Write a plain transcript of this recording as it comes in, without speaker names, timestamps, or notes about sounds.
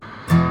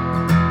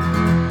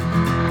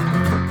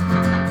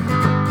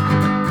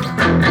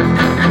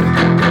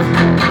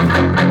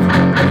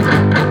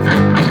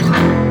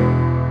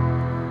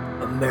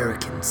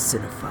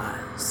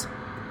Cinephiles.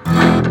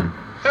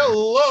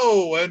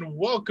 Hello and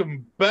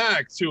welcome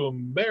back to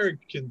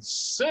American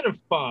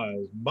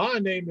Cinephiles. My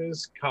name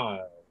is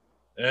Kyle,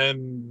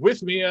 and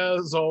with me,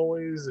 as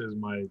always, is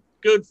my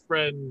good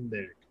friend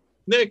Nick.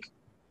 Nick,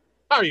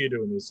 how are you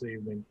doing this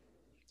evening?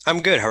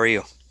 I'm good. How are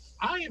you?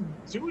 I am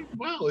doing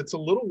well. It's a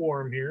little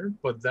warm here,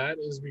 but that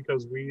is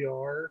because we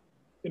are,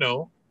 in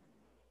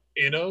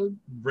a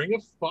ring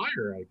of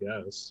fire, I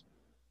guess.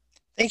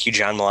 Thank you,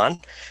 John Milan.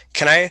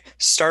 Can I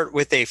start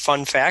with a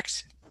fun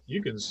fact?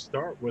 You can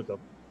start with a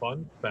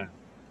fun fact.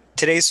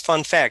 Today's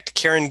fun fact,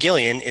 Karen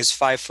Gillian is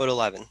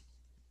 5'11".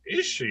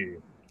 Is she?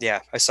 Yeah,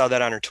 I saw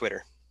that on her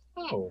Twitter.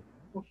 Oh,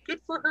 well,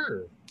 good for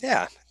her.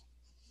 Yeah,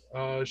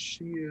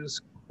 She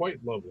is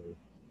quite lovely.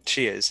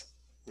 she is.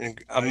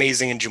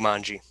 Amazing in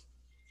Jumanji.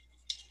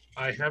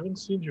 I haven't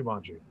seen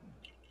Jumanji.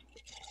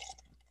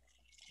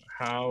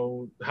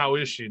 How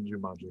is she in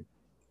Jumanji?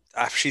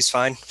 She's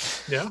fine.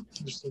 Yeah,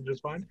 just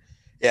fine.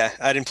 Yeah,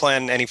 I didn't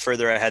plan any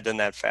further ahead than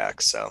that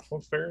fact, so.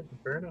 Well, fair enough.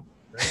 Fair enough.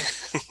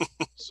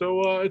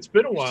 So it's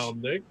been a while,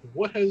 Nick.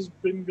 What has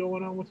been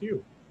going on with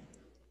you?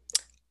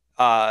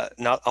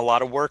 Not a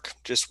lot of work,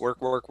 just work.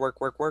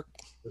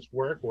 Just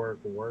work.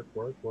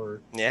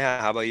 Yeah,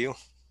 how about you?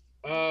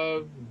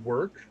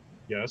 Work,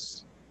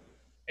 yes,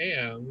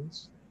 and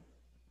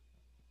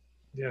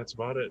yeah, that's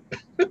about it.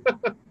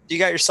 You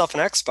got yourself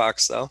an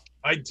Xbox, though.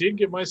 I did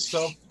get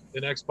myself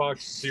an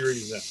Xbox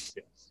Series X.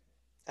 Yes.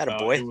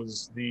 Attaboy. It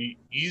was the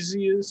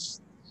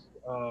easiest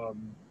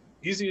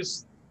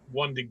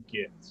one to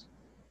get.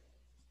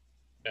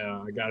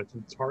 I got it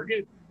from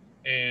Target,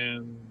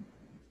 and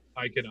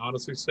I can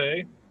honestly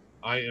say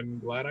I am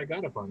glad I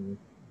got it finally.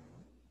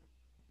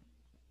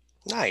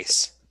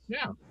 Nice.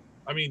 Yeah.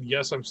 I mean,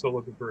 yes, I'm still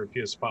looking for a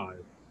PS5,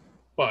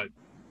 but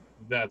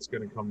that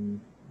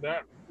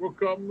will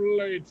come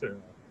later.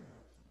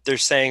 They're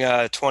saying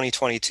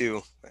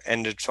 2022,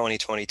 end of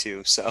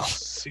 2022, so.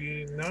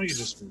 See, now you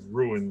just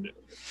ruined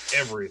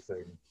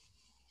everything.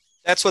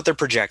 That's what they're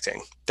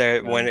projecting.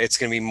 When it's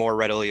going to be more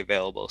readily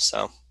available.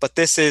 So, but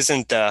this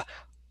isn't the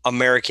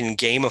American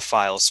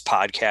Gamophiles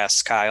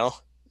podcast,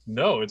 Kyle.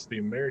 No, it's the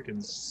American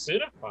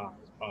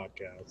Cinephiles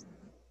podcast.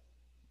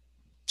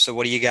 So,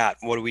 what do you got?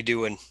 What are we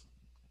doing?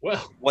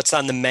 Well, what's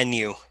on the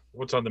menu?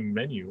 What's on the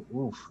menu?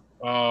 Oof.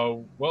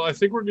 Well, I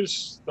think we're going to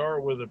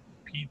start with a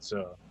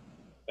pizza,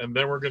 and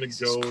then we're going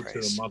to go to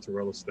the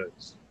mozzarella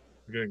sticks.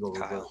 We're going to go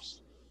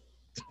reverse.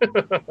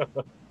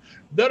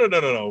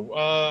 No.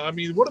 I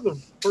mean, one of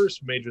the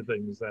first major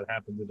things that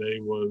happened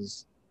today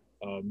was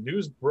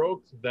news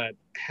broke that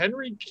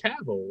Henry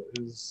Cavill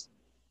is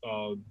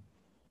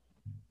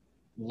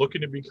looking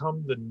to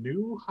become the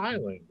new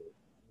Highlander.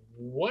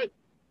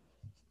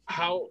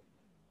 How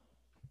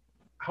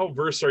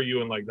versed are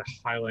you in like the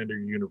Highlander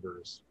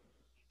universe?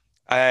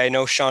 I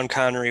know Sean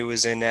Connery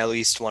was in at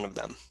least one of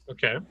them.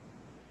 Okay.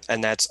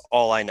 And that's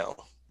all I know.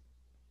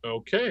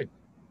 Okay.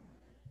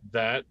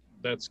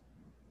 That's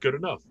good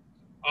enough.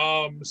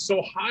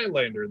 So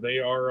Highlander, they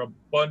are a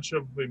bunch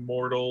of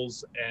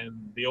immortals, and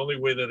the only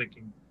way that they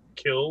can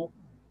kill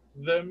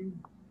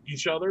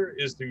each other,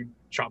 is to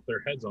chop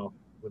their heads off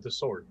with a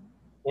sword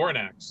or an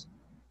axe.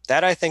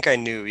 That I think I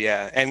knew,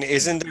 yeah. And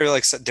isn't there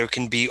like there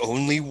can be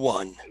only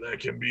one? There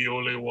can be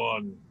only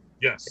one.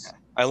 Yes. Yeah.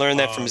 I learned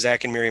that from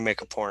Zach and Miri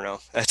Make a Porno.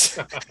 That's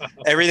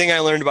everything I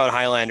learned about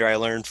Highlander. I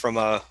learned from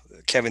a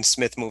Kevin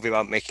Smith movie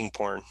about making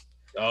porn.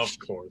 Of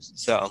course.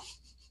 So,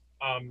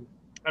 I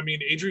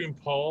mean, Adrian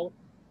Paul,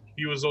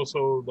 he was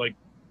also like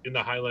in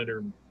the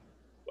Highlander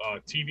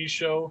TV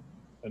show,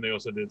 and they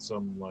also did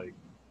some like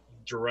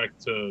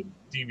direct to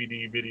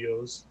DVD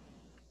videos.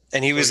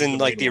 And he was in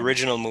like the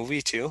original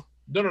movie too?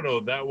 No.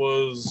 That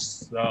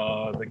was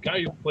the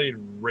guy who played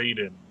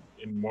Raiden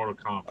in Mortal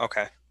Kombat.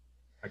 Okay.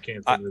 I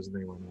can't think of his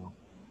name right now.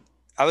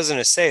 I was going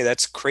to say,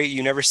 that's great.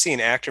 You never see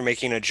an actor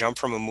making a jump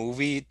from a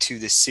movie to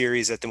the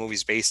series that the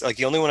movie's based. Like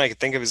the only one I could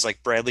think of is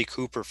like Bradley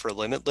Cooper for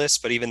Limitless,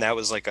 but even that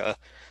was like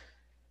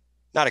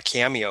not a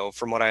cameo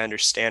from what I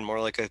understand, more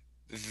like a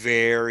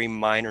very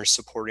minor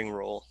supporting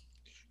role.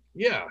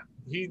 Yeah.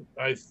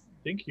 I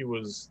think he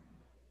was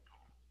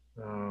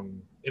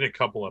in a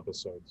couple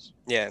episodes.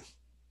 Yeah.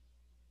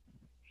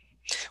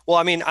 Well,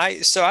 I mean,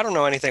 I don't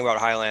know anything about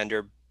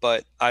Highlander,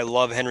 but I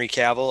love Henry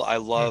Cavill. I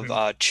love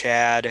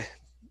Chad.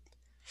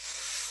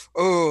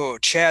 Oh,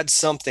 Chad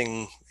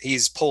something.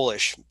 He's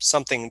Polish.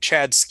 Something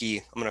Chadski,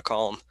 I'm going to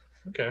call him.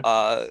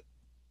 Okay.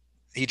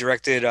 He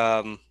directed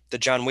the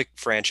John Wick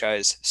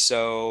franchise.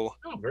 So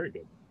very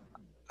good.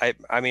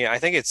 I mean, I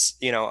think it's,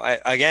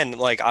 again,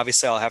 like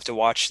obviously I'll have to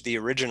watch the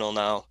original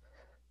now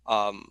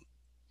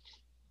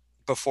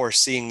before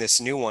seeing this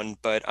new one,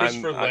 but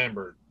Christopher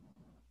Lambert.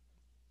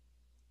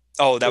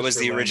 Oh, that was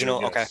the original?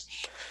 Lambert, yes.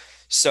 Okay.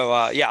 So,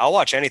 I'll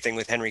watch anything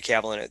with Henry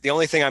Cavill in it. The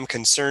only thing I'm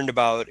concerned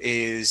about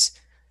is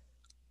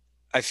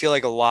I feel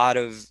like a lot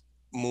of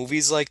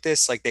movies like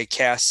this, like they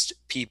cast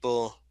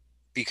people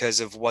because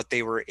of what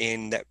they were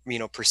in that,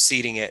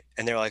 preceding it.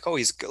 And they're like, oh,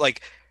 he's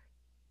like,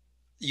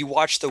 you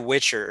watch The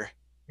Witcher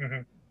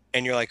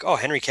and you're like, oh,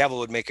 Henry Cavill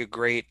would make a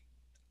great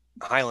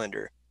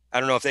Highlander. I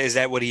don't know if is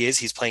that what he is.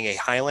 He's playing a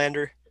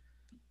Highlander.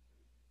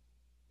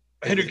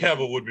 Henry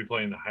Cavill would be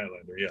playing the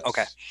Highlander, yes.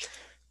 Okay.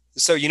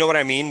 So you know what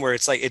I mean? Where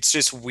it's like, it's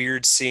just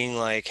weird seeing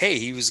like, hey,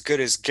 he was good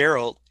as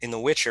Geralt in The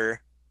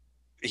Witcher.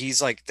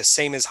 He's like the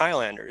same as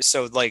Highlander.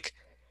 So like,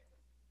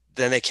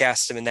 then they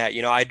cast him in that.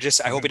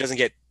 I hope he doesn't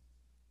get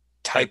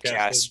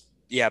typecast.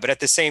 Yeah, but at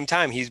the same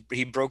time,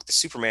 he broke the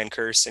Superman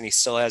curse, and he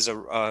still has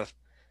a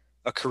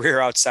career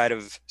outside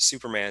of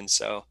Superman.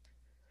 So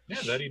yeah,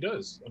 that he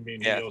does. I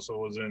mean, yeah. He also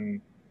was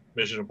in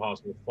Mission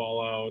Impossible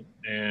Fallout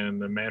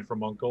and The Man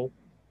from U.N.C.L.E.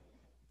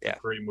 Yeah,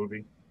 great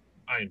movie.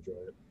 I enjoy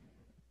it.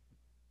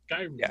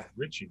 Guy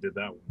Ritchie did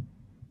that one.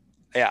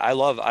 Yeah, I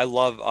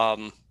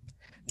love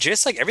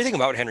just like everything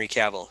about Henry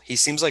Cavill. He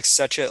seems like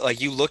such a,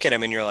 like, you look at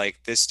him and you're like,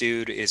 this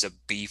dude is a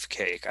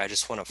beefcake. I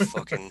just want to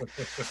fucking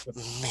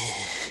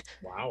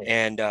wow.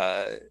 And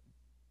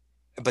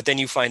but then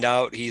you find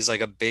out he's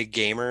like a big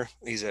gamer.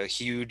 He's a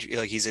huge,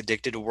 like, he's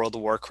addicted to World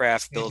of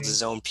Warcraft, builds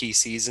his own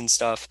PCs and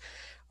stuff.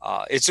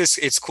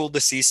 It's cool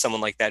to see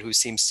someone like that who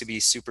seems to be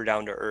super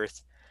down to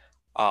earth.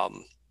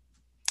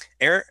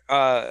 Aaron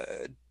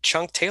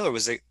Chunk Taylor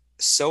was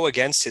so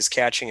against his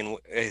casting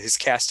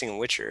in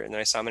Witcher, and then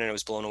I saw him and I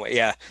was blown away.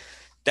 Yeah,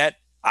 that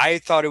I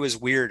thought it was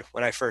weird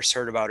when I first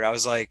heard about it. I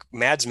was like,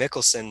 Mads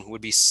Mikkelsen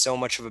would be so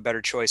much of a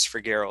better choice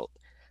for Geralt.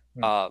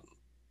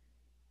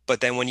 But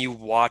then when you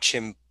watch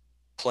him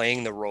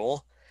playing the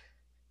role,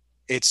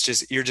 it's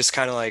just, you're just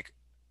kind of like,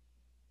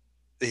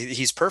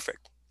 he's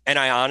perfect. And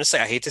I honestly,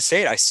 I hate to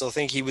say it, I still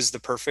think he was the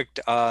perfect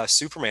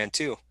Superman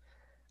too.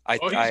 He's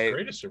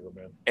great as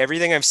Superman.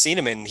 Everything I've seen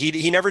him in,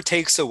 he never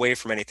takes away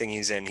from anything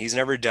he's in. He's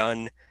never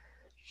done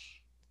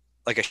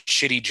like a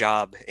shitty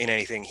job in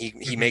anything.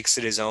 He makes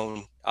it his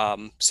own.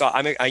 So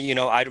I'm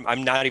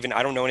not even,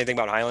 I don't know anything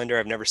about Highlander.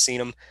 I've never seen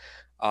him.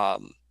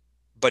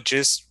 But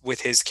just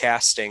with his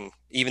casting,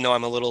 even though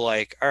I'm a little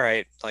like, all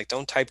right, like,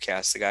 don't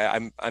typecast the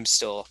guy, I'm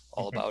still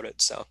all about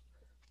it. So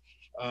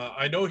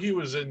I know he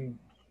was in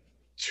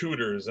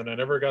Tudors, and I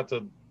never got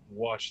to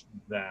watch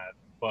that,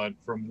 but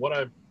from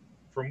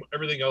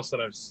everything else that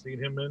I've seen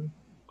him in,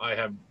 I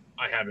have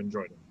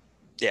enjoyed him.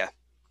 Yeah,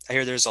 I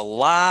hear there's a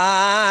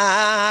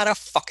lot of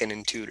fucking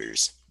in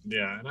Tudors.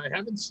 Yeah, and I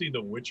haven't seen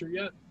The Witcher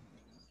yet,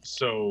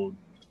 so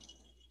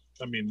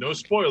I mean, no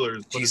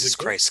spoilers. But Jesus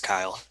Christ,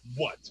 Kyle!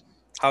 What?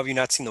 How have you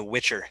not seen The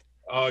Witcher?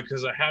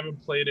 Because I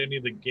haven't played any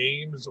of the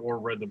games or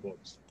read the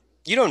books.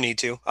 You don't need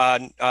to.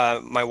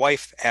 My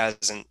wife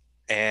hasn't,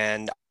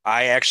 and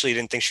I actually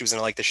didn't think she was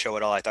gonna like the show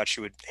at all. I thought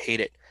she would hate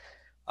it.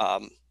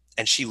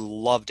 And she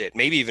loved it,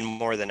 maybe even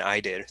more than I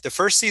did. The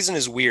first season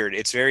is weird.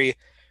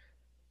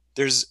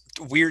 There's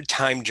weird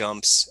time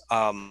jumps.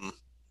 And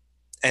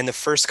the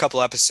first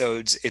couple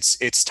episodes,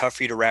 it's tough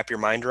for you to wrap your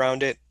mind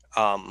around it.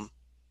 And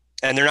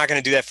they're not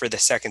going to do that for the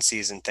second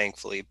season,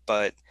 thankfully,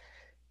 but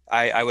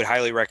I would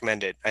highly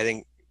recommend it. I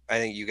think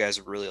you guys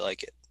would really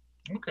like it.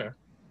 Okay.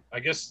 I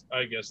guess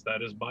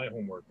that is my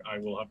homework. I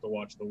will have to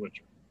watch The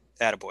Witcher.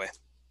 Attaboy.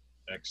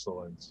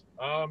 Excellent.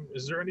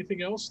 Is there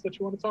anything else that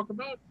you want to talk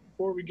about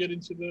before we get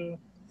into the?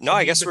 No,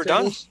 I guess we're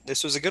done.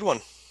 This was a good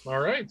one. All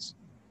right.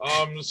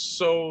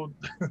 So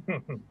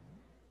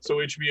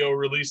HBO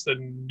released a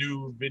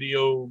new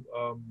video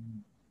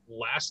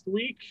last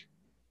week.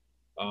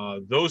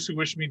 Those Who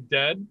Wish Me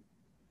Dead.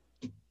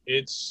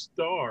 It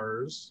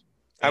stars.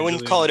 I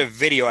wouldn't call it a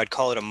video. I'd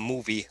call it a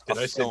movie. Did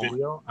I say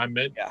video? I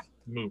meant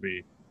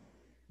movie.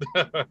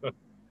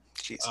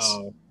 Jesus.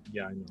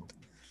 Yeah, I know.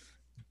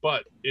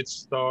 But it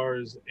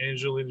stars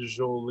Angelina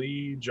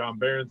Jolie, John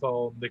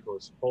Barenthal,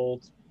 Nicholas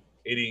Hoult,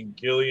 Aidan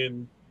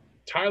Gillen,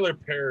 Tyler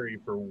Perry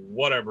for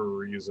whatever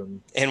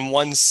reason. In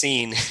one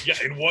scene. Yeah,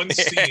 in one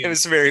scene. It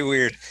was very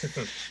weird.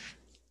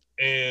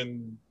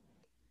 And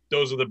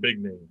those are the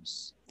big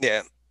names.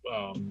 Yeah.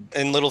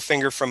 And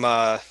Littlefinger from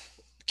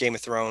Game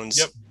of Thrones.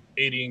 Yep.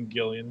 Aidan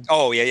Gillen.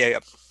 Oh, yeah.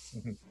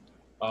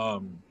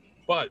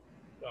 But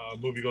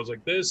movie goes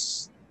like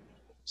this.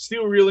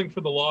 Still reeling for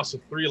the loss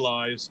of 3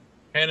 lives,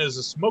 Hannah is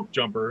a smoke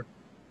jumper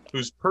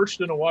who's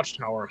perched in a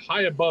watchtower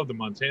high above the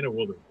Montana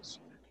wilderness.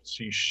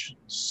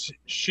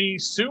 She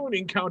soon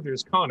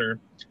encounters Connor,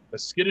 a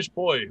skittish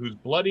boy who's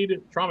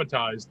bloodied,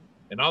 traumatized,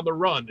 and on the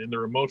run in the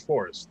remote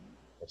forest.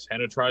 As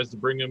Hannah tries to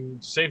bring him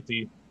to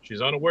safety,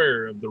 she's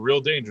unaware of the real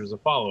dangers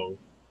that follow.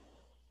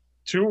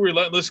 2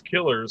 relentless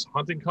killers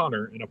hunting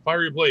Connor in a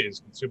fiery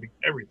blaze, consuming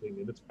everything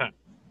in its path.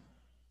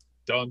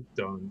 Dun,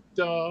 dun,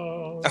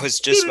 dun. I was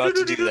just about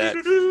to do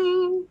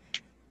that.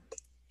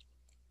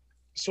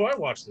 So I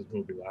watched this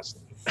movie last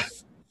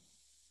night.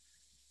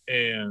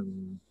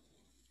 And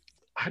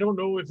I don't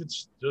know if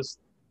it's just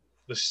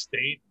the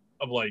state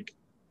of like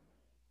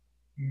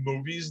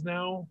movies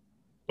now,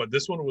 but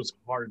this one was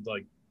hard to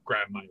like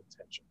grab my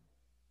attention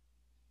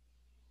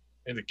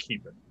and to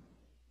keep it.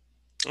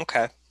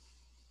 Okay.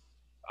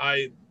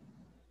 I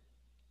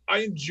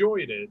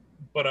enjoyed it,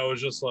 but I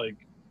was just like,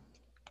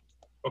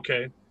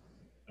 okay.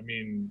 I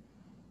mean,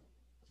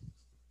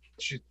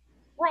 she's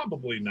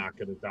probably not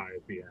going to die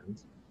at the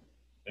end,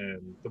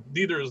 and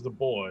neither is the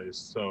boy.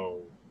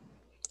 So,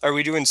 are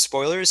we doing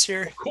spoilers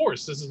here? Of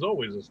course, this is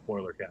always a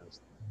spoiler cast.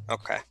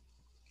 Okay.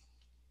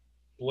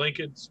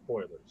 Blanket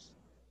spoilers.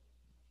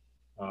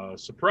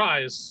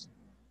 Surprise,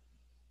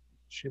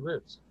 she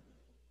lives.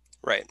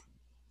 Right.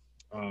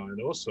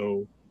 And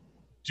also,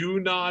 do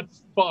not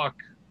fuck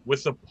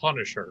with the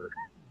Punisher.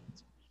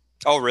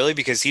 Oh, really?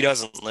 Because he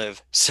doesn't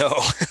live. So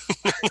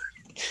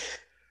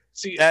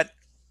See, that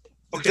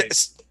okay,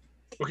 this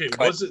okay.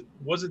 go ahead.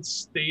 Was it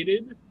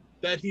stated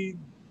that he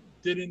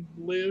didn't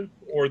live,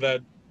 or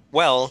that?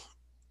 Well,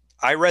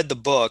 I read the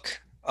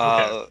book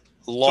Okay, so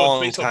it's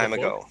long based off a time book.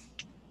 ago.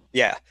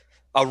 Yeah.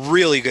 A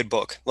really good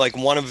book. Like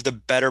one of the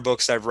better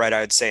books I've read,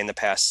 I'd say, in the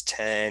past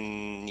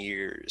 10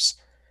 years.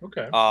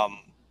 Okay. Um,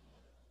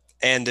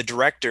 and the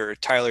director,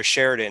 Tyler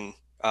Sheridan,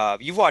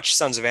 you've watched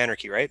Sons of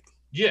Anarchy, right?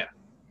 Yeah,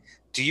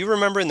 Do you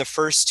remember in the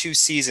first two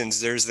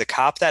seasons, there's the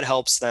cop that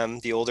helps them,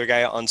 the older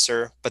guy,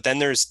 Unser, but then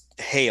there's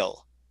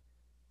Hale,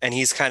 and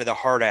he's kind of the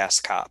hard ass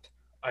cop.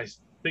 I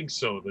think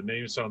so. The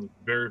name sounds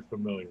very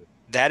familiar.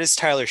 That is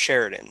Tyler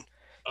Sheridan.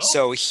 Oh,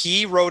 So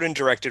he wrote and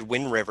directed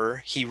Wind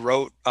River. He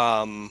wrote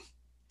Hell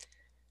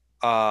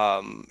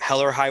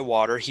or High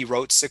Water. He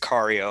wrote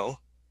Sicario.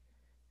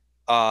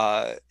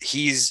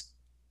 He's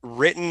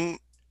written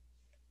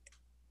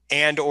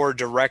and or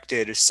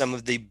directed some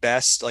of the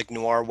best like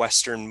noir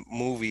western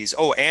movies.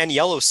 Oh, and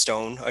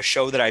Yellowstone, a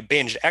show that I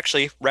binged,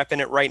 actually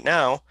repping it right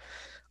now.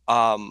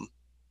 Um,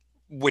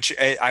 which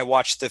I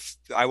watched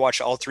I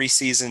watched all three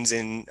seasons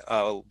in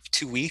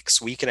 2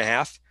 weeks, week and a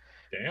half.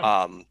 damn.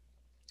 Um,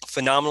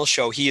 Phenomenal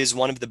show. He is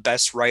one of the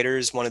best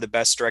writers, one of the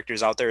best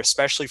directors out there,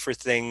 especially for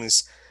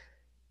things,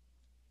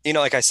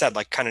 like I said,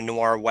 like kind of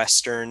noir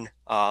western,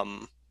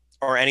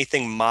 or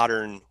anything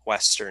modern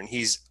western.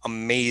 He's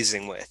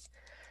amazing with.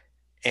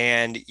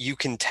 And you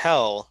can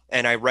tell,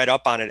 and I read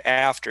up on it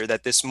after,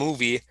 that this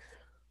movie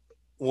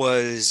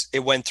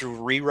it went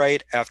through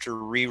rewrite after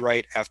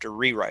rewrite after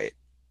rewrite.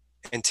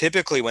 And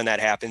typically when that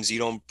happens, you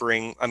don't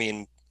bring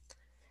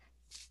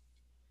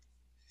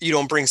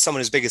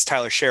someone as big as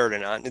Tyler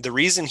Sheridan on. The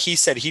reason he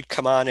said he'd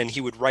come on and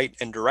he would write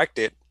and direct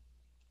it,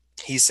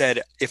 he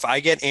said, if I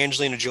get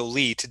Angelina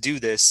Jolie to do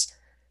this,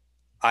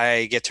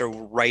 I get to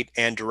write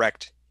and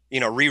direct,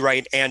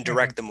 rewrite and Mm-hmm.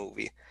 direct the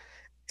movie.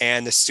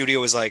 And the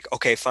studio was like,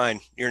 okay, fine.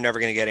 You're never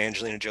going to get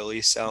Angelina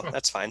Jolie. So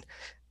that's fine.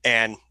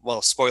 And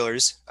well,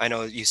 spoilers. I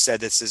know you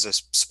said this is a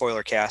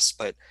spoiler cast,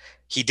 but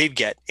he did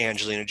get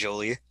Angelina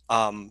Jolie.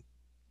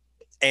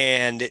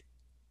 And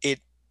it,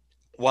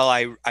 while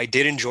I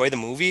did enjoy the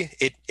movie,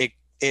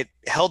 it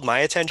held my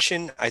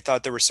attention. I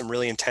thought there were some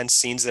really intense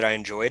scenes that I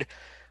enjoyed.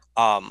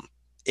 Um,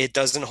 it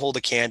doesn't hold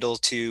a candle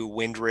to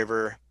Wind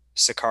River,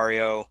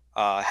 Sicario,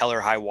 Hell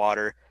or High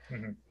Water,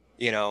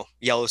 Mm-hmm.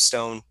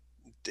 Yellowstone.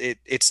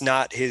 It's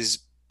not his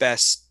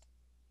best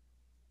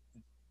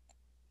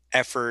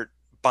effort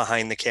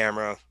behind the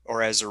camera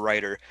or as a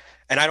writer.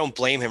 And I don't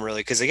blame him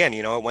really, because again,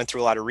 it went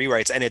through a lot of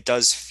rewrites and it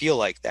does feel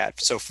like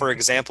that. So for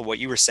example, what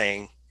you were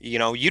saying, you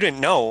didn't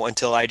know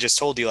until I just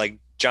told you, like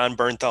John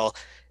Bernthal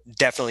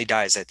definitely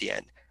dies at the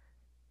end,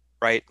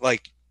 right?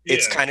 Like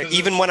it's Yeah, kind of,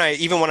 because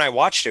even when I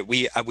watched it,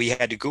 we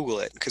had to Google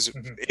it because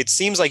mm-hmm. it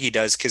seems like he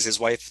does, because his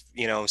wife,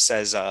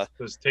 says,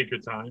 Just take your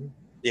time.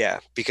 yeah,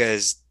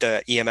 because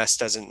the EMS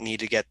doesn't need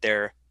to get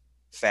there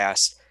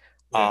fast.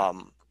 Yeah.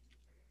 Um,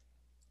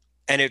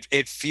 and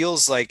it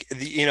feels like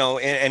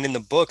and in the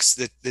books,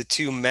 the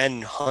two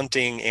men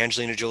hunting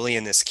Angelina Jolie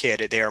and this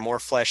kid, they are more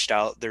fleshed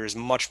out. There's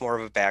much more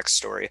of a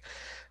backstory.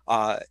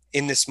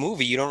 In this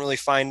movie, you don't really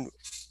find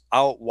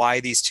out why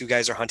these two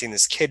guys are hunting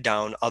this kid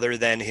down, other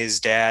than his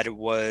dad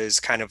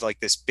was kind of like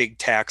this big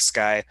tax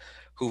guy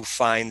who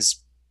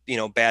finds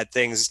bad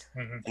things,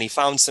 Mm-hmm. and he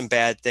found some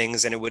bad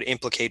things, and it would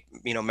implicate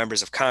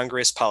members of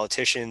Congress,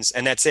 politicians,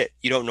 and that's it.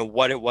 You don't know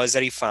what it was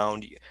that he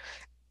found.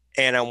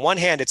 And on one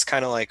hand, it's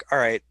kind of like, all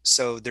right,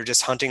 so they're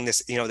just hunting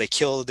this, they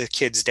kill the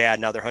kid's dad.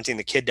 Now they're hunting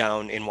the kid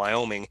down in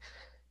Wyoming,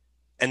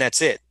 and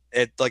that's it.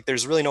 Like,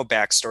 there's really no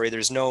backstory.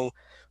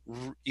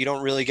 You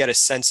don't really get a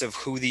sense of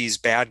who these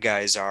bad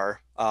guys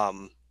are.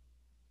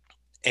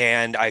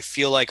 And I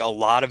feel like a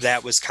lot of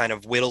that was kind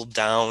of whittled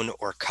down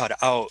or cut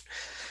out,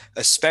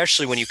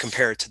 especially when you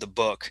compare it to the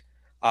book.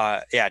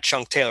 Yeah,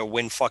 Chunk Taylor,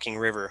 Wind fucking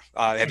River.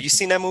 Have you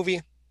seen that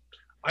movie,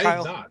 I have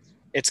Kyle? not.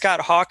 It's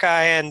got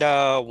Hawkeye and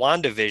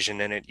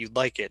WandaVision in it. You'd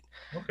like it.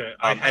 Okay,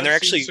 I And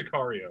have seen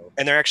Sicario.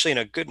 they're actually in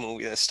a good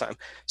movie this time.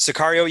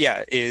 Sicario,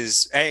 yeah,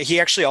 he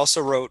actually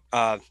also wrote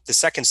the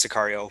second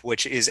Sicario,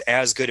 which is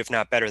as good, if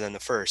not better, than the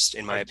first,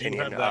 in my I do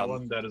opinion. have that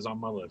one that is on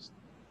my list.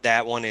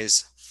 That one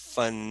is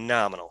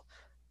phenomenal.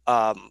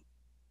 Um,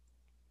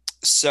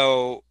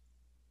 so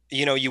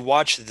you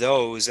watch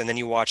those, and then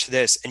you watch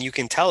this, and you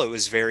can tell it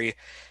was very.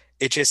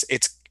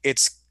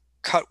 It's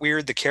cut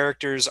weird. The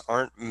characters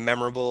aren't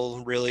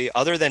memorable really,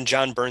 other than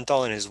John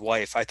Bernthal and his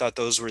wife. I thought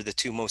those were the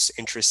two most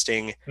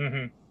interesting,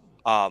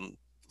 Mm-hmm. um,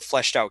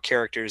 fleshed out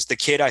characters. The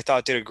kid I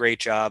thought did a great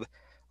job.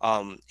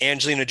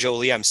 Angelina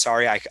Jolie, I'm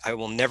sorry, I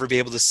will never be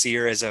able to see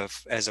her as a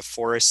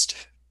forest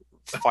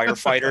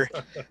firefighter.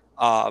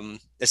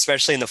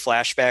 Especially in the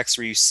flashbacks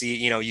where you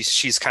see,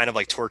 she's kind of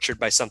like tortured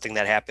by something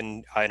that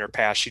happened in her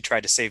past. She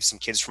tried to save some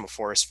kids from a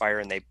forest fire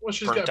and they Well,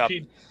 she's burnt got up.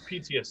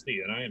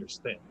 PTSD, and I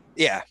understand.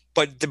 Yeah,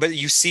 but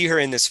you see her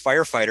in this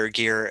firefighter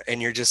gear,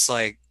 and you're just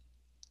like,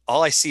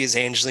 all I see is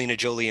Angelina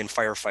Jolie in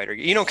firefighter.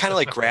 Kind of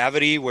like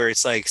Gravity, where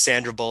it's like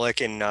Sandra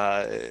Bullock and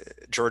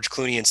George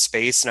Clooney in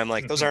space, and I'm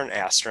like, those aren't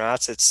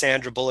astronauts. It's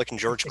Sandra Bullock and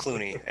George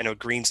Clooney and a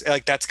green.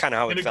 Like that's kind of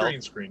how in it a felt.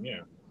 Green screen,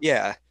 yeah.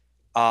 Yeah.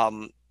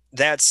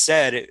 That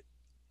said,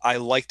 I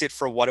liked it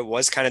for what it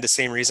was. Kind of the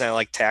same reason I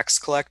like Tax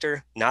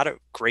Collector. Not a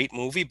great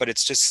movie, but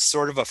it's just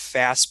sort of a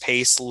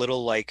fast-paced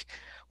little like.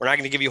 We're not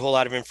going to give you a whole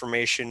lot of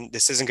information.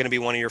 This isn't going to be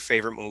one of your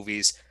favorite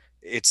movies.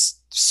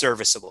 It's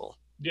serviceable.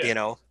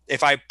 Yeah.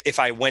 If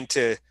I went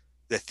to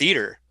the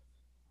theater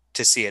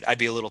to see it, I'd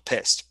be a little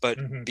pissed.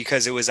 But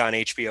because it was on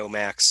HBO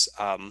Max,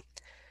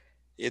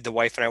 the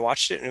wife and I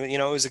watched it, and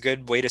it was a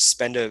good way to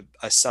spend a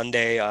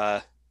Sunday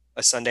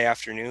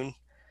afternoon.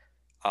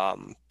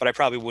 But I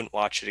probably wouldn't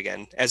watch it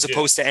again. As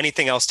opposed to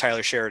anything else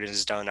Tyler Sheridan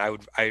has done,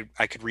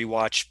 I could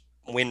rewatch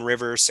Wind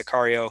River,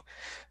 Sicario,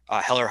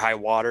 Hell or High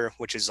Water,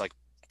 which is like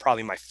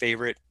probably my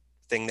favorite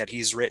thing that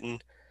he's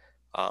written.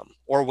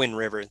 Or Wind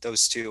River,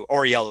 those two,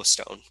 or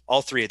Yellowstone,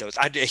 all three of those.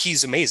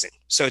 He's amazing.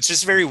 So it's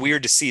just very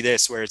weird to see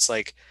this where it's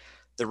like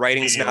the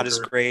writing's not as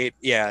great.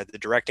 Yeah, the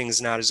directing's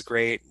not as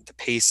great. The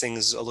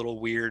pacing's a little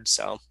weird.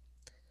 So,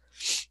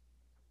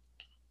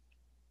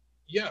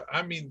 yeah,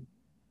 I mean,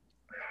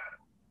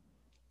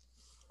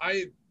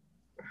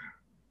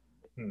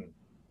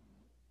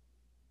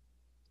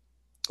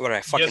 What did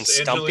I fucking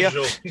stump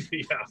you?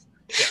 Yeah.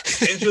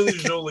 Angelina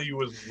Jolie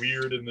was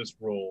weird in this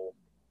role.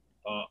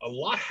 A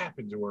lot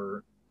happened to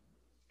her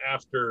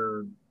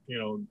after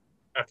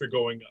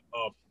going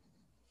up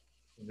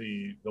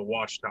the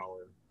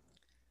watchtower.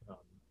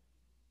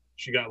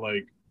 She got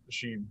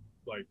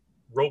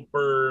rope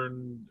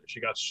burn. She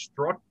got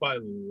struck by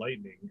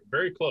lightning,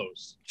 very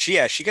close. She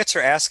gets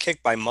her ass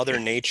kicked by Mother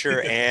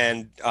Nature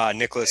and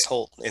Nicholas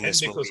Hoult in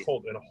this movie. Nicholas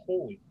Hoult, and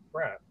holy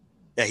crap!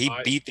 Yeah, he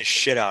beat the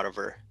shit out of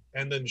her.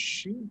 And then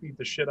she beat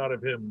the shit out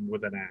of him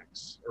with an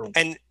axe.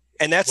 And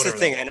that's the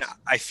thing. And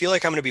I feel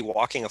like I'm going to be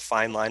walking a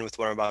fine line with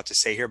what I'm about to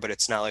say here, but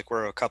it's not like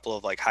we're a couple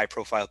of like high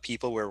profile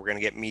people where we're going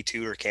to get Me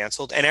Too or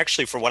canceled. And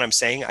actually, for what I'm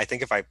saying, I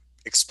think if I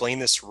explain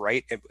this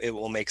right, it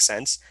will make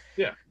sense.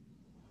 Yeah.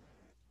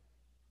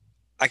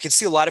 I could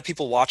see a lot of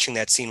people watching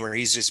that scene where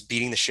he's just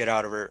beating the shit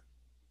out of her.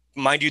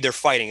 Mind you, they're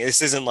fighting.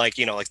 This isn't like,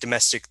 like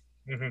domestic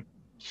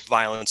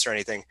violence or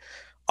anything.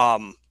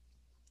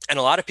 And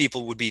a lot of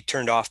people would be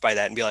turned off by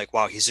that and be like,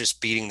 wow, he's just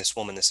beating this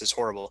woman. This is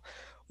horrible.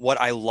 What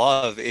I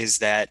love is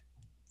that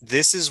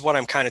this is what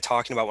I'm kind of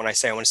talking about when I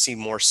say I want to see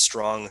more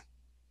strong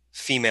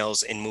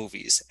females in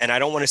movies. And I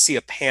don't want to see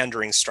a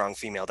pandering strong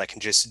female that can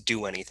just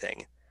do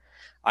anything.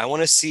 I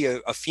want to see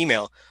a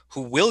female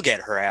who will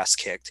get her ass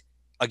kicked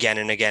again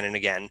and again and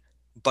again,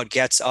 but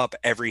gets up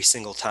every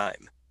single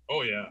time.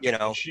 Oh yeah.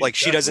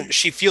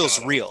 She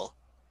feels real.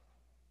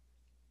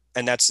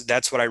 And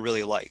that's what I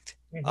really liked.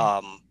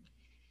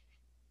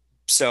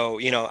 So,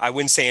 I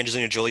wouldn't say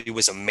Angelina Jolie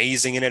was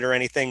amazing in it or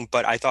anything,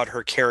 but I thought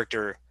her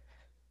character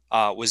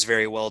was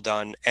very well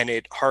done. And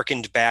it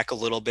harkened back a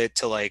little bit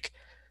to like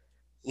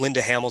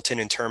Linda Hamilton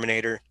in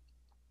Terminator,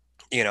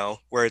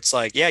 where it's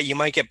like, yeah, you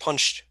might get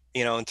punched,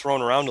 and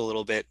thrown around a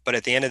little bit. But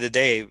at the end of the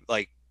day,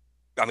 like,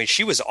 I mean,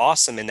 she was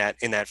awesome in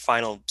that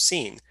final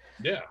scene.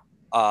 Yeah.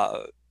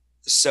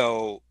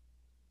 So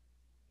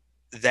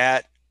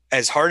that,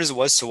 as hard as it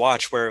was to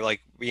watch, where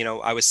like,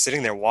 I was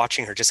sitting there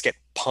watching her just get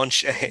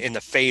punched in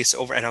the face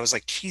over, and I was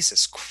like,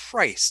 Jesus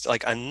Christ,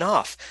 like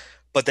enough.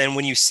 But then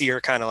when you see her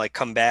kind of like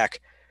come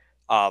back,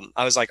 I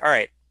was like, all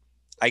right,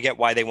 I get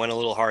why they went a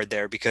little hard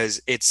there,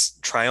 because it's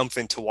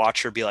triumphant to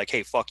watch her be like,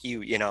 hey, fuck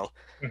you,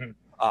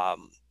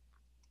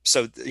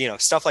 So,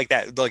 stuff like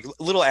that, like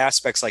little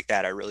aspects like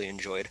that, I really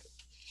enjoyed.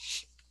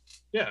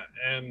 Yeah.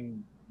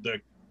 And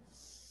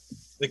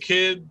the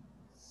kid,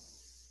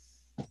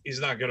 he's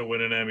not going to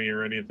win an Emmy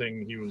or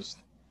anything.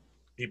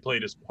 He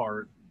played his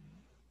part.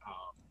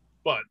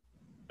 But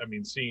I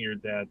mean, seeing your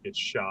dad get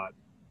shot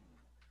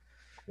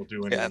will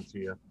do anything to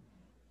you.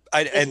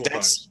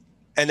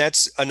 And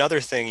that's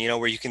another thing,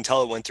 where you can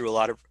tell it went through a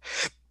lot of,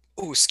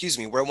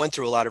 where it went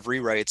through a lot of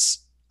rewrites.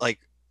 Like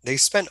they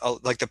spent,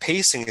 like the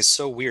pacing is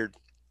so weird.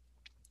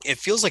 It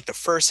feels like the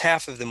first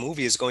half of the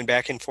movie is going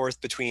back and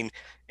forth between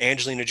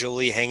Angelina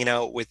Jolie hanging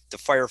out with the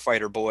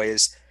firefighter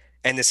boys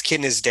and this kid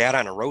and his dad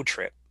on a road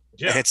trip.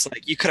 Yeah. And it's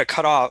like, you could have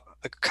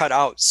cut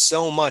out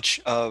so much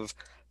of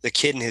the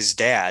kid and his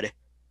dad.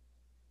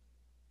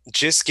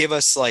 Just give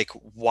us like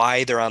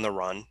why they're on the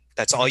run.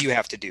 That's all you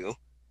have to do.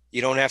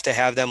 You don't have to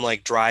have them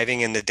like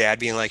driving and the dad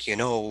being like,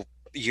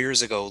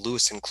 years ago,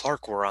 Lewis and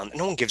Clark were on.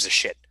 No one gives a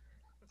shit.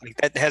 Like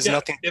that has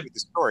nothing to do with the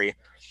story.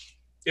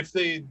 If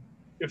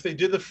they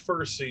did the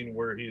first scene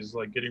where he's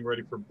like getting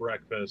ready for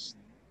breakfast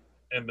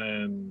and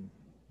then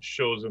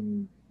shows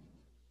him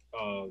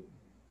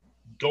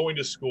going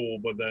to school,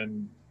 but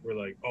then we're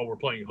like, oh, we're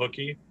playing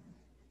hooky.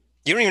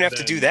 You don't even have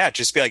to do that.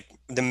 Just be like,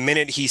 the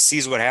minute he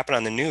sees what happened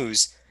on the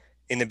news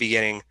in the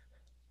beginning,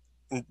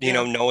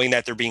 Yeah. knowing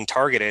that they're being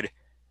targeted,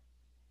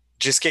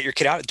 just get your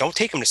kid out. Don't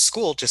take them to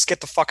school. Just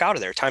get the fuck out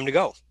of there. Time to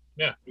go.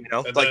 Yeah. And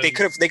Like then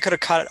they could have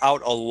cut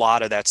out a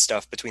lot of that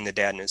stuff between the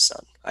dad and his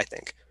son, I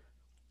think.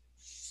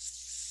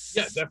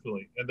 yeah,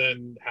 definitely. And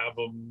then have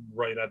them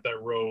right at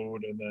that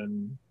road, and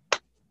then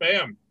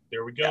bam,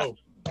 there we Yeah. go.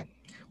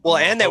 Well,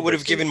 and that would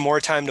have given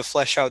more time to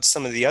flesh out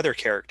some of the other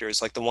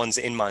characters, like the ones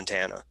in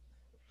Montana.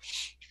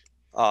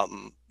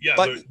 Yeah,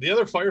 but the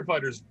other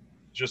firefighters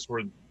just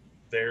were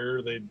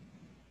there. They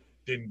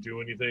didn't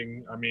do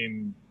anything. I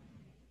mean,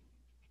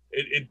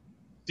 it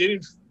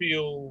didn't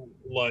feel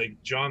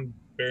like John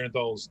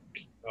Barenthal's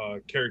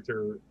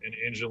character and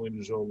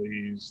Angelina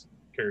Jolie's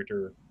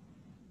character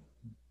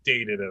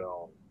dated at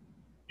all,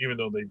 even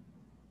though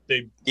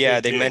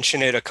they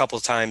mentioned it a couple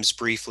times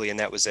briefly, and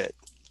that was it.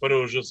 But it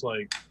was just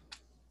like,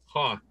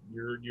 huh,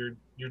 you're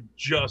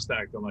just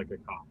acting like a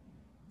cop.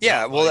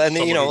 Yeah, well, like and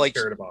then like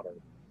cared about her.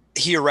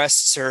 He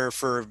arrests her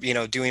for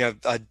doing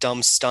a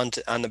dumb stunt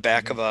on the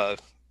back of a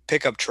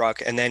pickup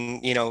truck, and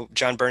then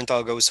John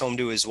Bernthal goes home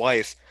to his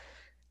wife,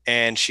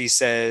 and she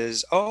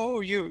says, "Oh,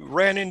 you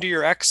ran into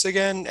your ex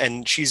again,"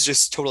 and she's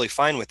just totally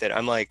fine with it.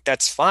 I'm like,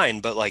 that's fine,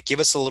 but like,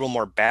 give us a little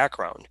more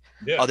background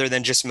other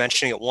than just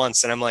mentioning it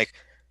once. And I'm like,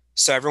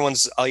 so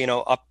everyone's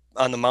up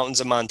on the mountains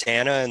of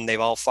Montana and they've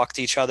all fucked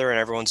each other and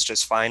everyone's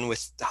just fine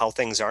with how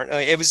things aren't.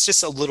 It was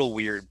just a little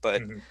weird,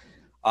 but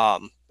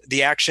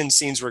the action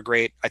scenes were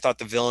great. I thought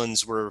the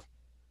villains were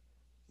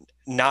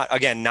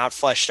not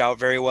fleshed out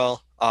very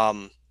well,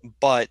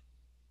 but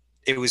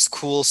it was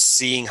cool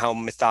seeing how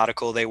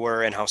methodical they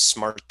were and how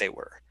smart they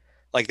were.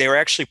 Like they were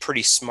actually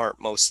pretty smart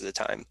most of the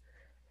time,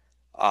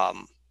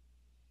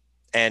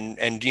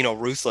 and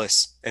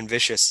ruthless and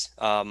vicious.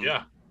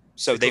 Yeah.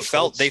 So they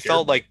felt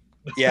like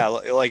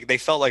like they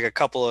felt like a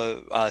couple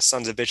of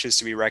sons of bitches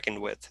to be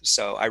reckoned with.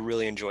 So I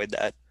really enjoyed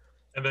that.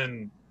 And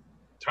then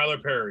Tyler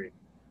Perry,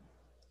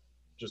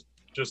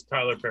 just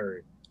Tyler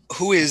Perry,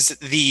 who is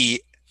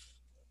the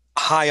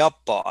high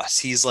up boss.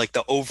 He's like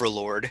the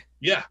overlord.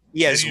 Yeah.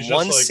 He has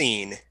one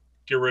scene.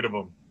 Get rid of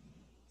him.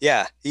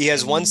 Yeah. He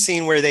has one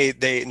scene where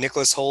they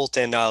Nicholas Hoult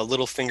and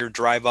Littlefinger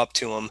drive up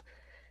to him,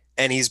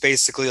 and he's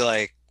basically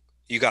like,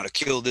 "You got to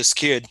kill this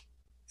kid,"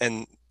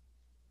 and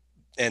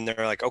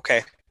they're like,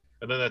 "Okay."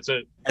 And then that's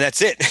it. And that's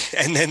it.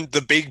 And then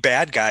the big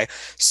bad guy.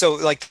 So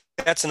like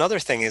that's another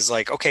thing is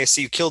like, okay,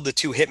 so you killed the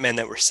two hitmen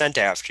that were sent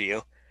after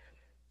you.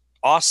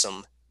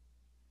 Awesome.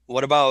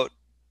 What about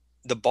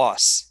the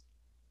boss?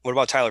 What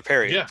about Tyler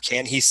Perry? Yeah.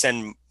 Can't he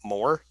send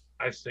more?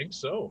 I think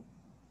so.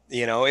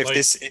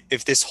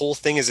 If this whole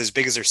thing is as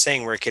big as they're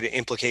saying, where it could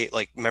implicate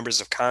like members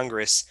of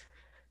Congress,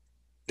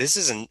 this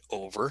isn't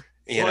over.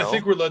 I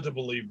think we're led to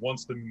believe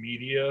once the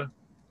media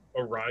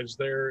arrives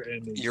there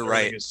and you're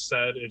right is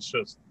said,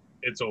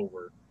 it's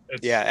over.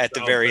 At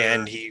the very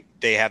end,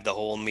 they have the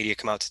whole media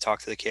come out to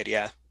talk to the kid.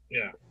 Yeah.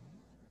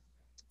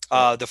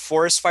 The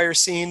forest fire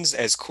scenes,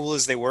 as cool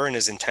as they were and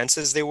as intense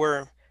as they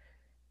were,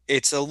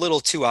 it's a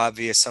little too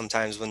obvious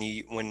sometimes when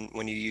you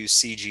use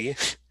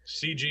CG.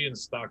 CG and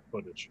stock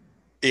footage.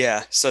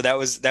 Yeah, so that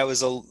was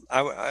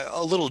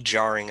a little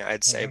jarring,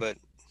 I'd say, but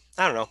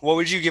I don't know. What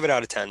would you give it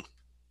out of 10?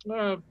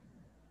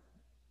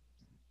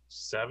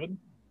 7.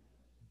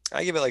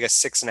 I give it like a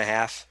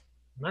 6.5.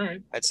 All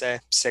right, I'd say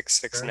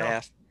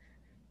 6.5.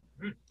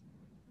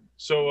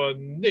 So,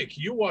 Nick,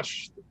 you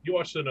watched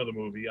another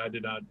movie. I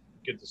did not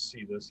get to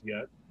see this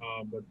yet,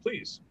 but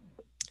please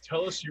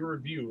tell us your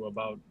review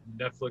about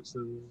Netflix's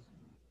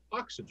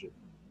Oxygen.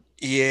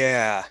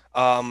 Yeah.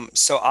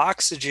 So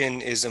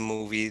Oxygen is a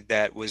movie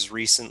that was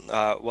recent.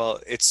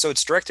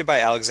 It's directed by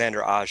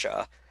Alexander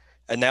Aja,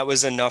 and that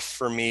was enough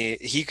for me.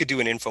 He could do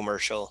an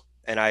infomercial,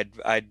 and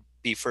I'd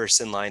be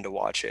first in line to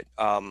watch it.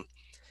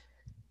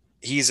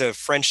 He's a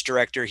French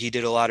director. He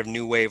did a lot of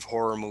new wave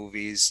horror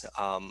movies.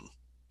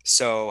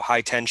 So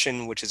High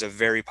Tension, which is a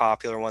very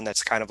popular one,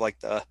 that's kind of like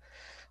a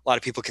lot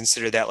of people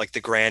consider that like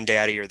the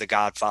granddaddy or the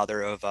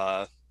godfather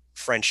of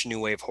French new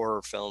wave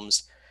horror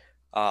films.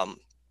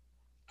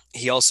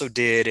 He also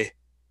did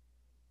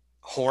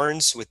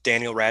Horns with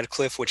Daniel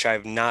Radcliffe, which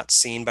I've not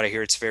seen, but I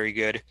hear it's very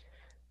good.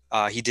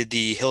 He did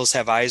the Hills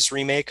Have Eyes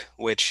remake,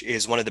 which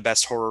is one of the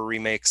best horror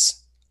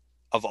remakes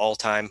of all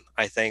time,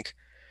 I think.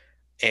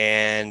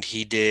 And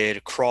he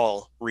did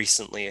Crawl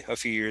recently, a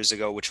few years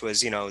ago, which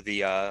was,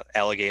 the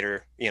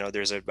alligator,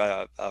 there's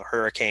a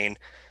hurricane,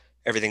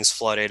 everything's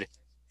flooded,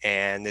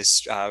 and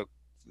this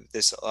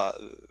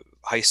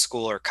high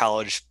school or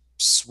college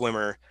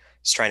swimmer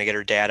is trying to get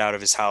her dad out of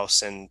his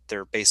house, and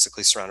they're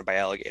basically surrounded by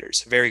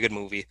alligators. Very good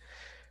movie.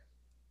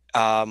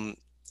 So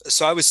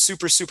I was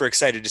super, super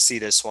excited to see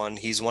this one.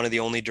 He's one of the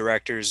only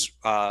directors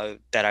that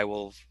I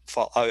will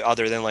follow,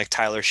 other than like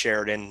Tyler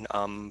Sheridan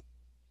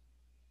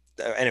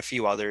and a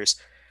few others,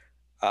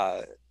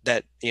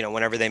 that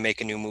whenever they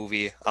make a new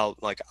movie,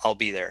 I'll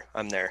be there.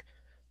 I'm there.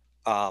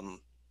 And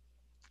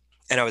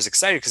I was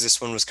excited because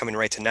this one was coming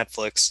right to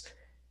Netflix,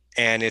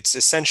 and it's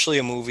essentially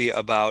a movie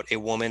about a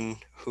woman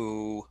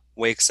who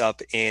wakes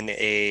up in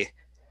a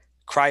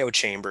cryo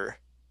chamber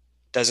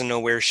doesn't know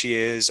where she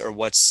is or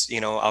what's,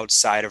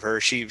 outside of her.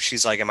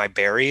 She's like, am I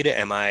buried?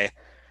 Am I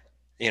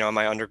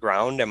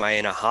underground? Am I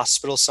in a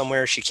hospital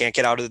somewhere? She can't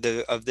get out of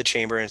the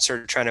chamber and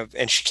start trying to,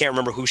 and she can't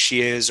remember who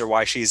she is or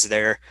why she's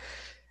there.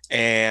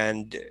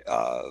 And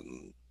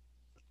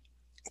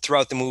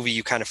throughout the movie,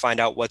 you kind of find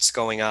out what's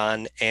going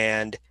on.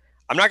 And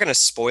I'm not going to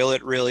spoil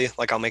it really.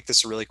 Like, I'll make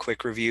this a really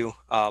quick review.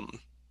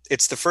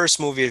 It's the first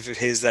movie of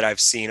his that I've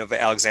seen, of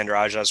Alexander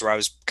Aja's, where I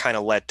was kind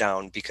of let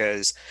down,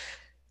 because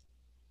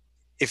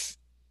if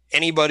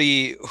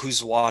anybody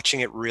who's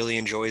watching it really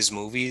enjoys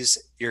movies,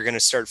 you're going to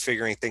start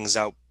figuring things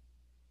out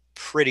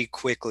pretty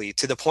quickly,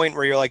 to the point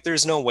where you're like,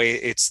 there's no way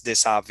it's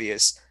this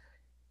obvious.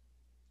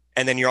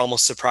 And then you're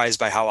almost surprised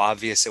by how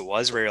obvious it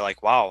was, where you're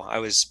like, wow, I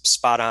was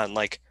spot on.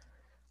 Like,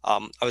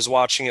 I was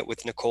watching it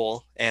with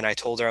Nicole, and I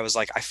told her, I was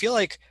like, I feel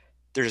like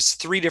there's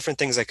three different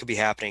things that could be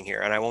happening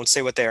here. And I won't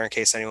say what they are in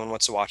case anyone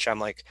wants to watch.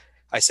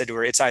 I said to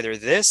her, it's either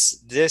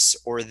this,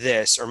 or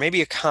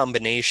maybe a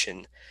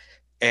combination.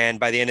 And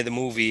by the end of the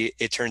movie,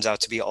 it turns out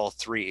to be all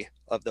three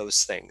of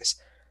those things.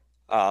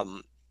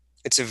 Um,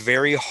 it's a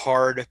very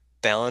hard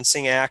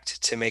balancing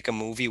act to make a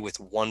movie with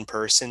one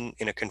person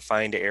in a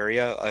confined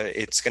area.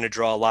 It's going to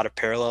draw a lot of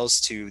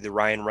parallels to the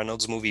Ryan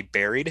Reynolds movie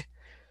Buried,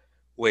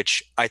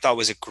 which I thought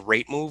was a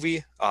great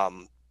movie.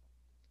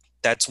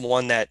 That's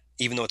one that,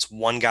 even though it's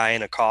one guy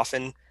in a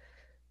coffin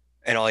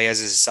and all he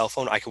has is a cell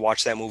phone, I could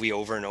watch that movie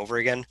over and over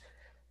again.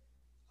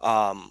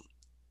 But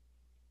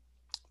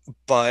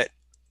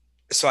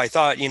so I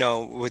thought,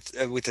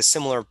 with a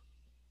similar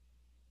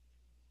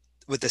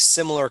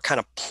kind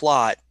of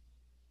plot,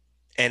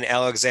 and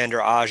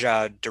Alexander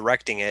Aja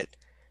directing it,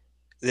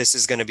 this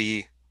is going to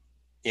be,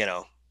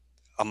 a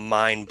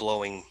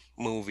mind-blowing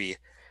movie.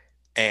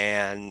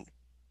 And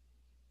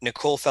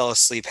Nicole fell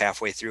asleep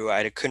halfway through.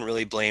 I couldn't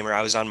really blame her.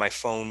 I was on my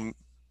phone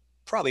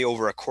probably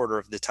over a quarter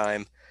of the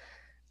time.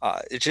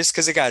 It's just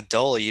because it got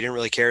dull. You didn't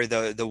really care.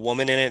 The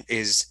woman in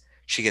it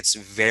she gets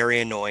very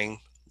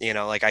annoying.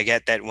 Like, I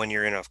get that when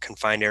you're in a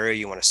confined area,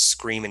 you want to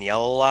scream and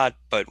yell a lot,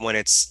 but when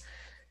it's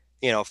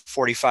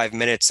 45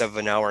 minutes of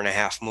an hour and a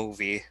half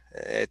movie,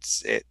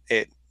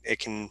 it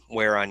can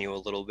wear on you a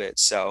little bit.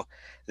 So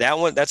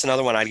that's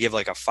another one I'd give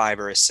like a 5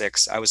 or a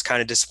 6. I was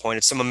kind of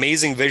disappointed. Some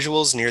amazing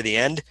visuals near the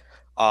end.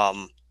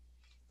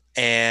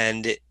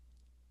 And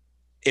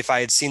if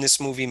I had seen this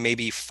movie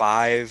maybe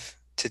 5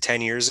 to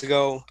 10 years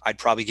ago, I'd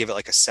probably give it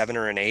like a 7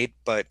 or an 8,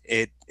 but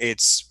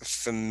it's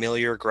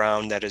familiar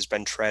ground that has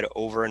been tread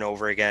over and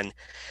over again.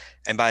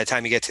 And by the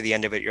time you get to the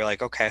end of it, you're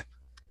like, okay,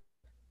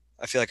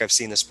 I feel like I've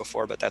seen this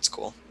before, but that's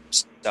cool.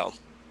 So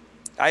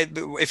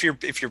if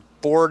you're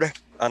bored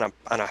on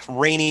a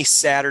rainy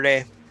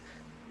Saturday,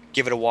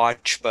 give it a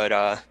watch,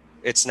 but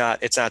it's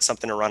not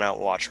something to run out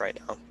and watch right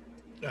now.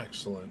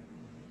 Excellent.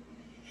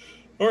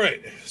 All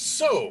right,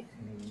 so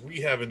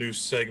we have a new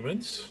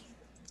segment,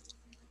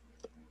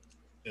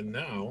 and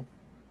now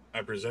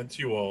I present to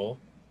you all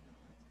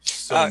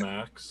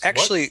Cinemax.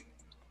 Actually,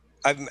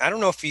 I don't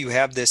know if you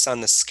have this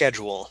on the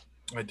schedule.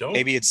 I don't.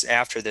 Maybe it's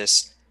after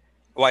this.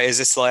 Why, is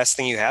this the last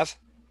thing you have?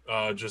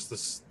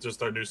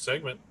 Just our new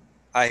segment.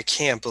 I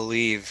can't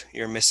believe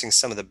you're missing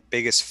some of the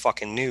biggest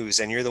fucking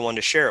news, and you're the one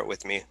to share it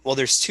with me. Well,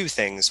 there's two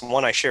things.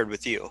 One I shared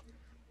with you.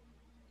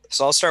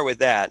 So I'll start with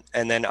that,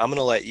 and then I'm going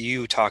to let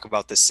you talk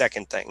about the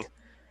second thing.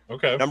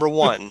 Okay. Number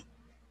one,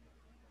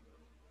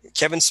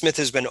 Kevin Smith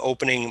has been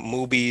opening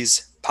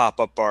movies,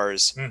 pop-up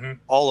bars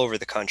all over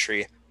the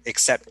country,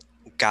 except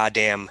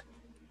goddamn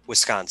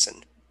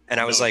Wisconsin. And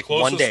I was like,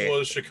 one day. Closest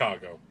was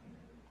Chicago.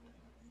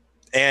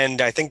 And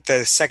I think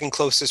the second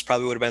closest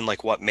probably would have been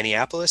like, what,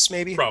 Minneapolis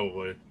maybe?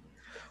 Probably.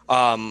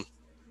 I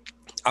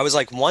was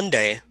like, one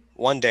day,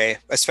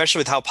 especially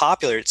with how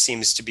popular it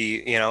seems to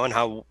be, and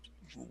how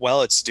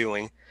well it's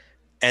doing.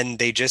 And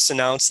they just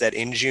announced that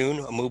in June,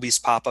 a Movies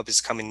pop-up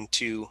is coming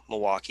to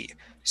Milwaukee.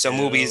 So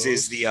Movies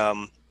is the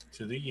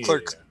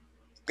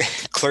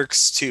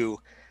Clerks 2.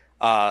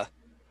 And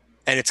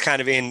it's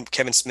kind of in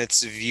Kevin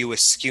Smith's View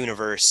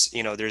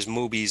Askewniverse. There's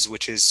Movies,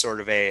 which is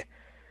sort of a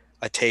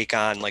take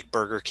on like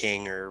Burger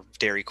King or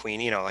Dairy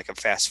Queen, like a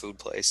fast food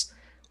place.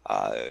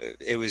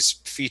 It was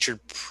featured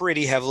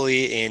pretty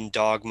heavily in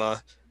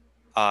Dogma,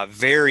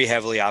 very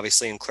heavily,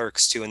 obviously, in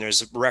Clerks 2, and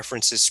there's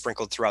references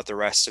sprinkled throughout the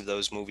rest of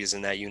those movies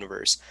in that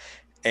universe.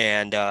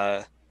 And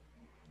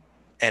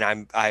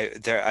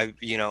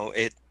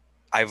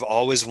I've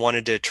always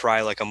wanted to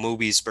try like a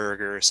Movies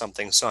burger or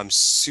something, so I'm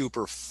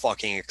super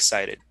fucking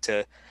excited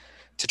to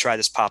try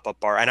this pop-up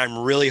bar. And I'm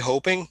really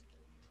hoping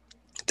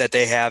that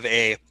they have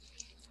a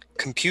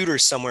computer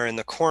somewhere in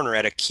the corner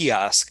at a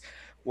kiosk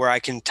where I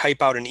can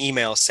type out an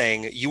email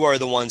saying, you are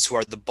the ones who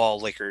are the ball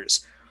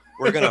lickers.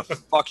 We're going to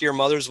fuck your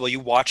mothers while you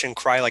watch and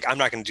cry. Like, I'm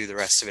not going to do the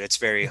rest of it. It's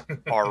very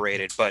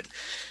R-rated, but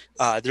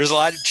there's a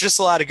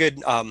lot of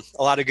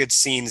good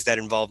scenes that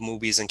involve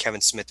Movies and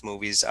Kevin Smith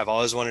movies. I've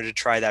always wanted to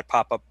try that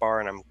pop-up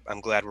bar, and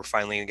I'm glad we're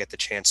finally going to get the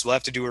chance. We'll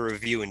have to do a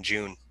review in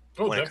June.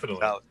 Oh,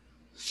 definitely.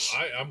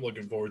 I'm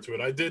looking forward to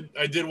it. I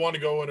did want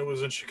to go when it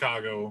was in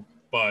Chicago,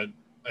 but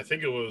I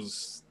think it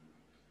was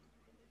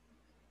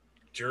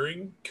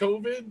during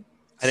COVID.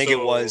 I think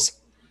it was.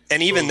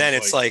 And even then,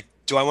 it's like,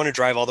 do I want to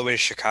drive all the way to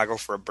Chicago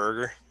for a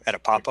burger at a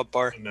pop-up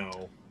bar?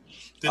 No.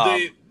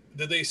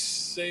 Did they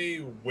say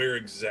where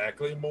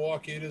exactly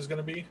Milwaukee it is going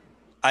to be?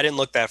 I didn't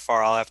look that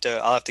far. I'll have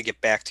to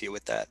get back to you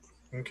with that.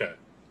 Okay.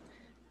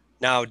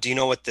 Now, do you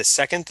know what the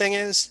second thing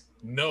is?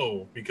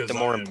 No, because the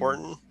more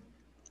important.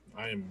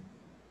 I am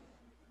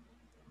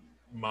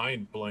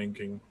mind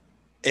blanking.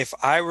 If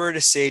I were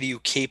to say to you,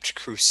 Caped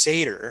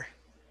Crusader.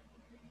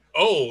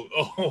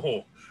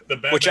 Oh.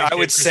 Which I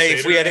would say,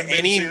 if we had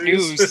any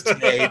news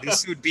today,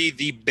 this would be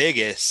the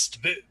biggest.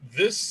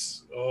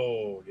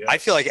 Yeah. I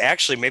feel like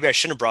actually maybe I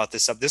shouldn't have brought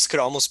this up. This could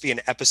almost be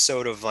an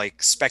episode of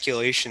like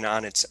speculation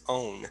on its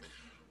own.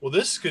 Well,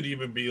 this could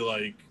even be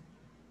like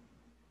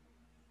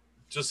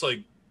just like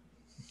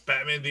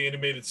Batman the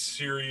Animated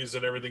Series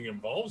and everything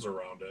involves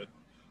around it,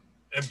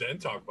 and then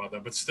talk about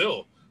that. But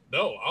still,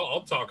 no,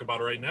 I'll talk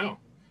about it right now.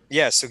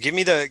 Yeah. So give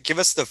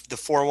us the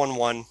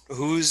 411.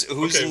 Who's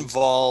okay.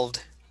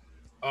 Involved?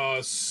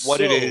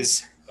 What it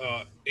is?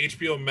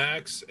 HBO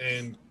Max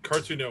and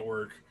Cartoon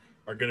Network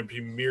are going to be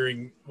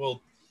mirroring,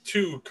 well,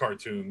 2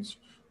 cartoons,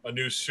 a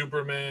new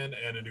Superman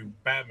and a new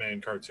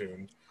Batman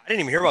cartoon. I didn't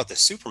even hear about the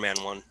Superman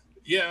one.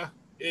 Yeah,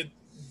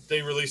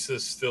 they released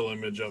this still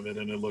image of it,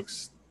 and it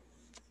looks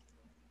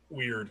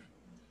weird.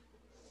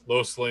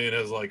 Lois Lane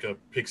has like a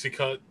pixie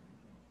cut,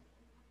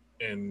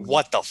 and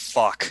what the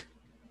fuck?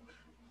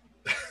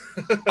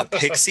 A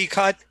pixie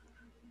cut?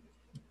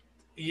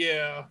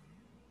 Yeah.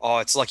 Oh,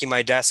 it's lucky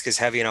my desk is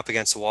heavy and up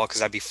against the wall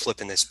because I'd be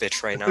flipping this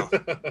bitch right now.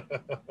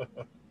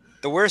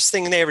 The worst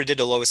thing they ever did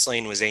to Lois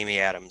Lane was Amy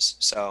Adams.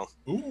 So,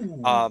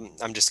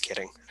 I'm just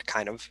kidding.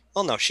 Kind of.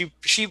 Well, no, she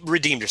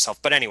redeemed herself.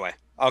 But anyway,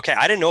 okay,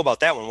 I didn't know about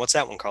that one. What's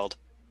that one called?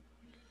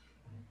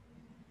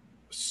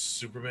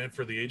 Superman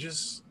for the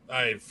Ages?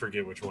 I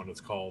forget which one it's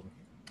called.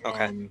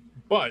 Okay.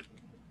 But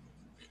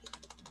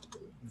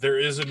there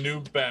is a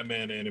new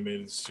Batman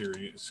animated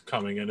series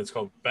coming, and it's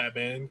called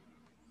Batman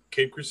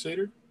Cape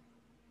Crusader.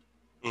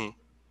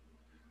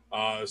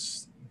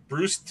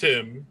 Bruce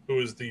Timm, who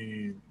is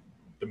the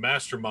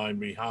mastermind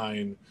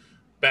behind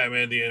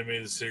Batman the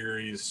Animated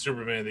Series,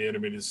 Superman the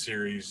Animated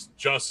Series,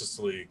 Justice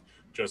League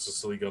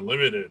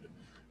Unlimited,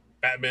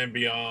 Batman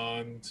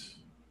Beyond,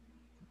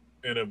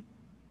 and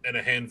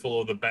a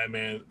handful of the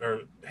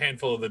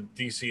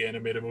DC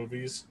animated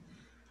movies,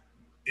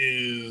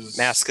 is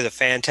Mask of the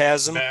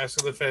Phantasm,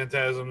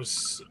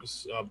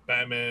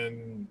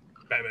 Batman,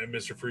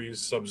 Mr. Freeze,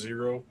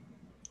 Sub-Zero.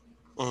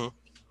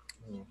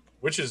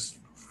 Which is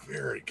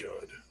very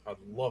good. I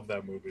love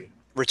that movie.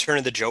 Return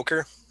of the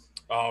Joker.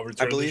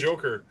 Return of the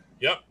Joker.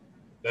 Yep,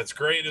 that's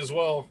great as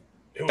well.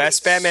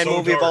 Best Batman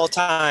movie of all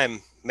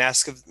time.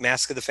 Mask of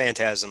the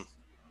Phantasm.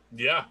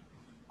 Yeah.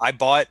 I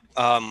bought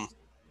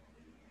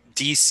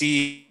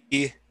DC.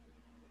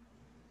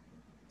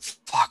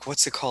 Fuck,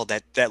 what's it called?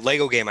 That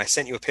Lego game. I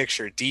sent you a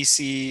picture.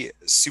 DC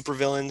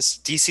Supervillains.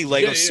 DC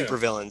Lego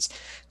Supervillains.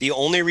 The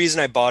only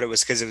reason I bought it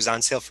was because it was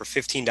on sale for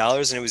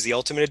 $15, and it was the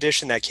Ultimate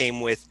Edition that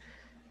came with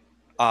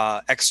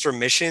extra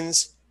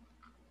missions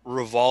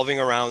revolving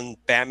around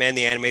Batman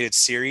the Animated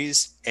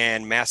Series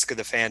and Mask of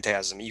the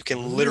Phantasm. You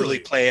can literally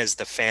play as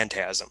the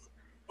Phantasm.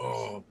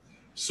 Oh,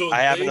 so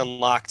I haven't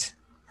unlocked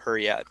her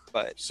yet,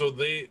 but so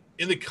they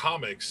in the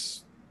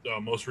comics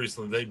most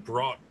recently they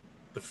brought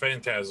the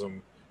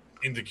Phantasm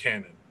into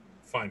canon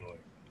finally.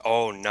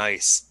 Oh,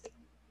 nice.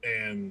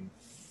 And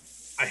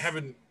I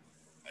haven't.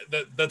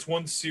 That's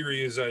one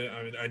series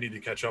I need to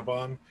catch up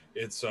on.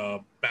 It's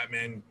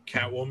Batman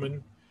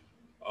Catwoman.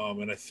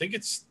 And I think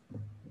it's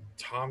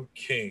Tom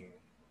King.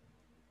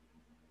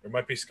 It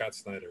might be Scott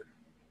Snyder.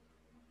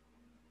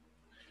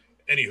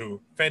 Anywho,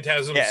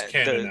 Phantasm's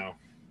canon now.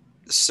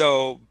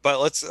 So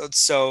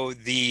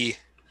the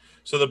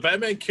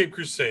Batman Cape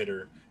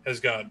Crusader has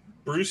got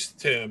Bruce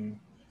Timm,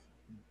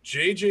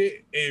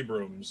 J.J.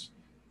 Abrams,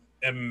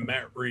 and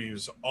Matt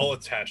Reeves all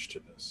attached to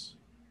this.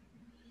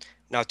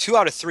 Now, 2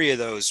 out of 3 of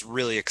those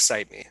really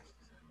excite me.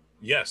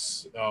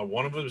 Yes.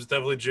 One of them is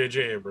definitely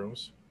J.J.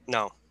 Abrams.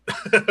 No.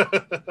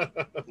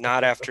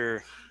 Not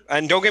after.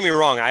 And don't get me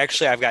wrong,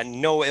 I've got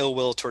no ill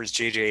will towards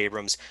J.J.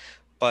 Abrams,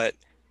 but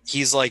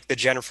he's like the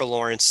Jennifer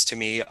Lawrence to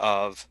me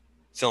of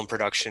film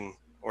production,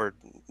 or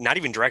not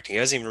even directing. He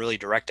doesn't even really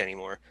direct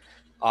anymore.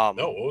 No,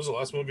 what was the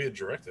last movie he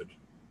directed?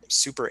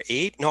 Super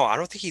 8? No, I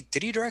don't think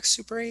did he direct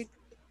Super 8?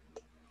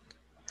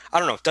 I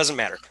don't know. It doesn't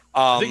matter.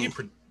 I think he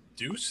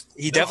produced.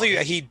 He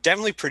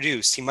definitely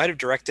produced. He might have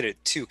directed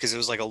it too, because it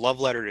was like a love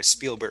letter to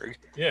Spielberg.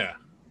 Yeah.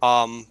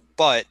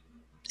 But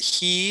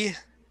he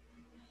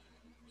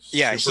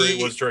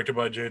was directed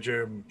by J.J.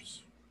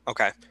 Abrams.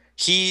 Okay.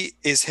 He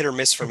is hit or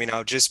miss for me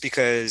now, just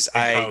because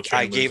I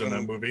gave him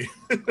that movie.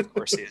 Of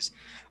course he is.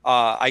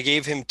 I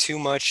gave him too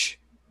much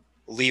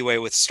leeway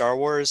with Star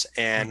Wars,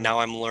 and now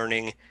I'm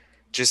learning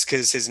just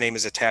because his name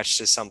is attached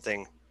to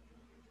something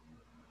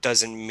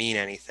doesn't mean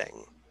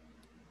anything.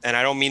 And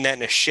I don't mean that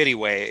in a shitty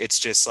way. It's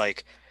just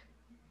like,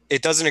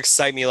 it doesn't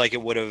excite me like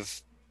it would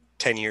have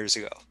 10 years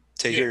ago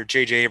to hear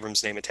J.J.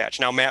 Abrams' name attached.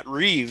 Now, Matt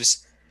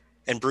Reeves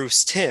and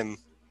Bruce Timm,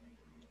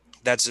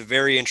 that's a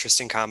very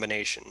interesting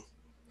combination.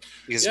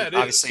 because Yeah, it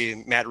obviously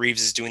is. Matt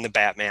Reeves is doing the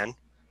Batman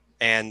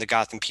and the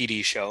Gotham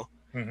PD show.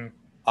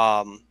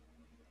 Mm-hmm.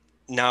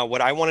 Now,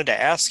 what I wanted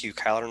to ask you,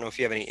 Kyle, I don't know if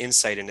you have any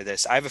insight into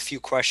this. I have a few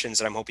questions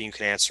that I'm hoping you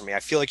can answer me. I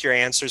feel like your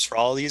answers for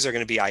all of these are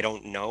going to be I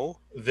don't know.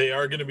 They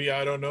are going to be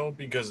I don't know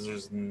because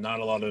there's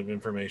not a lot of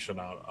information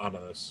out of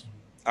this.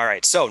 All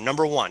right. So,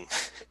 number one,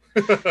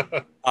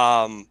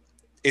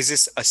 is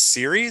this a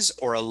series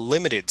or a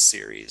limited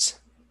series?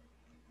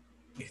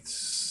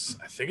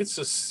 I think it's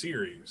a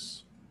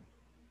series.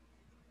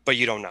 But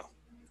you don't know.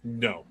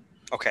 No.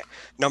 Okay.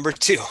 Number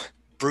two,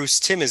 Bruce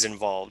Timm is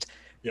involved.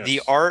 Yes.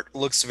 The art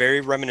looks very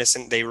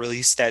reminiscent. They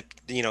released that,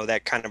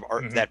 that kind of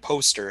art, that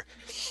poster.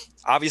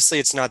 Obviously,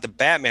 it's not the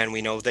Batman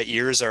we know. The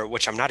ears are,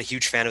 which I'm not a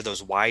huge fan of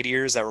those wide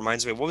ears. That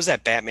reminds me, what was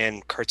that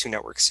Batman Cartoon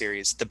Network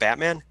series? The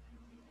Batman?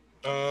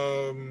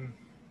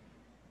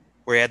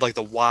 Where he had like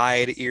the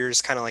wide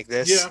ears, kind of like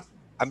this. Yeah.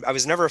 I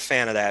was never a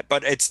fan of that,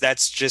 but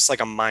that's just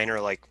like a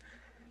minor like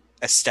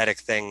aesthetic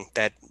thing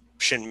that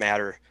shouldn't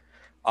matter.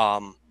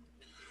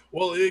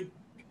 Well,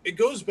 it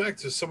goes back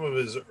to some of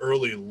his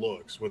early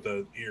looks with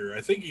the ear.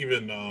 I think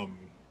even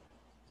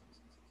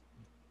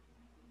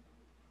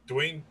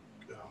Dwayne.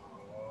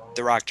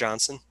 The Rock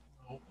Johnson.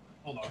 Hold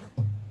on.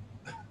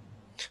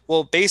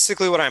 Well,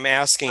 basically, what I'm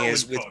asking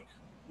is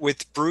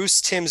with Bruce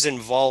Timm's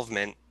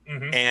involvement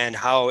and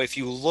how, if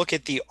you look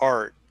at the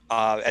art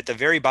at the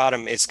very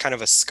bottom, it's kind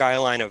of a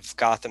skyline of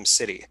Gotham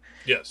City.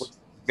 Yes.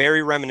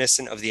 Very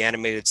reminiscent of the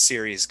animated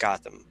series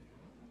Gotham.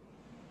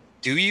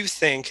 Do you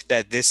think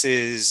that this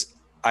is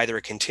either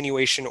a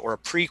continuation or a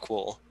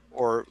prequel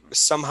or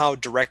somehow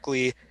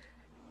directly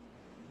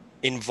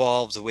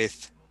involved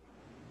with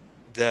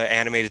the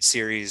animated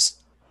series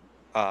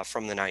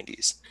from the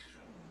 90s?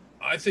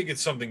 I think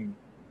it's something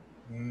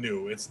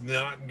new. It's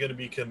not going to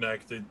be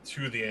connected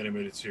to the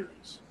animated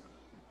series.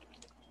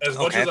 As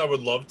much as I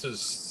would love to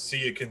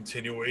see a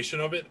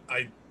continuation of it,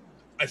 I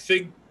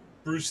think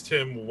Bruce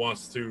Timm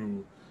wants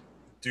to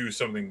do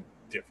something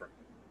different.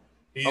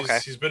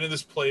 He's been in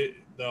this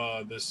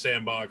this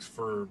sandbox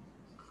for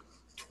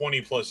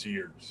 20 plus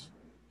years.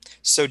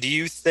 So do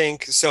you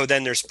think so?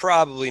 Then there's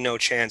probably no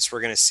chance we're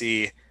going to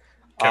see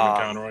Kevin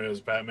Conroy as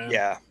Batman.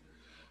 Yeah,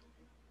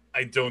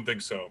 I don't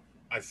think so.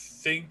 I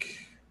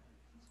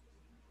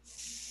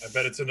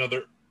bet it's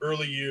another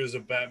early years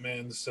of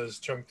Batman, says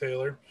Chunk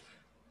Taylor.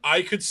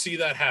 I could see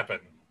that happen.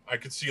 I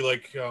could see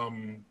like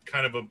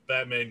kind of a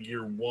Batman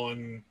year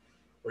 1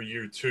 or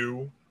year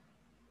 2.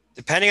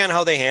 Depending on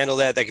how they handle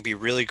that could be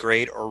really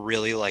great or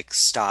really like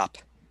stop.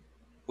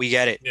 We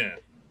get it. Yeah.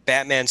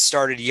 Batman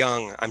started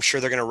young. I'm sure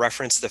they're going to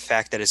reference the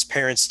fact that his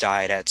parents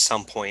died at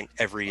some point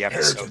every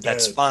episode.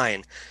 That's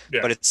fine.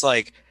 Yeah. But it's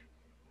like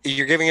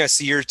you're giving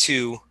us year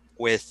 2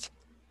 with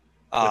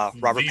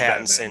Robert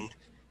Pattinson. Batman.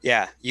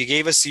 Yeah, you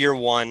gave us year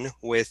 1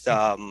 with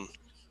Chunk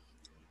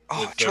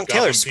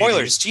Taylor.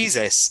 Spoilers, PD.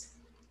 Jesus.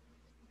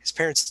 His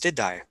parents did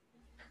die.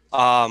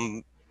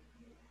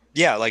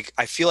 Yeah, like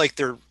I feel like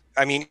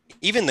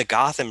even the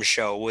Gotham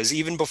show was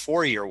even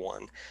before year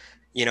 1.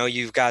 You know,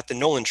 you've got the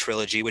Nolan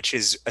trilogy, which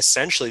is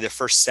essentially the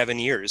first 7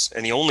 years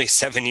and the only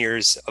 7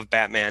 years of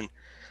Batman.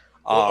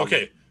 Or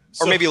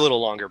maybe a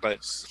little longer, but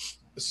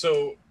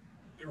so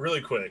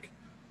really quick,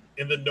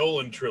 in the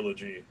Nolan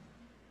trilogy,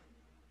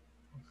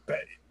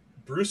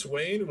 Bruce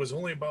Wayne was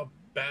only about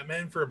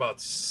Batman for about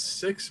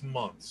 6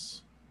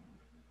 months.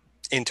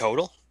 In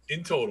total?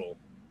 In total.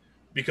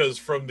 Because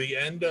from the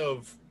end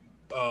of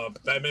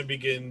Batman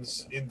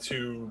Begins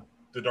into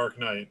The Dark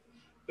Knight,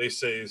 they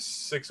say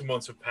 6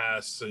 months have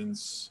passed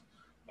since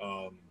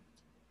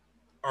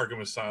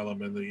Arkham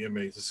Asylum and the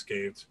inmates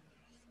escaped.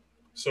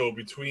 So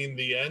between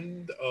the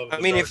end of The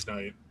Dark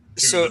Knight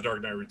to The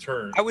Dark Knight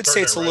Return, I would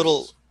say it's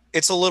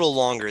a little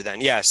longer then.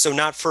 Yeah, so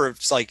not for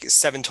like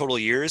 7 total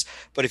years,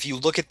 but if you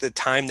look at the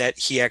time that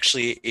he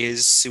actually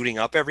is suiting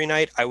up every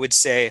night, I would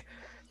say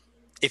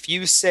if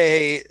you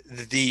say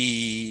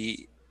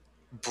the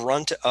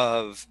brunt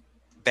of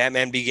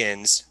Batman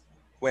Begins,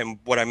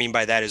 what I mean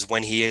by that is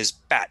when he is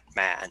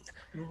Batman.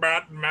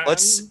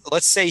 Let's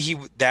say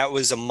that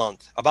was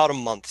about a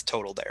month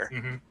total there,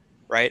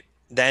 right?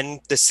 Then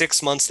the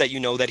 6 months that you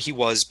know that he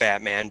was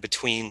Batman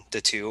between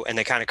the two, and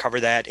they kind of cover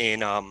that in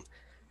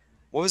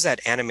what was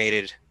that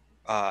animated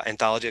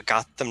anthology?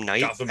 Gotham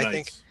Knight, I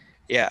think.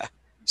 Yeah.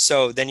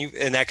 So then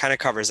and that kind of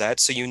covers that.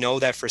 So you know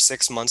that for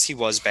 6 months he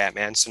was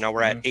Batman. So now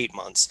we're at 8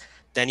 months.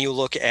 Then you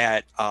look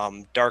at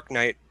Dark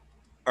Knight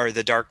or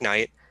The Dark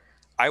Knight.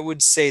 I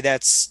would say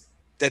that's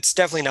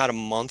definitely not a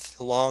month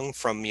long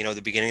from,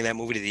 the beginning of that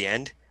movie to the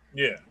end.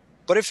 Yeah.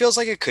 But it feels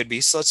like it could be.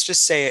 So let's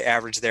just say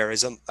average there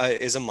is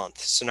a month.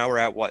 So now we're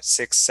at what,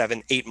 6,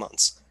 7, 8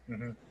 months.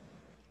 Mm-hmm.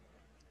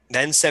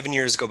 Then 7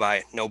 years go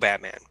by, no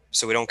Batman.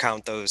 So we don't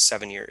count those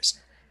 7 years.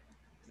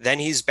 Then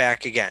he's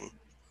back again.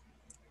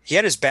 He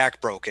had his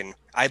back broken.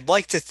 I'd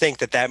like to think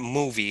that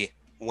movie,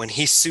 when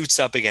he suits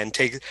up again,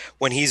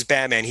 when he's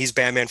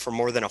Batman for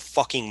more than a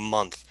fucking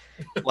month.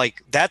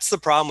 Like, that's the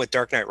problem with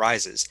Dark Knight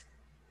Rises.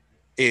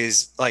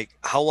 Is like,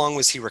 how long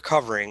was he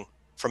recovering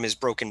from his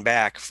broken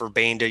back for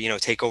Bane to,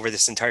 take over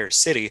this entire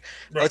city?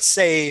 Right. Let's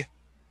say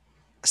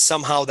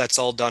somehow that's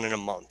all done in a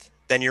month.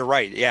 Then you're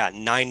right. Yeah,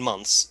 9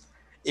 months.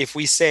 If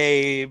we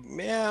say,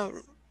 yeah,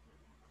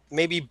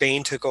 maybe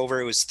Bane took over,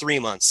 it was 3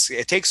 months.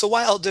 It takes a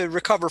while to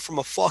recover from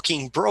a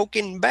fucking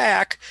broken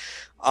back.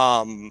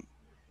 Um,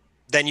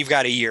 then you've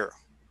got a year,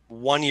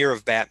 1 year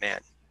of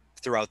Batman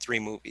throughout 3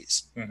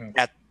 movies. Mm-hmm.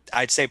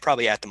 I'd say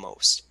probably at the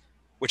most,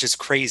 which is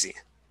crazy.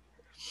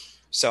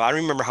 So I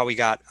don't remember how we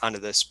got onto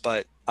this,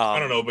 but I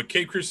don't know, but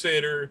Cape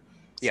Crusader,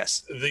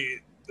 yes, the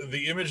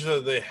the image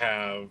that they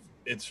have,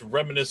 it's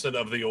reminiscent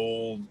of the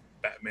old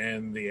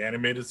Batman the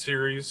animated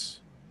series.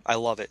 I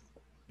love it.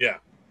 Yeah,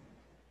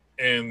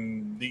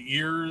 and the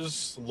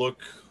ears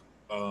look.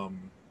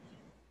 Um,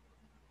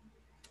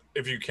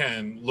 if you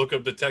can look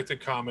up Detective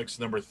Comics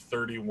number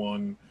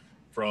 31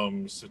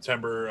 from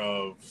September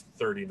of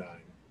 39.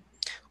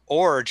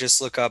 Or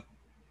just look up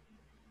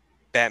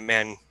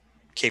Batman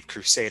Cape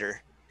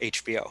Crusader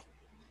HBO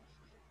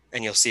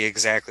and you'll see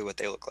exactly what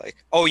they look like.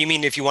 Oh, you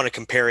mean if you want to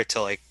compare it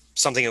to like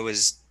something it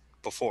was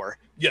before?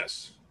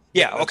 Yes.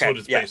 Yeah, That's okay. what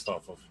it's Yeah. based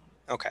off of.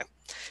 Okay.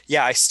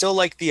 Yeah, I still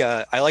like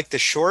the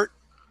short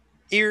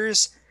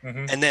ears.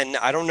 Mm-hmm. And then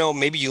I don't know,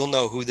 maybe you'll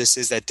know who this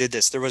is that did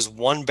this. There was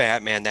one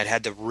Batman that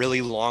had the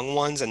really long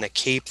ones and the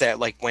cape that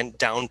like went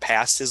down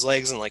past his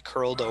legs and like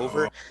curled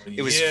over.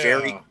 It was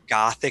very Yeah.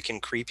 gothic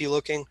and creepy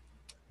looking.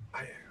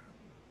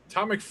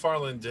 Tom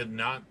McFarlane did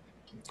not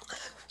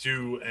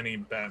do any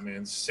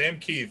Batmans. Sam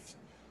Keith,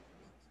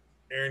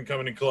 Aaron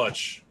coming in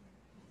clutch.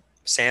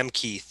 Sam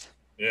Keith.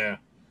 Yeah.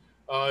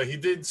 He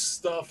did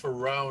stuff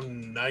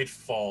around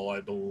Nightfall,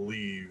 I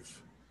believe.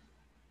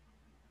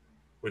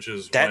 Which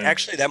is That when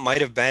actually that might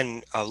have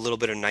been a little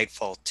bit of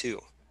Nightfall too.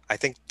 I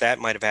think that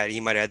he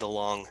might have had the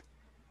long.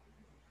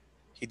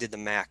 He did the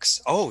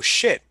Max. Oh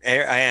shit!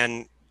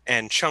 And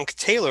Chunk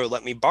Taylor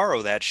let me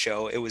borrow that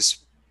show. It was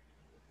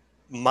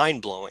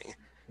mind blowing.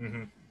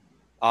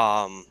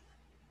 Mm-hmm.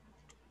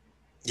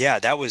 Yeah,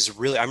 that was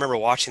really. I remember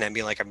watching that and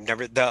being like, I've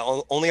never.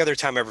 Only other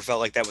time I ever felt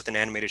like that with an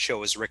animated show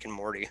was Rick and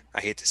Morty. I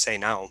hate to say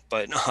now,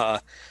 but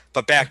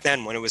back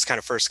then when it was kind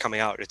of first coming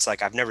out, it's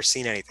like I've never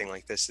seen anything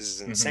like this. This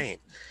is insane.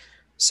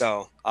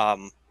 So,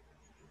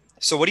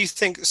 so what do you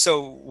think?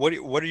 So what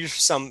are your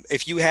some,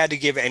 if you had to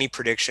give any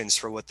predictions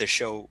for what the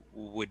show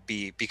would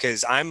be?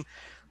 Because I'm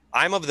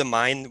of the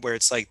mind where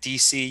it's like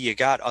DC, you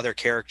got other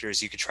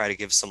characters you could try to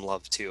give some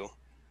love to.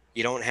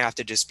 You don't have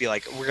to just be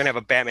like, we're going to have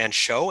a Batman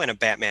show and a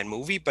Batman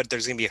movie, but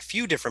there's going to be a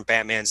few different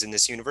Batmans in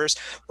this universe.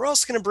 We're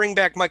also going to bring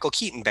back Michael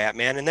Keaton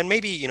Batman. And then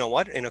maybe, you know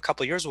what, in a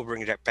couple of years, we'll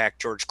bring back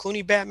George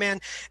Clooney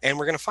Batman. And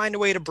we're going to find a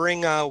way to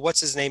bring,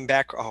 what's his name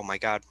back? Oh my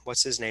God,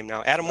 what's his name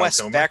now? Adam Val West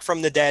Kilmer? back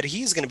from the dead.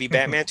 He's going to be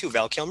Batman too.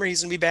 Val Kilmer,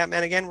 he's going to be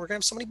Batman again. We're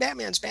going to have so many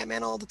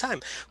Batman all the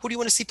time. Who do you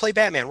want to see play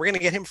Batman? We're going to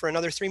get him for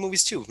another 3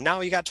 movies too.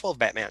 Now you got 12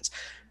 Batmans.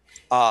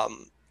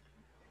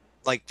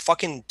 Like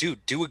fucking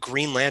dude, do a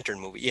Green Lantern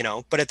movie, you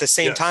know? But at the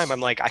same time,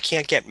 I'm like, I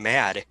can't get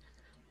mad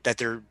that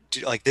they're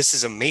like, this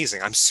is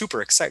amazing. I'm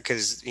super excited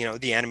because, you know,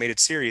 the animated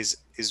series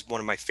is one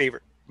of my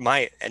favorite,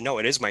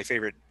 it is my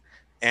favorite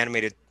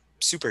animated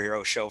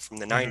superhero show from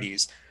the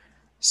 90s.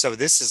 So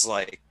this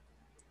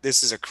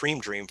is a cream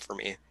dream for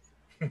me.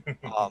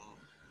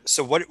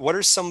 So what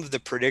are some of the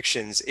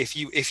predictions if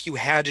you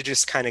had to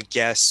just kind of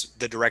guess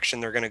the direction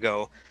they're going to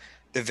go,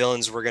 the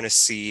villains we're going to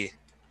see?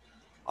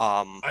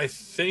 I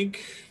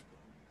think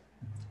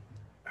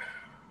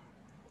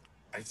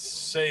I'd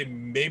say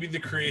maybe the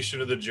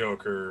creation of the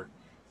Joker.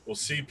 We'll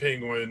see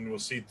Penguin. We'll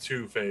see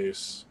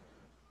Two-Face.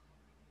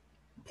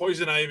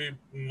 Poison Ivy,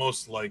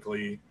 most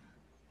likely.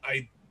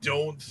 I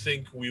don't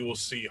think we will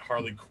see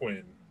Harley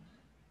Quinn.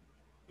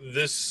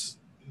 This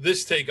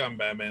take on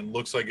Batman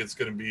looks like it's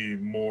going to be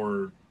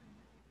more,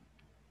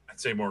 I'd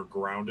say, more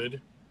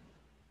grounded.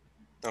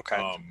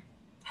 Okay.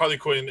 Harley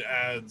Quinn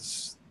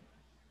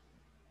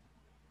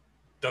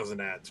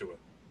doesn't add to it.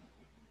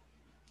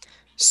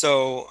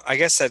 So I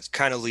guess that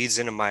kind of leads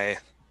into my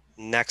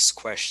next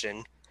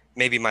question,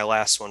 maybe my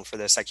last one for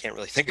this. I can't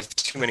really think of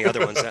too many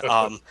other ones.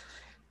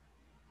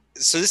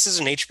 So this is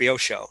an HBO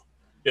show.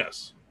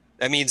 Yes.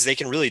 That means they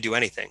can really do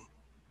anything.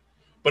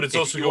 But it's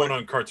also going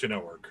on Cartoon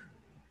Network.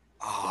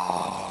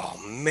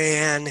 Oh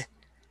man.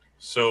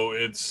 So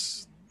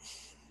it's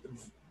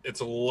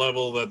a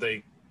level that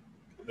they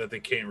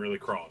can't really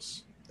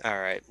cross.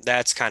 All right.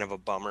 That's kind of a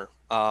bummer.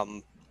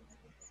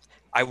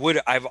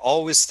 I've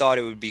always thought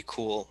it would be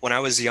cool. When I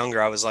was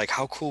younger, I was like,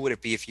 how cool would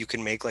it be if you could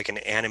make like an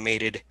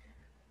animated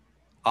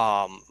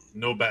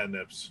no bat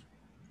nips.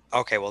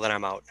 Okay, well then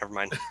I'm out. Never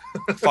mind.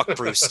 Fuck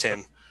Bruce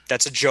Timm.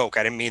 That's a joke.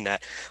 I didn't mean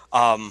that.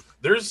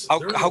 There's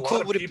how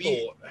cool would it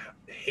be?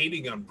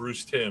 Hating on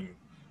Bruce Timm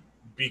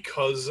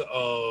because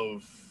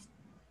of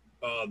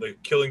the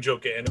Killing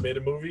Joke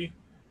animated movie.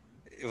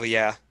 Well,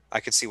 yeah,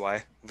 I could see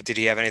why. But did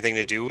he have anything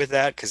to do with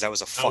that? Because that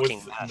was a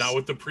fucking mess. Not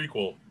with the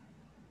prequel.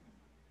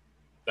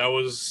 That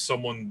was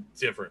someone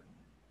different.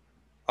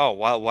 Oh,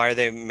 why are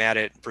they mad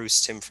at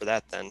Bruce Timm for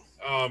that then?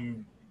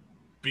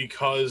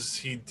 Because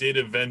he did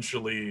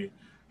eventually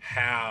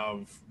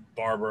have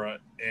Barbara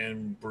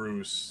and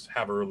Bruce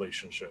have a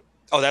relationship.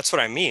 Oh, that's what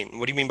I mean.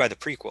 What do you mean by the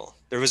prequel?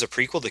 There was a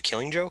prequel to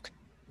Killing Joke?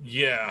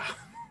 Yeah.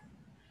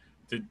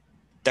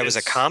 That was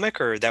a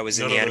comic, or that was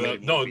in the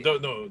animated movie?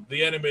 No.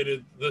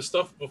 The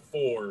stuff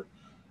before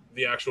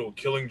the actual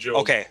Killing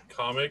Joke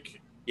comic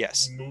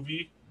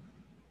movie,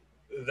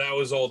 that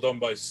was all done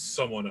by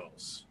someone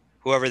else.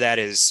 Whoever that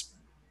is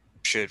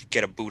should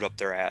get a boot up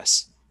their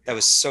ass. That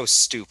was so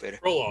stupid.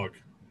 Prologue.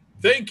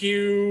 Thank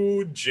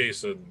you,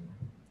 Jason.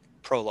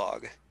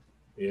 Prologue.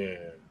 Yeah.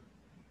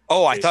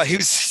 Oh, I thought he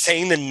was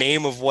saying the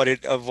name of what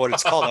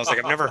it's called. I was like,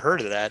 I've never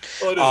heard of that.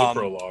 Well, it is a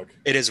prologue.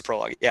 It is a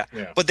prologue, yeah.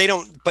 But they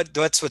don't. But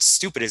that's what's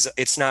stupid is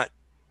it's not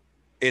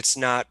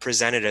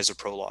presented as a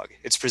prologue.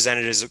 It's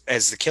presented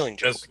as the Killing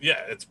Joke.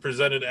 It's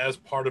presented as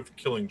part of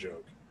Killing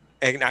Joke.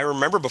 And I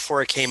remember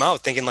before it came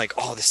out thinking like,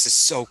 oh, this is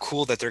so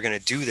cool that they're going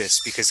to do this,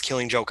 because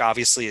Killing Joke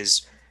obviously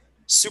is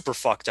super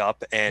fucked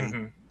up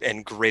and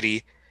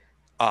gritty.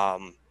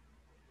 And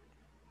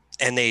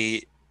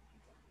it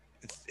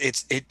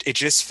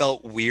just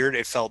felt weird.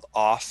 It felt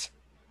off.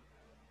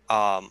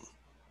 And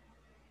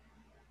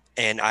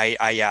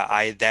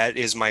I that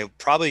is my,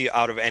 probably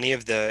out of any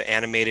of the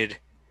animated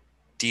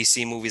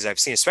DC movies I've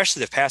seen,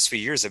 especially the past few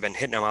years, I've been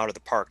hitting them out of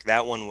the park.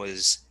 That one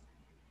was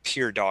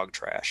pure dog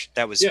trash.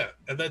 That was,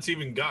 and that's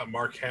even got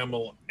Mark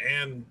Hamill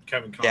and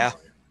Kevin Conroy. Yeah.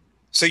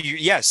 So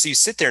you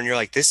sit there and you're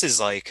like, this is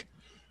like,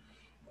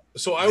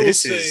 so I will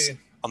say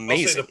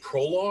amazing. I'll say the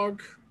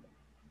prologue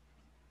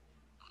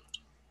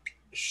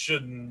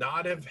should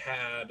not have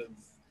had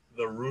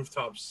the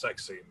rooftop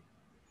sex scene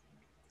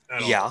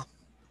at all.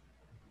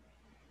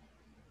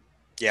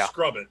 Yeah.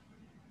 Scrub it.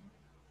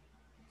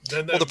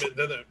 Then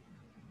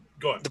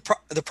go ahead.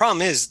 The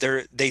problem is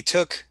they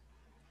took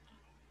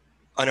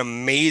an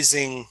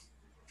amazing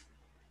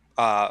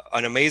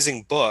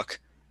book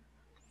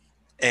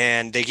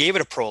and they gave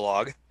it a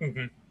prologue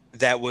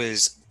that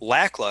was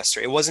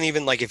lackluster. It wasn't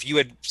even like if you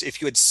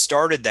had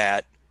started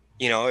that,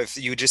 if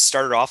you just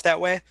started off that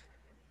way,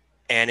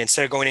 and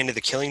instead of going into the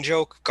Killing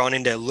Joke, gone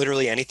into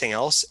literally anything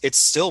else, it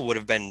still would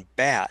have been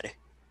bad.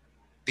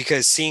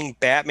 Because seeing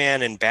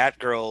Batman and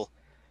Batgirl,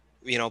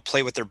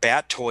 play with their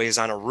bat toys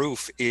on a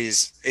roof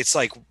it's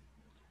like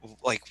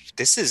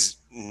this is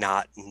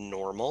not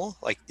normal.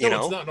 Like,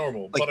 it's not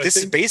normal. Like, this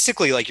is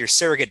basically like your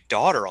surrogate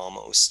daughter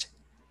almost.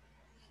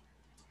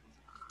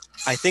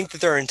 I think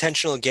that there are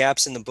intentional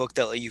gaps in the book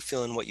that let you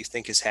fill in what you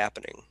think is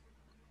happening.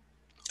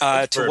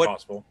 It's very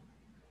possible.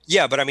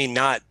 Yeah, but I mean,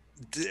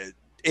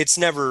 it's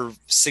never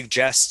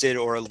suggested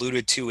or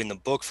alluded to in the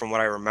book, from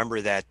what I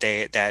remember, that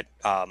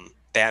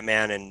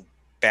Batman and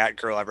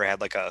Batgirl ever had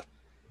like a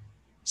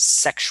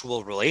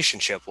sexual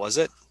relationship, was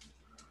it?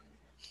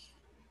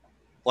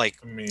 Like,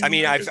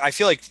 I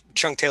feel like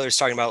Chunk Taylor's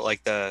talking about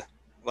like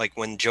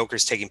when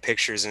Joker's taking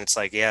pictures and it's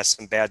like,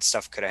 some bad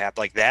stuff could have happened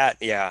like that.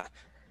 Yeah.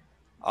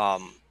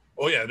 That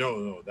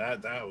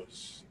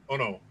was. Oh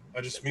no,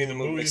 I just mean the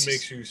movie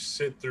makes you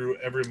sit through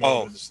every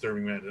moment of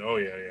disturbing man. Oh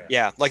yeah.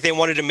 Yeah, like they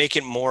wanted to make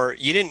it more.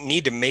 You didn't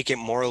need to make it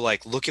more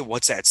like, look at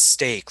what's at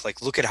stake.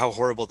 Like, look at how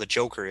horrible the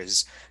Joker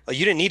is. Like,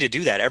 you didn't need to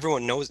do that.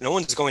 Everyone knows. No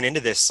one's going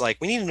into this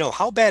like, we need to know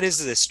how bad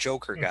is this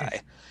Joker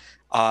guy.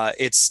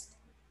 It's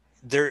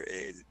there.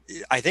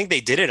 I think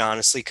they did it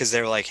honestly because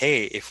they're like,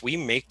 hey, if we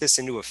make this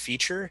into a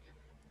feature,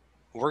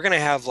 we're gonna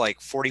have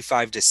like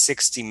 45 to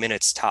 60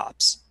 minutes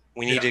tops.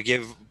 We need to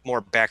give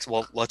more back.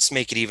 Well, let's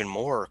make it even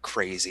more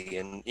crazy.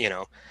 And,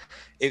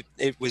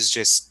 it was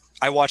just,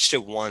 I watched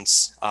it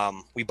once.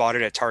 We bought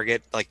it at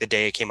Target like the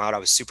day it came out. I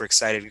was super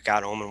excited,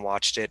 got home and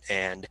watched it,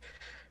 and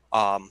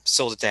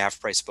sold it to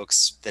Half Price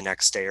Books the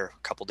next day or a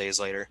couple days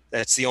later.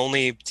 That's the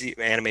only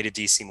animated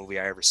DC movie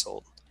I ever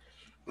sold.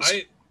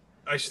 I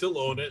still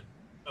own it.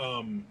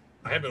 I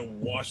haven't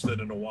watched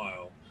it in a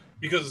while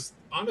because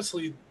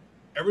honestly,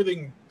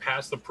 everything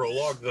past the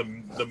prologue, the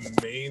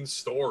main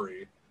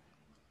story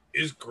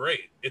is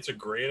great. It's a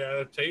great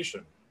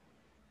adaptation.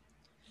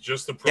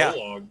 Just the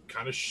prologue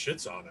kind of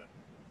shits on it.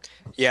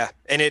 Yeah,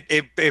 and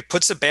it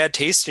puts a bad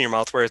taste in your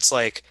mouth where it's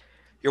like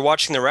you're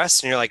watching the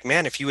rest and you're like,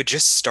 man, if you had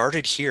just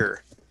started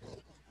here,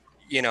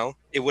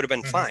 it would have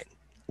been fine.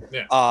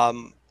 Yeah.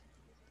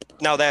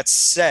 Now that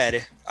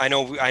said, I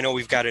know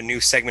we've got a new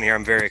segment here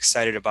I'm very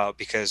excited about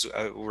because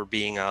we're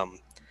being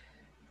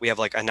we have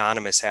like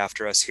Anonymous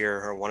after us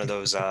here, or one of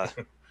those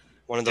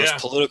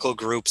political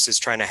groups is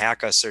trying to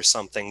hack us or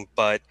something.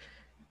 But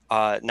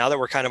now that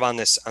we're kind of on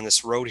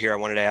this road here, I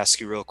wanted to ask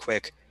you real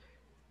quick.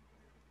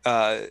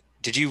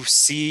 Did you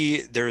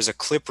see there's a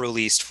clip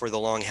released for The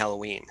Long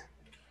Halloween?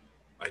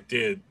 I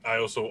did.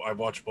 I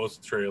watched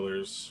both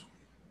trailers.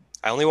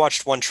 I only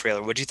watched one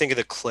trailer. What do you think of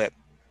the clip?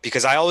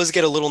 Because I always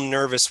get a little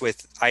nervous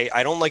with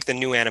I don't like the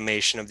new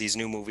animation of these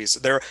new movies.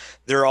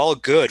 They're all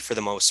good for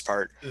the most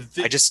part.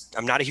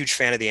 I'm not a huge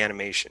fan of the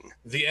animation.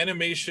 The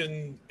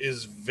animation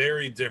is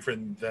very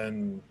different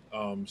than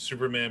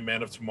Superman,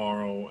 Man of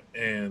Tomorrow,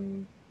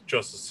 and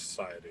Justice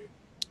Society.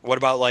 What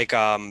about like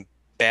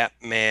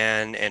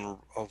Batman and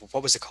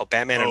what was it called?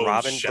 Batman and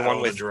Robin, Shadow the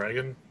one with the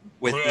dragon.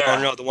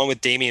 The one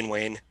with Damian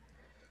Wayne.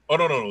 Oh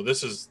no!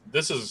 This is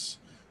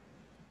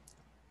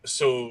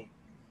so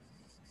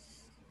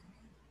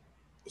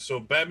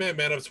Batman,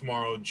 Man of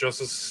Tomorrow,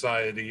 Justice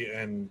Society,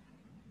 and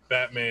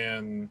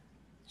Batman.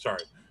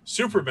 Sorry,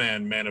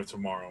 Superman, Man of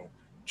Tomorrow,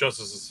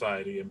 Justice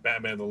Society, and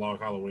Batman: The Long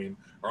Halloween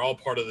are all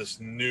part of this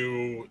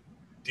new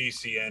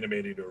DC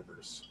animated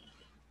universe.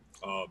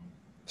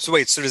 So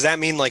wait, so does that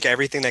mean like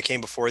everything that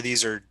came before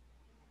these are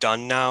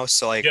done now?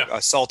 So like Yeah.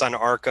 Assault on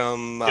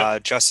Arkham,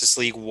 Yep. Justice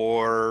League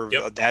War,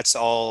 Yep. that's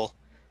all.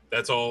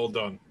 That's all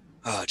done.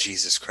 Oh,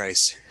 Jesus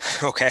Christ.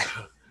 Okay.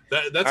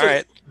 That's All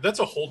right. that's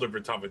a whole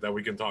different topic that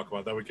we can talk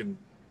about. That we can.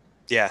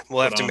 Yeah,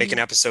 we'll have to make an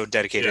on. episode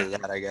dedicated Yeah.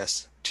 to that, I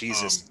guess.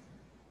 Jesus.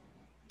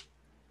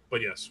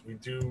 But yes, we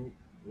do.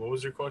 What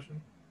was your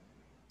question?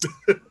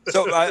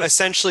 So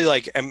essentially,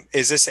 like,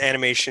 is this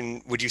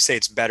animation? Would you say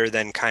it's better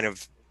than kind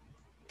of?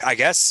 I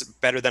guess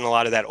better than a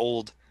lot of that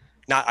old.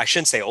 Not, I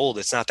shouldn't say old.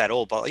 It's not that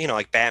old, but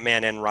like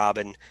Batman and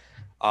Robin,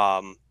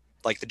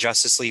 like the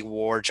Justice League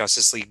War,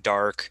 Justice League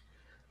Dark.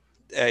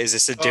 Is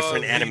this a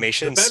different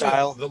animation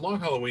style? The Long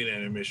Halloween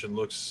animation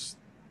looks,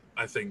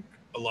 I think,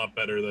 a lot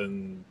better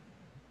than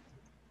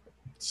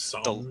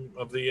some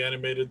of the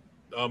animated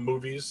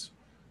movies.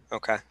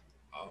 Okay.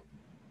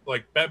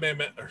 Like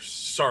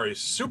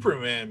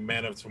Superman,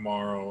 Man of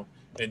Tomorrow,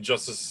 and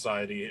Justice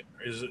Society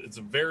it's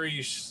a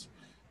very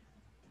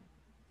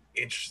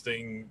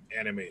interesting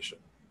animation.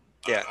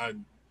 Yeah.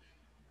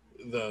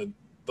 The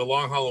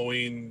Long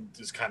Halloween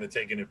is kind of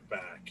taking it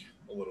back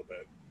a little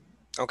bit.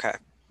 Okay.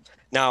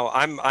 Now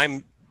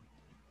I'm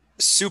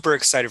super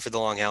excited for the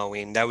Long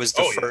Halloween. That was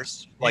the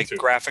first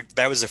graphic.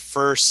 That was the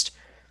first.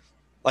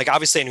 Like,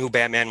 obviously, I knew who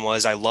Batman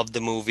was. I loved the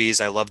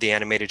movies. I loved the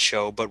animated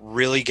show. But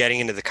really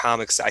getting into the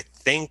comics, I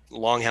think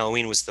Long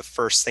Halloween was the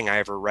first thing I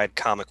ever read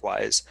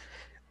comic-wise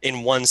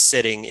in one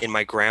sitting in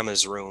my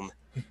grandma's room,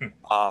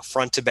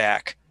 front to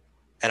back,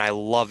 and I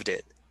loved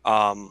it.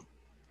 I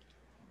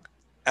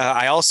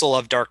also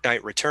love Dark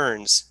Knight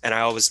Returns, and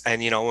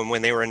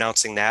when they were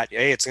announcing that,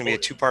 hey, it's going to be a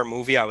 2-part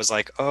movie, I was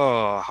like,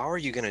 oh, how are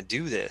you going to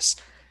do this?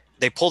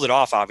 They pulled it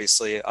off,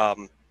 obviously.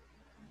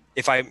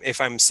 If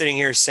I'm sitting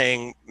here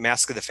saying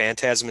Mask of the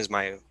Phantasm is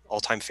my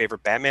all-time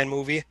favorite Batman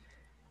movie,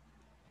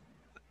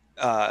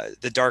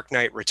 The Dark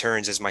Knight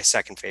Returns is my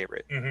second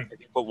favorite. Mm-hmm.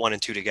 If you put 1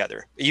 and 2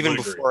 together, even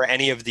before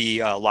any of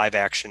the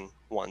live-action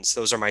ones,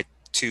 those are my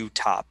 2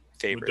 top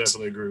favorites. Would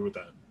definitely agree with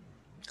that.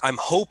 I'm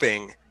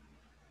hoping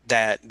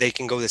that they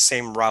can go the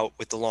same route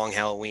with the Long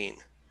Halloween.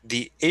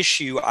 The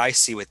issue I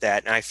see with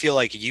that, and I feel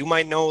like you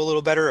might know a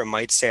little better, or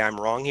might say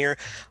I'm wrong here.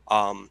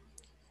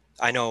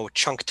 I know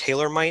Chunk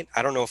Taylor might.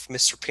 I don't know if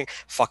Mr. Pink.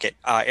 Fuck it.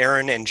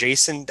 Aaron and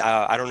Jason.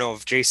 I don't know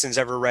if Jason's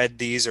ever read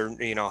these or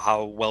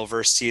how well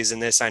versed he is in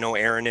this. I know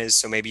Aaron is,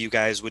 so maybe you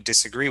guys would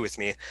disagree with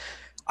me.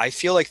 I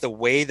feel like the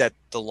way that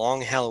the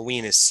Long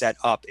Halloween is set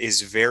up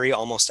is very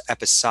almost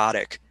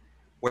episodic,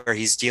 where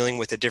he's dealing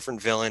with a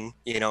different villain,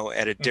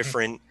 at a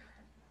different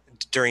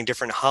during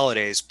different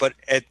holidays. But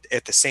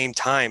at the same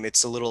time,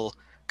 it's a little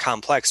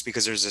complex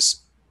because there's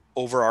this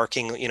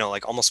overarching,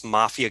 like almost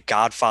mafia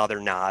Godfather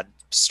nod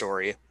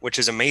story, which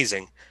is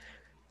amazing.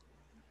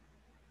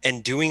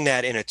 And doing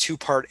that in a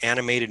 2-part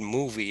animated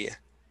movie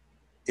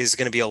is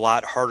going to be a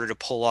lot harder to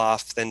pull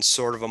off than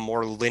sort of a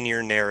more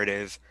linear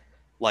narrative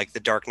like The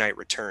Dark Knight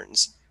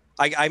Returns.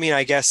 I mean,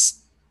 I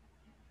guess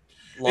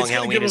Long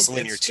Halloween is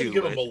linear too. It's going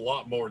to give them a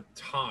lot more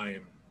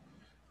time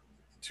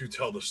to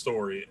tell the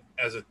story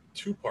as a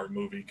 2-part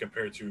movie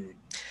compared to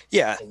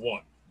a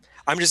 1.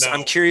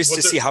 I'm curious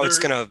to see how it's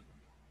going to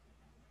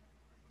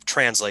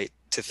translate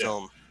to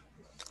film.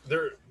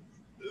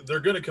 They're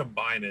going to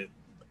combine it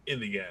in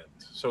the end,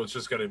 so it's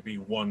just going to be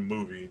one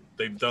movie.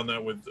 They've done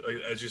that with,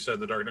 as you said,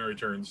 The Dark Knight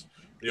Returns.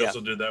 They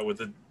also did that with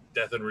The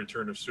Death and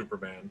Return of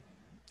Superman.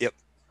 Yep.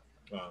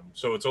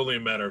 So it's only a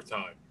matter of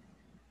time.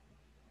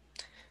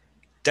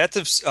 Death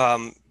of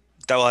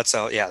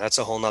that's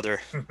a whole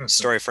nother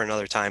story for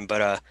another time.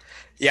 But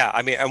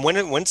I mean, and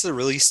when's the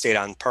release date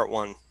on part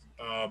 1?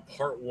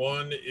 Part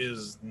 1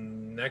 is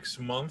next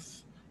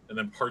month, and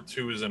then part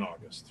 2 is in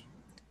August.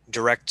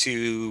 Direct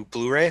to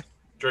Blu-ray?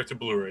 Direct to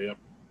Blu-ray, yep.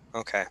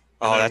 Okay.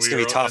 Oh, that's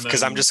gonna be tough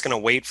because I'm just gonna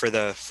wait for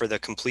the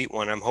complete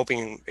one. I'm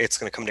hoping it's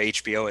gonna come to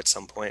HBO at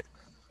some point.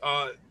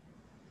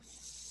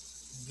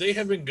 They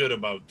have been good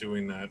about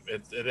doing that.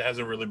 It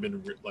hasn't really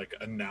been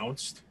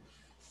announced,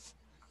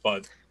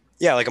 but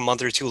yeah, like a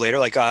month or 2 later,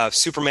 like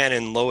Superman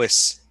and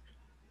Lois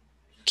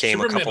came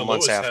a couple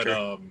months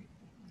after.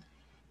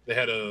 They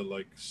had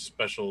a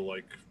special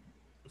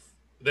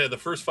they had the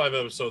first 5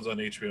 episodes on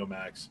HBO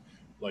Max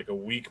a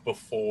week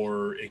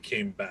before it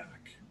came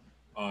back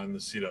on the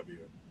CW.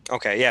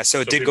 Okay, yeah,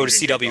 so it did go to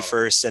CW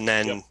first, and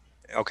then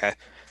okay.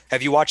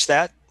 Have you watched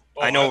that?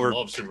 I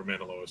love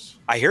Superman and Lois.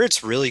 I hear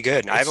it's really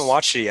good. I haven't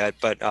watched it yet,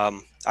 but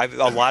I've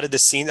a lot of the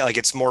scene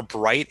it's more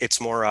bright,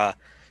 it's more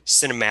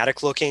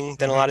cinematic looking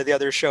than a lot of the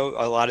other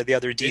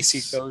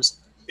DC shows.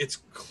 It's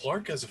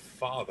Clark as a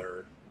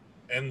father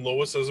and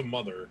Lois as a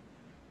mother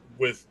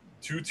with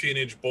 2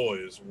 teenage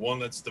boys, one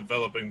that's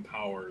developing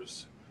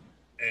powers,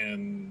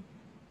 and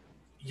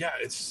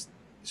it's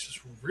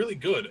just really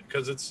good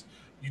because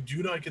you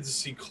do not get to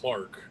see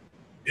Clark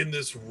in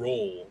this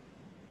role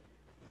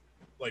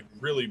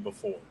really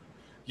before.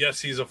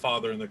 Yes, he's a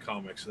father in the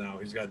comics now.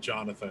 He's got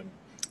Jonathan.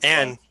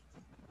 And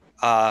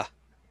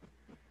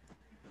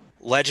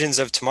Legends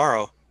of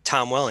Tomorrow,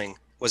 Tom Welling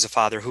was a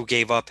father who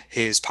gave up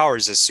his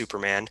powers as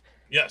Superman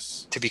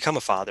Yes. to become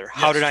a father.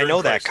 How Yes, did I during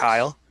know that, Crisis.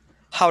 Kyle?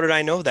 How did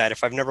I know that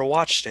if I've never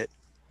watched it?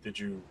 Did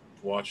you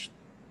watch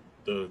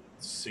the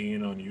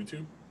scene on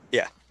YouTube?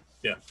 Yeah.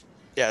 Yeah.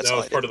 Yeah, that's That all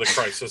was I part did. of the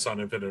Crisis on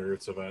Infinite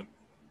Earths event.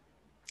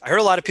 I heard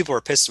a lot of people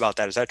were pissed about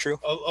that. Is that true?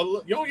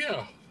 Oh,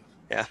 yeah.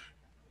 Yeah.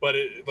 But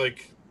it,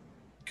 like,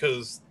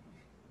 because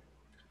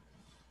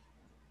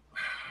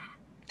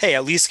Hey,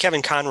 at least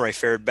Kevin Conroy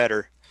fared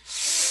better.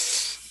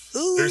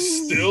 there's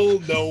Ooh. still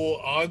no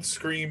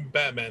on-screen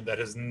Batman that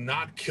has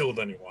not killed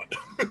anyone.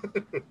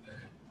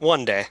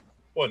 One day.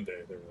 One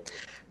day there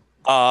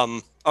will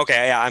be.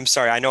 Okay, yeah, I'm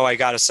sorry. I know I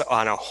got us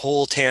on a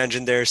whole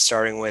tangent there,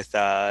 starting with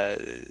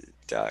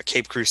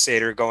Cape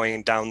Crusader,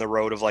 going down the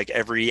road of like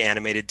every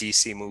animated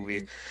DC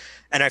movie. Mm-hmm.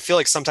 And I feel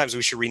like sometimes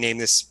we should rename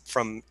this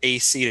from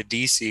AC to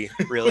DC,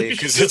 really,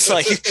 because it's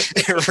like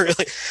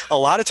really a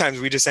lot of times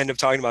we just end up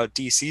talking about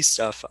DC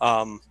stuff.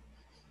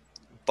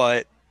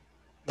 But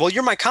well,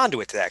 you're my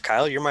conduit to that,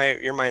 Kyle. You're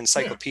my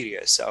encyclopedia.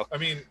 Yeah. So I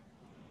mean,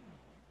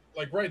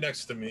 like right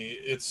next to me,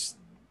 it's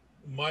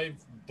my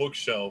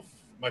bookshelf.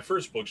 My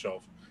first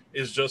bookshelf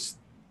is just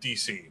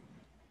DC.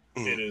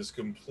 It is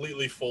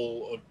completely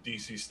full of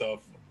DC stuff,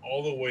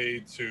 all the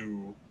way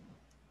to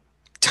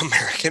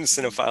American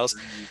Cinephiles.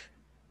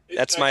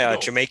 That's my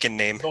Jamaican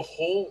name. The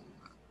whole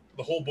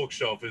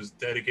bookshelf is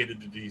dedicated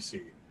to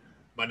DC.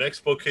 My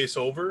next bookcase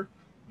over,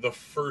 the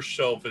first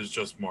shelf is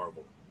just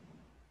Marvel.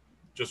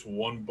 Just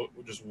one book,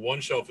 just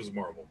one shelf is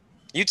Marvel.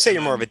 You'd say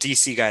you're more of a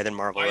DC guy than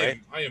Marvel, right?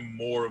 I am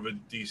more of a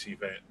DC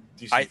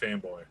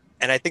fanboy.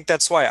 And I think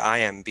that's why I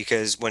am,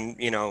 because when,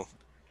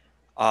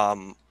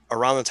 around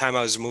the time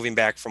I was moving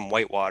back from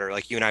Whitewater,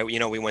 like you and I,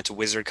 we went to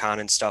WizardCon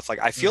and stuff. Like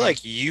I feel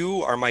like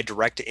you are my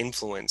direct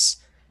influence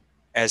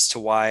as to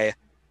why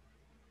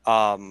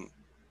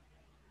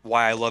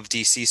I love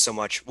DC so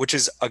much, which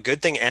is a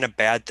good thing and a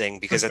bad thing,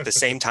 because at the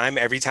same time,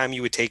 every time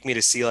you would take me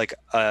to see like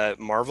a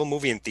Marvel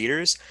movie in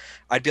theaters,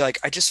 I'd be like,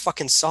 I just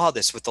fucking saw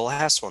this with the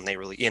last one. They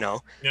really, Yeah,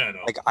 I know.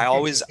 Like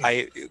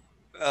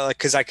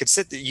because I could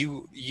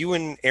you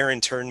and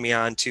Aaron turned me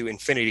on to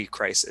Infinity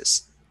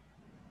Crisis.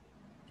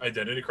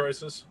 Identity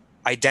Crisis?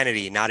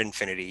 Identity, not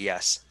Infinity,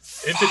 yes.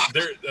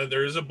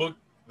 There is a book,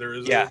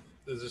 there's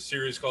a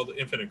series called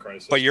Infinite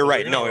Crisis. But you're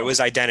right. No, it was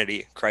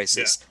Identity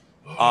Crisis.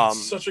 Yeah. Oh,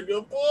 it's such a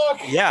good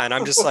book. Yeah, and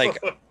I'm just like,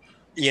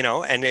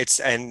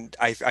 and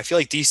I feel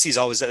like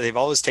they've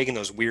always taken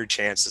those weird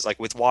chances, like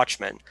with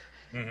Watchmen,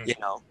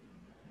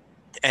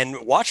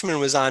 and Watchmen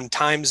was on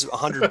Time's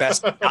 100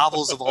 best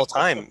novels of all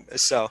time.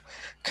 So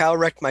Kyle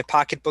wrecked my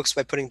pocketbooks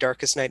by putting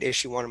Darkest Night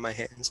 #1 in my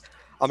hands.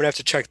 I'm gonna have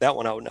to check that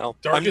one out now.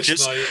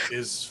 Darkest Night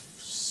is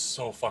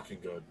so fucking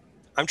good.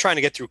 I'm trying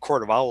to get through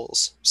Court of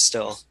Owls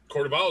still.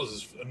 Court of Owls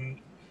is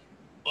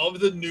of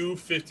the new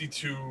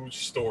 52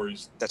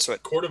 stories. That's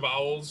what Court of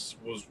Owls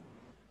was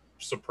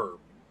superb.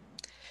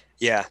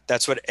 Yeah,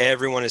 that's what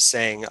everyone is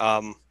saying.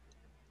 And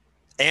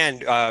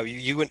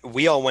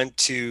we all went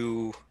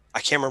to, I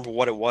can't remember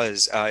what it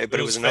was, but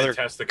it was another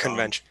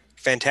convention.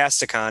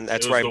 Fantasticon.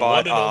 That's where I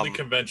bought. The one and only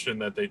convention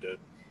that they did.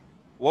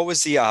 What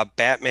was the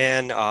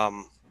Batman?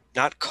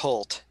 Not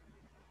Cult.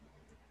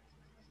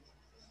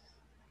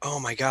 Oh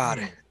my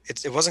God.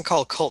 It wasn't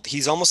called Cult.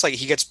 He's almost like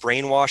he gets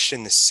brainwashed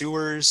in the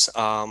sewers.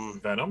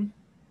 Venom?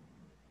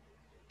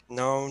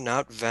 No,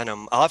 not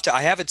Venom.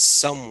 I have it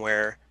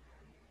somewhere.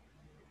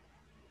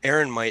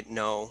 Aaron might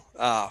know.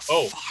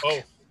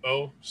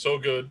 So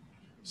good,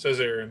 says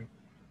Aaron.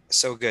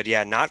 So good.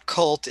 Yeah, not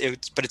Cult,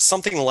 but it's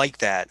something like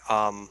that.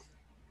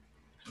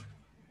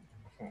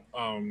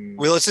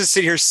 Let's just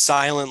sit here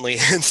silently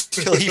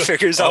until he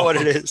figures out what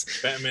it is.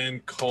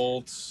 Batman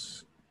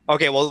Cult.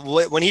 Okay, well,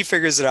 when he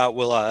figures it out,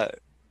 we'll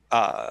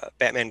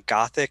Batman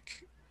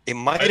Gothic. It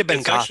might have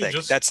been Gothic.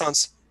 That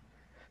sounds.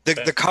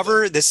 The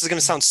cover. This is going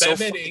to sound so.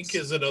 Batman Inc.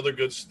 is another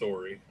good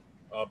story.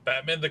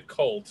 Batman the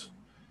Cult.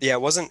 Yeah,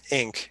 it wasn't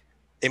Inc.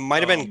 It might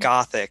have been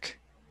Gothic.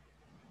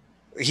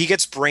 He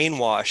gets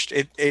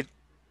brainwashed.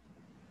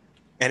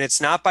 And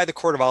it's not by the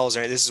Court of Owls.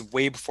 Right? This is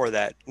way before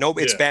that. Nope,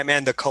 it's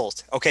Batman the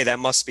Cult. Okay, that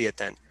must be it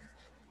then.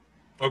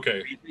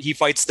 Okay. He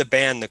fights the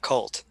band the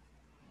Cult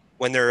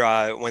when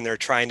they're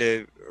trying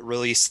to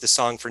release the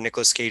song for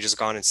Nicolas Cage is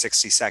Gone in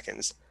 60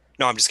 Seconds.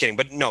 No, I'm just kidding.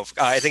 But no,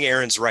 I think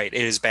Aaron's right.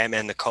 It is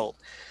Batman the Cult.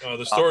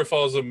 The story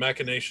follows the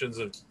machinations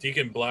of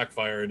Deacon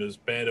Blackfire and his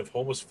band of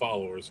homeless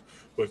followers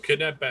who have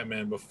kidnapped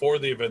Batman before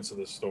the events of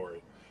the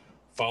story.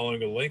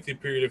 Following a lengthy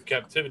period of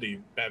captivity,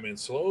 Batman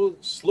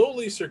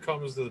slowly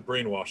succumbs to the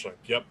brainwashing.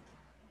 Yep.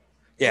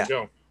 Yeah. There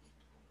you go.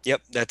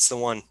 Yep, that's the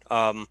one.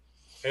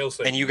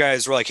 And you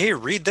guys were like, "Hey,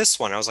 read this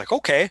one." I was like,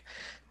 "Okay."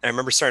 And I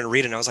remember starting to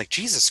read it, and I was like,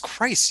 "Jesus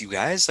Christ, you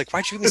guys! Like,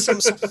 why'd you give me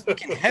something so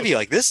fucking heavy?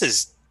 Like, this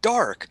is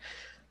dark."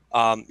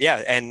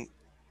 Yeah, and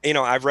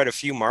I've read a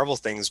few Marvel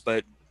things,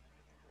 but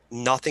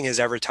nothing has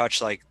ever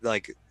touched like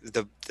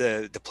the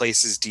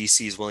places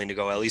DC is willing to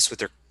go, at least with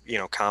their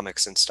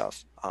comics and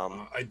stuff.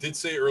 I did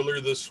say earlier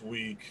this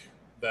week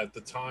that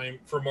the time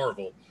for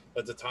Marvel,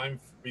 at the time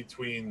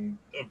between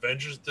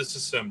Avengers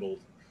Disassembled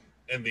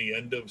and the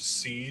end of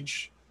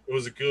Siege, it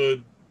was a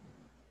good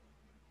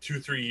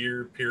 2-3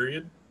 year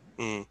period.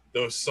 Mm.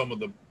 That was some of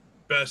the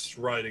best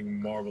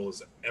writing Marvel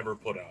has ever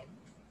put out.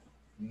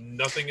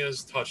 Nothing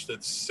has touched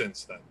it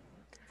since then.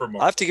 For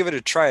Marvel. I'll have to give it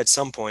a try at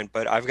some point,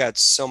 but I've got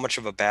so much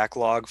of a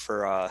backlog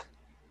for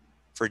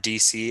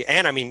DC.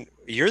 And I mean,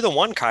 you're the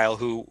one, Kyle,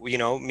 who, you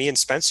know, me and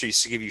Spencer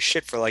used to give you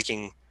shit for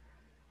liking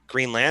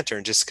Green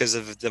Lantern just because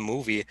of the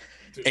movie.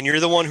 Dude. And you're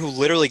the one who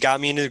literally got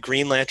me into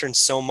Green Lantern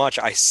so much.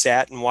 I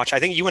sat and watched, I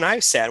think you and I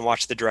sat and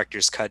watched the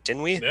director's cut,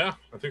 didn't we? Yeah,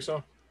 I think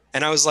so.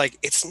 And I was like,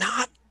 it's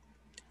not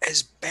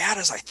as bad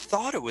as I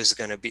thought it was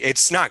going to be.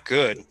 It's not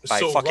good by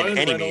fucking Ryan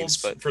any Reynolds,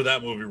 means, but for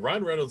that movie,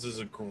 Ryan Reynolds is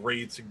a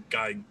great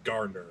Guy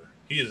Gardner.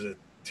 He is a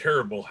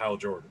terrible Hal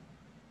Jordan.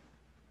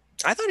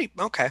 I thought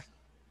okay.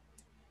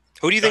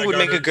 Who do you think would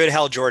make a good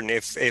Hal Jordan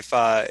if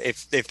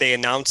they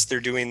announce they're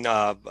doing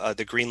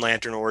the Green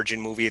Lantern origin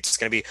movie? It's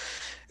going to be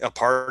a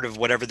part of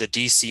whatever the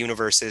DC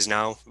universe is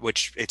now,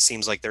 which it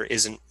seems like there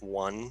isn't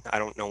one. I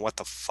don't know what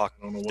the fuck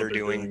they're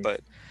doing,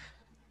 but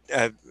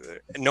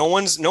no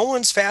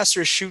one's faster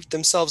to shoot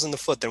themselves in the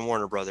foot than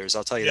Warner Brothers.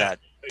 I'll tell you that.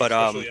 But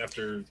especially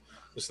after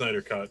the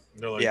Snyder cut,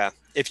 they're like, yeah.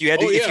 If you had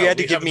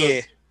to give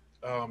me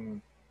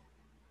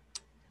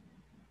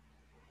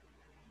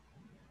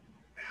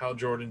Hal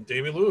Jordan,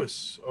 Damian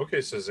Lewis. Okay,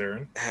 says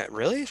Aaron.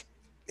 Really?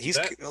 He's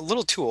a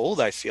little too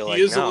old, I feel like.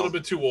 He is a little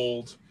bit too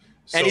old.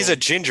 So and he's a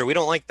ginger. We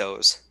don't like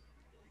those.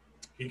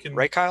 He can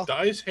right, Kyle?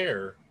 dye his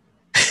hair.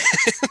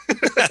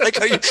 I like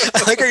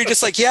how you're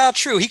just like, yeah,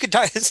 true. He could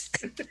dye his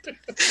hair.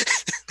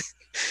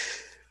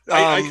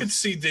 I could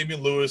see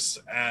Damian Lewis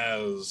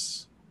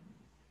as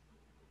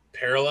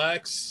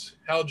Parallax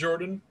Hal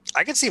Jordan.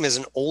 I could see him as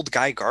an old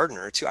Guy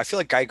Gardner, too. I feel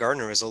like Guy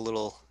Gardner is a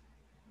little...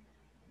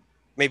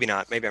 Maybe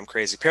not. Maybe I'm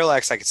crazy.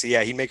 Parallax, I could see.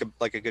 Yeah, he'd make a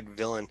good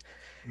villain.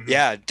 Mm-hmm.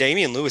 Yeah,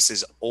 Damian Lewis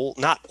is old.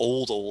 Not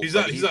old. He's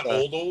not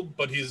old,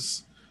 but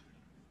he's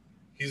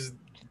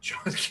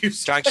John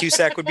Cusack. John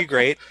Cusack would be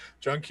great.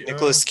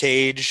 Nicolas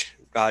Cage,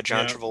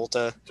 John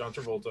Travolta. John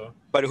Travolta.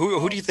 But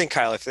who do you think,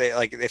 Kyle? If they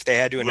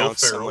had to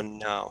announce someone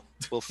now,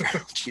 Will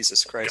Ferrell.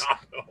 Jesus Christ. God,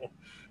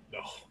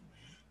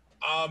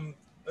 no.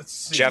 Let's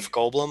see. Jeff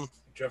Goldblum.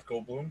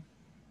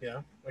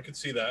 Yeah, I could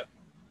see that.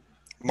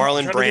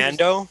 Marlon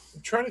Brando.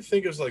 I'm trying to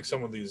think of like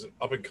some of these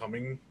up and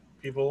coming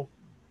people.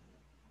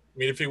 I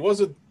mean, if he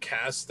wasn't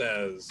cast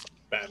as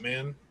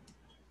Batman,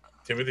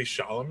 Timothy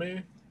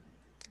Chalamet.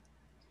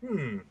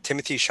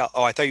 Timothy Chalamet.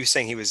 Oh, I thought you were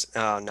saying he was.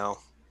 No,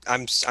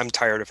 I'm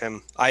tired of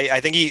him. I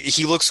think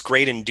he looks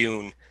great in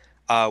Dune,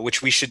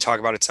 which we should talk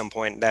about at some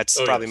point. That's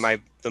probably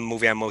the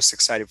movie I'm most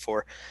excited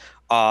for.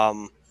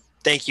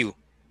 Thank you,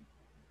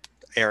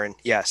 Aaron.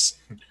 Yes,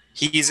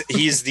 he's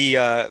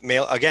the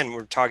male. Again,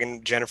 we're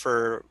talking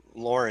Jennifer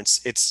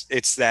Lawrence. It's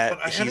that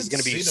he's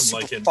going to be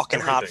super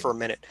fucking hot for a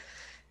minute.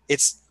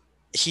 He's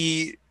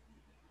going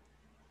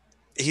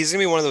to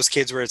be one of those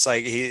kids where it's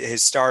like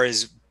his star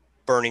is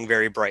burning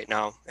very bright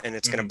now, and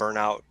it's going to burn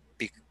out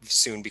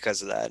soon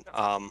because of that.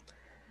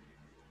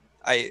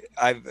 I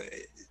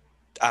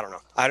don't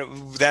know.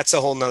 That's a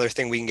whole nother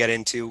thing we can get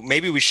into.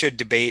 Maybe we should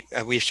debate.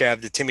 We should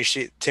have the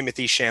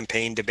Timothy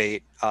Champagne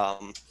debate.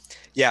 A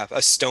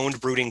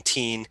stoned, brooding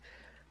teen.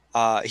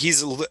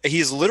 He's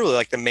literally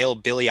like the male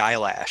Billy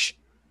Eyelash,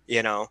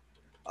 you know.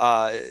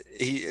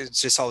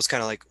 It's just always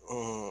kind of like,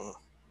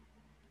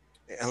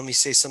 let me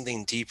say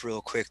something deep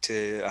real quick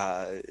to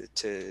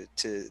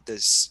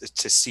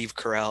Steve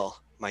Carell,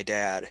 my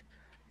dad.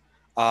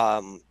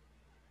 I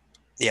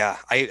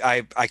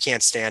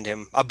can't stand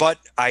him. But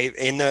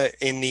in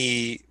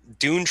the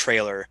Dune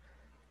trailer,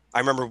 I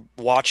remember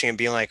watching and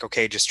being like,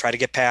 okay, just try to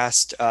get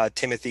past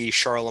Timothy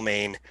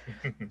Chalamet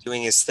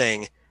doing his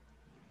thing.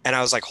 And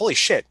I was like, holy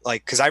shit.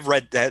 Like, cause I've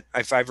read that,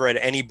 if I've read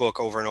any book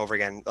over and over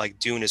again, like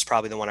Dune is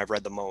probably the one I've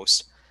read the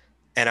most.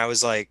 And I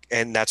was like,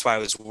 and that's why I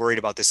was worried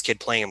about this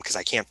kid playing him, cause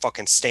I can't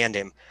fucking stand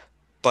him.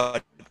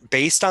 But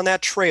based on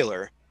that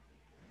trailer,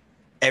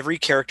 every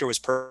character was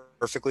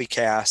perfectly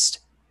cast.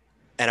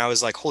 And I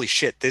was like, holy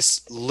shit,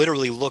 this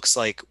literally looks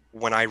like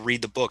when I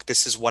read the book,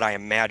 this is what I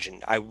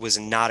imagined. I was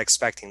not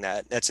expecting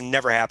that. That's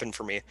never happened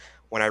for me.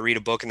 When I read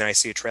a book and then I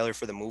see a trailer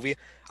for the movie,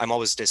 I'm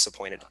always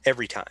disappointed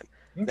every time.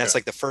 Okay. That's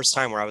like the first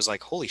time where I was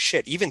like, holy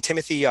shit, even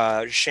Timothy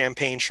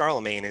Champagne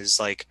Chalamet is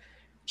like,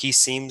 he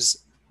seems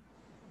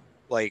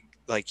like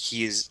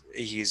he's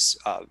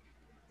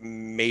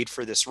made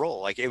for this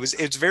role. Like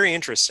it's very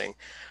interesting.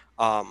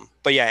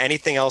 But yeah,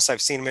 anything else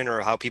I've seen him in, or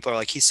how people are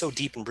like, he's so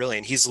deep and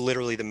brilliant. He's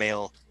literally the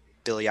male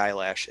Billy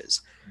Eyelashes.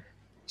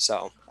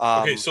 So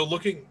okay, so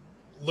looking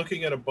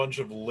at a bunch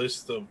of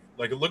list of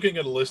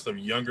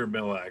younger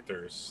male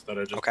actors that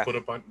I just put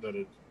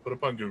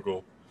up on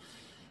Google.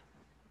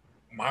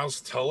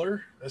 Miles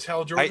Teller as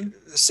Hal Jordan.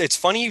 It's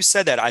funny you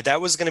said that. That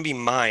was going to be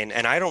mine,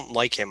 and I don't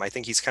like him. I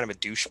think he's kind of a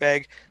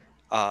douchebag.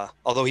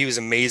 Although he was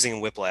amazing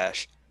in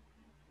Whiplash.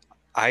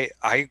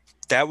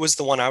 That was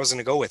the one I was going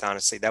to go with.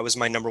 Honestly, that was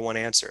my number one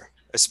answer.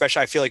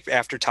 Especially, I feel like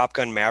after Top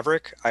Gun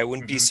Maverick, I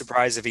wouldn't be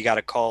surprised if he got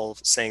a call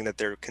saying that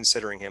they're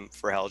considering him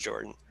for Hal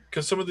Jordan.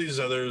 Because some of these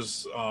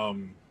others,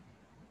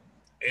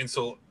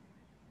 Ansel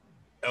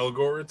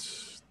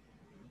Elgort,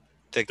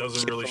 The doesn't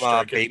kid really from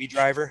strike Baby it.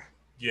 Driver?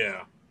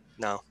 Yeah.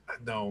 No.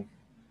 No.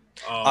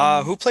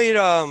 Who played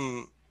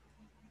Eldrick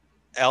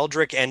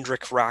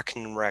Endrick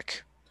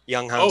Rockenwreck?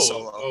 Young Han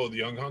Solo. Oh, the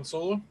young Han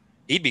Solo?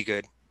 He'd be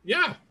good.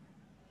 Yeah.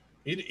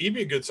 He'd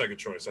be a good second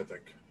choice, I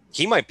think.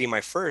 He might be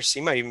my first.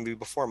 He might even be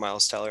before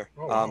Miles Teller.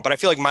 Oh, wow. But I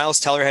feel like Miles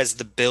Teller has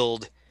the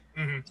build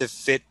Mm-hmm. to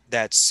fit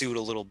that suit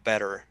a little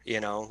better, you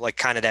know, like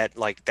kind of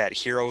that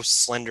hero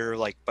slender,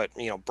 like, but,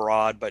 you know,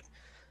 broad, but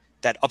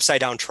that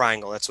upside down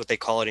triangle. That's what they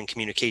call it in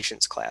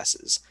communications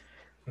classes.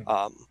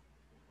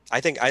 I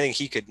think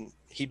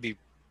he'd be,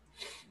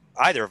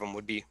 either of them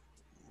would be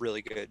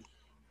really good.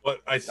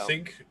 But I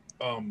think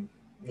I'll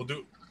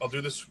do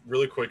this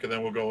really quick and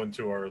then we'll go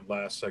into our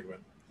last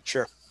segment.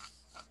 Sure.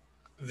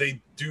 They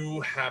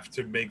do have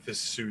to make this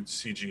suit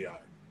CGI.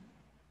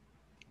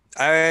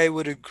 I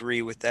would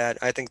agree with that.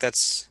 I think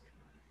that's,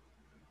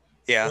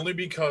 yeah. Only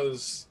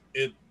because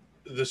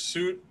the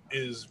suit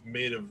is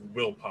made of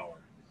willpower.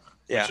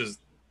 Yeah.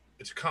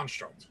 It's a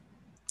construct.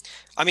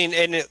 I mean,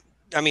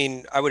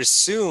 I would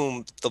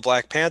assume the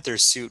Black Panther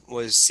suit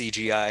was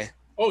CGI.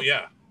 Oh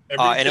yeah.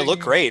 And it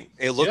looked great.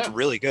 It looked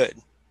really good.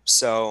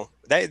 So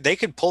they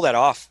could pull that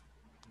off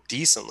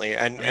decently.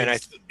 And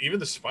even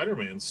the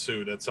Spider-Man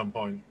suit at some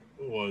point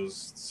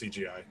was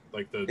CGI,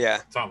 like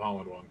the Tom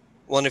Holland one.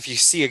 Well, and if you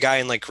see a guy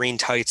in like green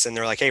tights and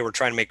they're like, hey, we're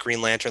trying to make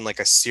Green Lantern like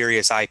a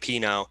serious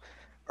IP now,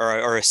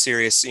 or a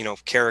serious, you know,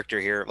 character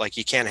here, like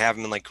you can't have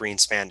him in like green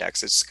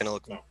spandex. It's going to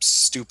look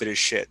stupid as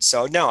shit.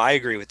 So no, I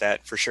agree with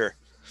that for sure.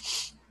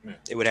 Yeah.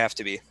 It would have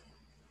to be.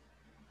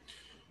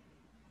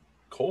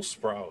 Cole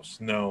Sprouse.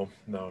 No,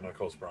 not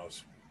Cole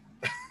Sprouse.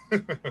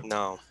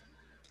 No.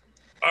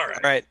 All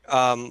right.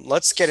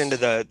 Let's get into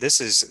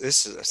this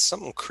is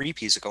something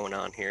creepy's going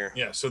on here.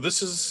 Yeah. So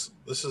this is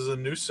a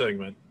new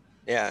segment.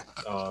 Yeah.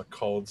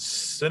 Called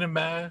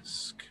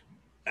Cinemask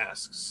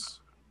Asks.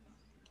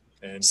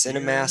 And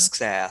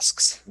Cinemask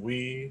Asks.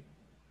 We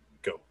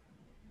go.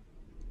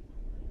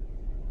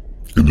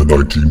 In the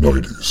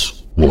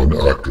 1990s, one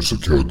actor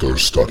secured their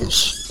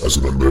status as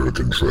an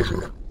American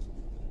treasure,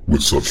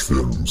 with such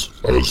films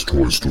as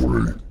Toy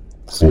Story,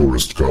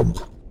 Forrest Gump,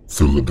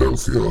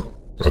 Philadelphia,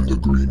 and The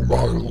Green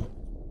Mile.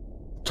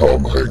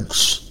 Tom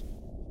Hanks.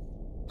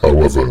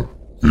 However,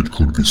 it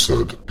could be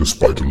said,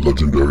 despite a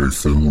legendary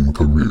film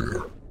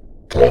career,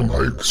 Tom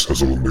Hanks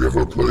has only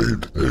ever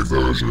played a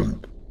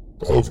version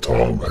of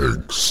Tom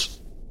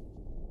Hanks.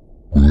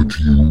 Would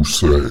you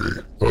say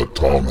that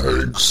Tom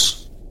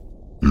Hanks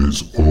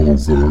is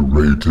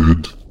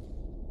overrated?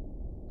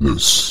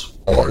 This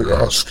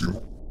I ask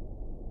you.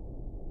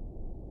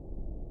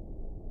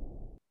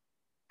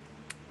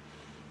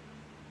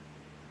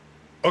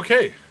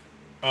 Okay.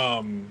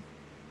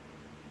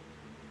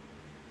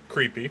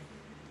 Creepy.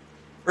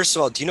 First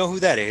of all, do you know who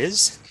that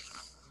is?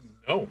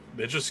 No,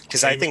 it just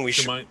because I think we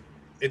should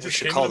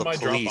call the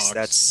police.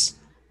 Dropbox.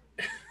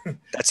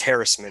 That's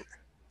harassment.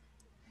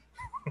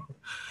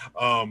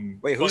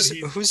 Wait,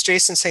 who's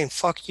Jason saying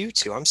fuck you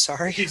to? I'm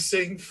sorry. He's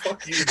saying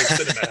fuck you to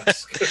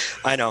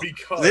Cinemask. I know.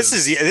 This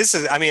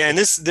is. I mean, and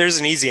there's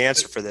an easy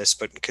answer for this,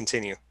 but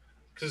continue.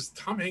 Because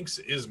Tom Hanks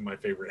is my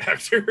favorite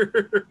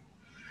actor.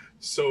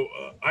 So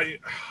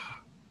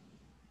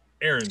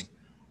Aaron,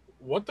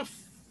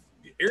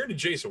 Aaron and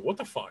Jason, what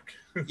the fuck?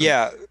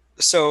 Yeah.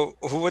 So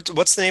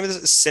what's the name of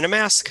this?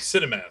 Cinemask?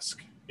 Cinemask.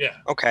 Yeah.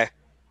 Okay.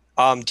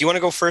 Do you want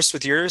to go first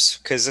with yours?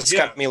 Because it's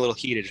got me a little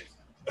heated.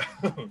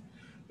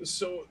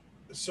 So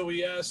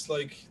he asked,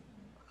 like,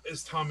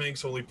 is Tom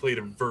Hanks only played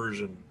a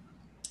version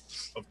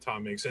of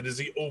Tom Hanks, and is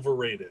he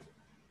overrated?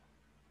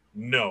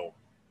 No.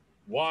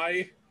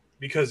 Why?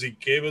 Because he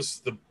gave us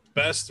the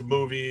best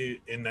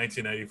movie in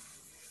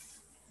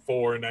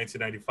 1994 and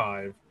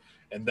 1995,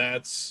 and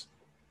that's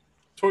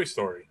Toy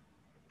Story.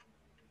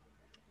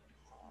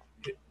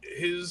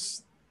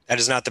 That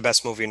is not the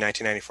best movie in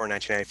 1994 and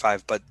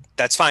 1995, but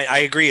that's fine. I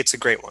agree. It's a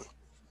great one.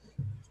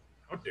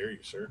 How dare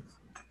you, sir?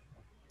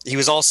 He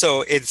was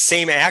also the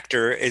same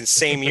actor in the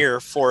same year,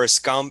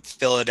 Forrest Gump,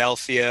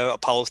 Philadelphia,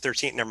 Apollo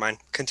 13. Never mind.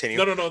 Continue.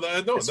 No.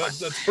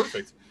 That's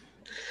perfect.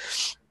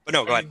 But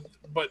no, go ahead.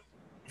 But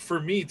for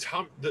me,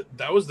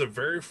 that was the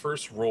very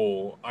first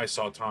role I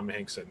saw Tom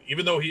Hanks in.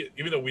 Even though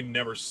we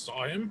never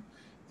saw him,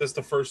 that's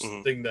the first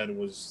thing that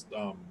was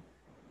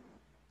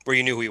where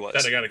you knew who he was.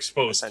 That I got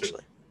exposed essentially.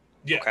 To.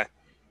 Yeah. Okay.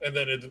 And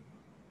then it,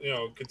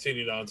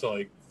 continued on to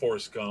like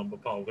Forrest Gump,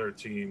 Apollo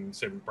 13,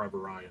 Saving Private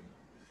Ryan,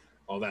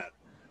 all that.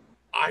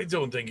 I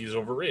don't think he's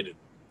overrated.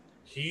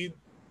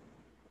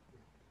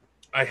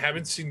 I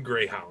haven't seen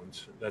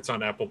Greyhound. That's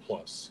on Apple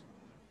Plus.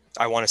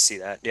 I want to see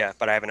that. Yeah,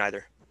 but I haven't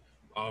either.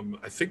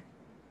 I think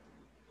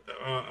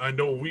I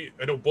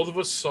know both of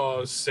us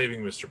saw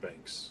Saving Mr.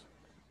 Banks.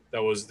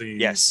 That was the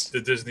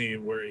Disney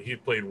where he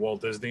played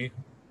Walt Disney.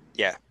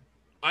 Yeah.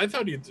 I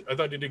thought he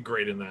did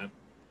great in that.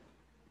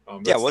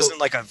 It wasn't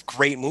like a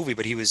great movie,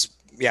 but he was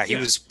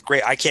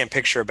great. I can't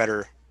picture a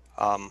better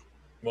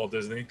Walt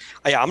Disney.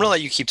 Yeah, I'm gonna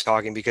let you keep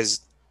talking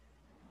because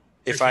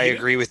if I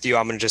agree with you,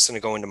 I'm just gonna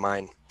go into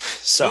mine.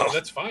 So no,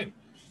 that's fine.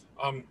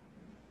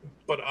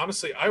 But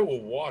honestly, I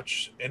will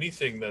watch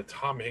anything that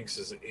Tom Hanks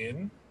is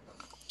in.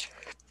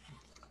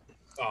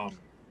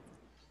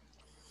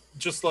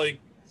 Just like,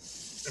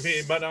 I mean,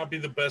 it might not be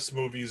the best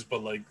movies,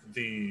 but like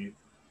the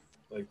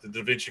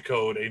Da Vinci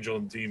Code, Angel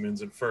and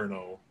Demons,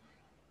 Inferno.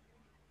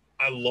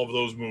 I love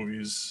those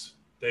movies.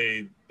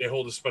 They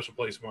hold a special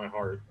place in my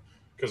heart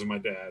because of my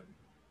dad.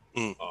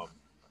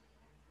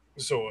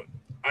 So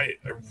I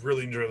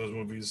really enjoy those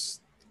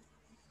movies.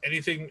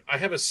 Anything, I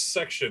have a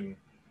section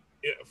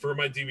for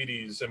my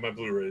DVDs and my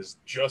Blu-rays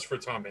just for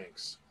Tom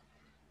Hanks.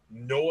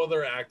 No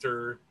other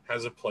actor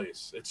has a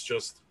place. It's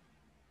just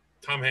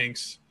Tom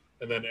Hanks,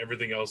 and then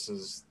everything else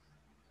is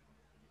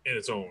in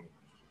its own.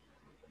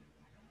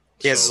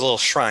 He has a little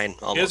shrine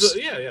almost.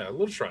 A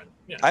little shrine.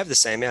 Yeah. I have the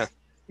same, yeah.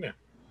 Yeah.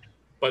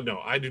 But no,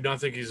 I do not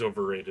think he's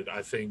overrated.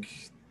 I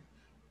think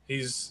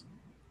he's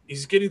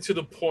getting to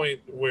the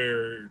point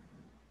where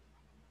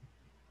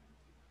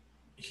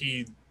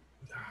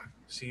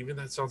even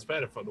that sounds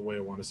bad if the way I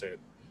want to say it.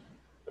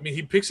 I mean,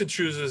 he picks and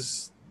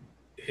chooses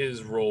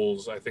his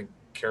roles, I think,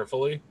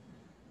 carefully.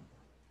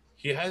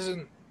 He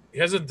hasn't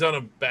done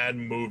a bad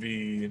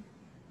movie.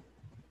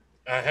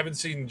 I haven't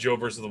seen Joe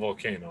versus the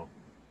Volcano.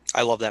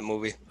 I love that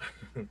movie.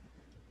 I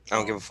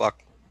don't give a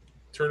fuck.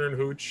 Turner and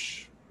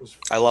Hooch.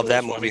 I love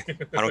that movie.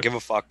 I don't give a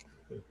fuck.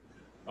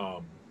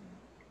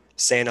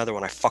 Say another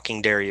one. I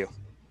fucking dare you.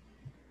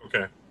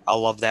 Okay.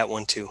 I'll love that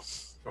one too.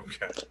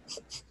 Okay.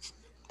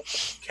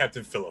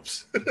 Captain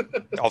Phillips.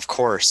 Of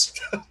course.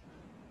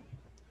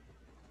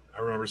 I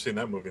remember seeing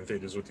that movie in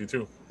theaters with you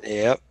too.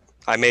 Yep.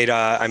 I made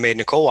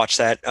Nicole watch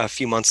that a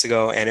few months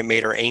ago, and it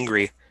made her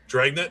angry.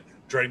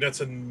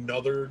 Dragnet's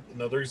another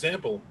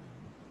example.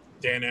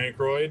 Dan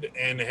Aykroyd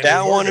and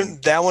Henry Morgan.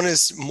 That one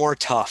is more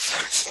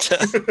tough.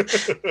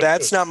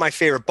 That's not my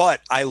favorite,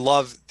 but I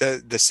love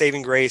the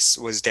saving grace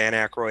was Dan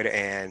Aykroyd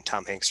and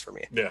Tom Hanks for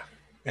me. Yeah.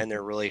 And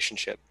their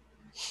relationship.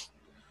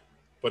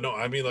 But no,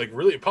 I mean, like,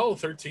 really, Apollo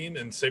 13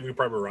 and Saving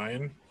Private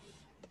Ryan.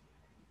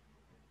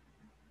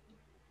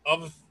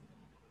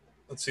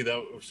 Let's see,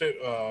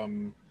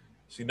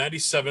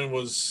 97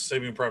 was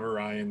Saving Private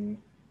Ryan.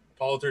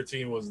 Apollo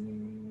 13 was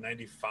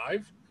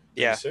 95?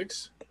 Yeah.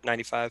 96?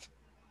 95.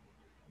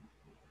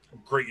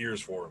 Great years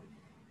for him.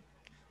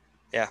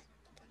 Yeah.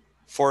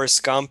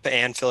 Forrest Gump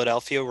and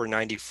Philadelphia were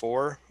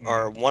 94,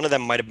 or one of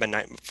them might have been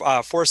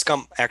Forrest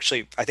Gump.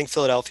 Actually, I think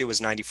Philadelphia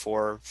was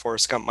 94.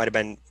 Forrest Gump might have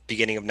been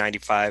beginning of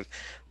 95.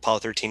 Apollo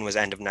 13 was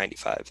end of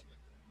 95.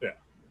 Yeah.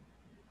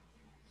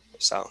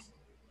 So,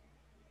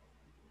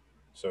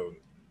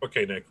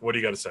 okay, Nick, what do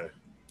you got to say?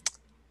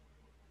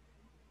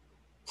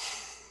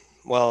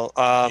 Well,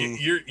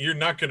 you're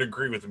not going to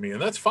agree with me,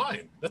 and that's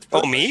fine. That's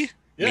perfect. Oh, me?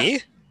 Yeah.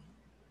 Me?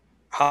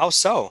 How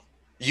so?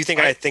 You think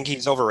I think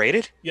he's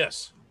overrated?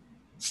 Yes.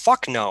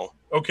 Fuck no.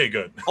 Okay,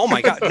 good. Oh my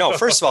god. No,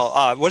 first of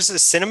all, what is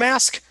this,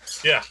 Cinemask?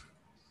 Yeah.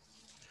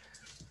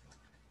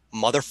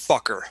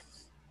 Motherfucker.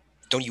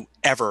 Don't you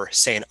ever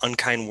say an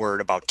unkind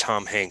word about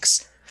Tom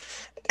Hanks.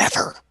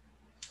 Ever.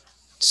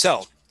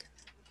 So,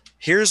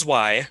 here's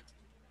why.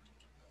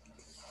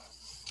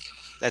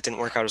 That didn't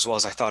work out as well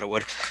as I thought it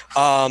would.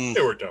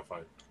 It worked out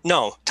fine.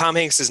 No, Tom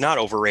Hanks is not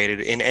overrated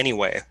in any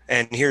way.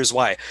 And here's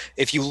why.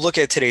 If you look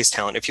at today's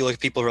talent, if you look at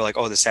people who are like,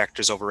 oh, this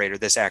actor's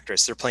overrated, this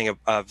actress, they're playing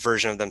a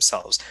version of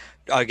themselves.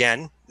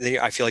 Again,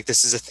 I feel like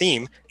this is a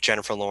theme.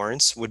 Jennifer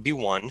Lawrence would be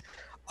one.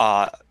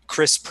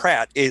 Chris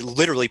Pratt, it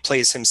literally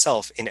plays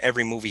himself in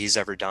every movie he's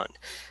ever done.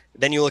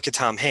 Then you look at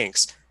Tom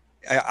Hanks.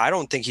 I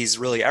don't think he's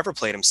really ever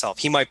played himself.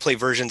 He might play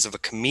versions of a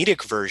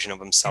comedic version of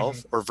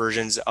himself or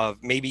versions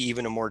of maybe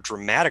even a more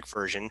dramatic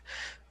version.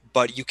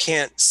 But you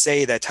can't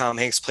say that Tom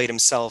Hanks played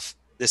himself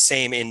the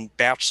same in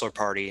Bachelor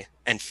Party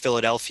and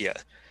Philadelphia.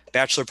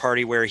 Bachelor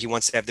Party, where he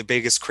wants to have the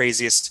biggest,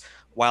 craziest,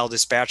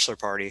 wildest bachelor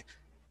party.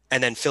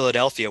 And then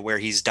Philadelphia, where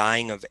he's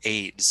dying of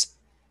AIDS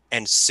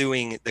and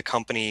suing the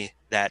company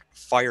that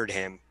fired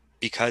him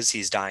because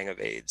he's dying of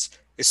AIDS.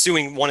 Is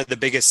suing one of the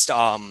biggest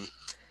law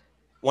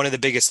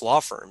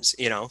firms,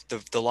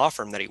 the law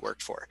firm that he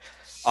worked for.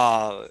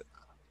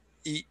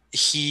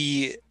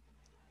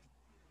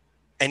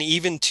 And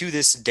even to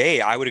this day,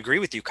 I would agree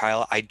with you,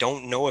 Kyle. I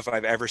don't know if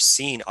I've ever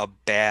seen a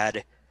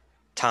bad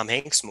Tom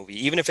Hanks movie,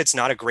 even if it's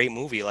not a great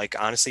movie. Like,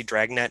 honestly,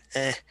 Dragnet,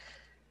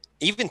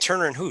 even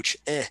Turner and Hooch,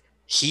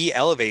 he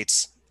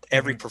elevates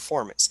every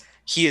performance.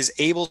 He is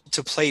able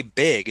to play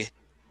big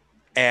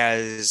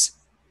as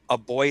a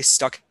boy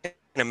stuck in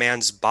a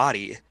man's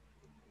body,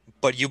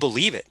 but you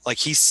believe it. Like,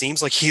 he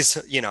seems like he's,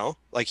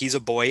 like he's a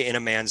boy in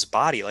a man's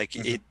body. Like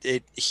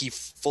he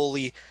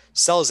fully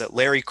sells it.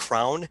 Larry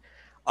Crown.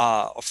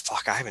 I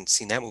haven't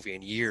seen that movie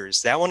in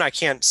years. That one I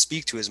can't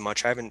speak to as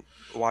much. I haven't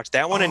watched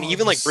that one. And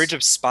even like Bridge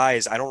of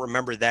Spies, I don't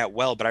remember that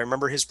well, but I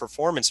remember his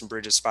performance in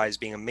Bridge of Spies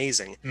being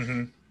amazing.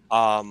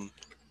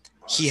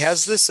 He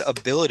has this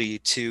ability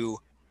to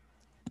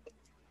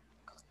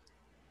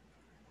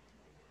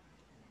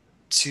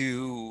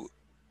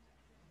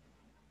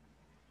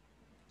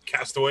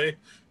Castaway.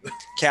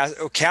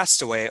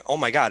 Castaway. Oh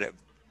my God.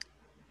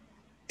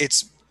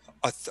 It's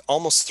a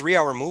almost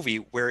 3-hour movie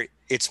where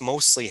it's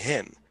mostly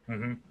him.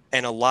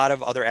 and a lot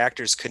of other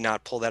actors could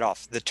not pull that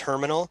off. The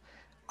Terminal,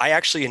 I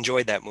actually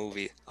enjoyed that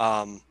movie.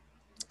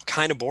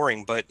 Kind of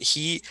boring, but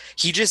he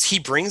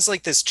brings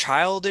like this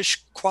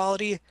childish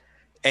quality,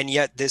 and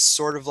yet this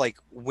sort of like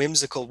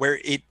whimsical, where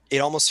it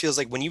almost feels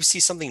like when you see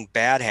something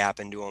bad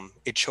happen to him,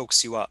 it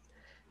chokes you up.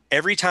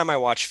 Every time I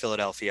watch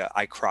Philadelphia,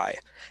 I cry.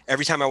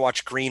 Every time I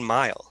watch Green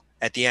Mile,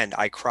 at the end,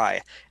 I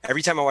cry.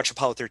 Every time I watch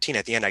Apollo 13,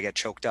 at the end, I get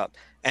choked up.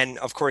 And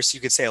of course, you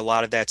could say a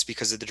lot of that's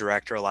because of the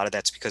director, a lot of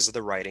that's because of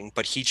the writing,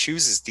 but he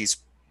chooses these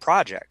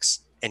projects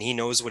and he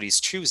knows what he's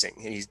choosing,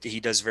 and he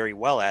does very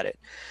well at it.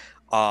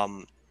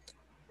 Um,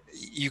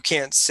 you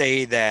can't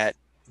say that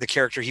the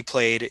character he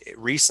played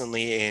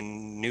recently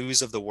in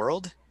News of the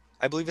World,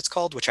 I believe it's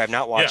called, which I've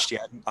not watched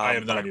yet, I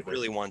have but not I either.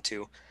 really want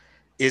to,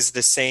 is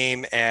the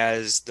same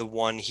as the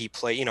one he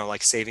played,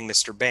 like Saving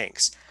Mr.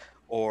 Banks.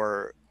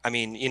 Or, I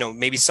mean,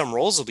 maybe some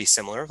roles will be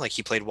similar. Like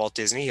he played Walt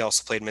Disney, he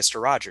also played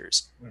Mr.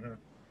 Rogers. Mm-hmm.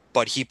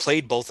 But he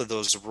played both of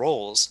those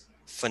roles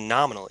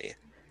phenomenally.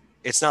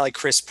 It's not like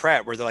Chris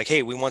Pratt, where they're like,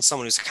 hey, we want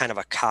someone who's kind of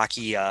a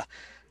cocky,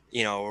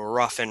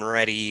 rough and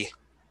ready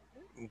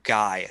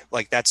guy.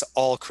 Like that's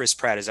all Chris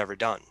Pratt has ever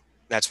done.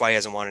 That's why he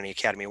hasn't won any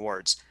Academy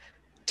Awards.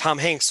 Tom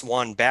Hanks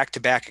won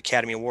back-to-back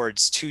Academy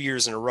Awards 2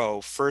 years in a row,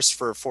 first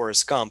for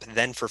Forrest Gump,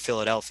 then for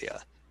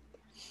Philadelphia.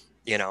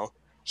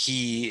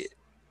 He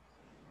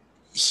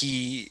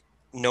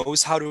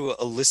knows how to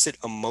elicit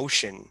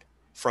emotion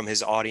from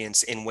his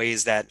audience in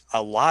ways that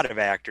a lot of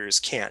actors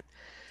can't.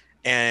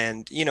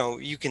 And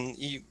you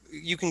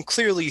can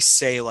clearly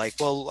say like,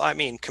 well, I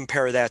mean,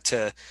 compare that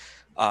to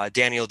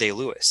Daniel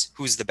Day-Lewis,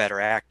 who's the better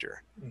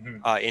actor,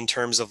 in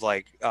terms of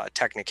like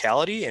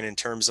technicality and in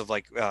terms of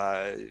like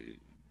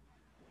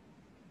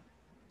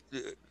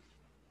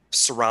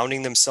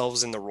surrounding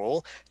themselves in the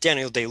role.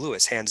 Daniel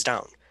Day-Lewis, hands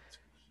down.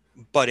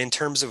 But in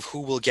terms of who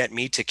will get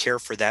me to care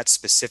for that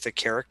specific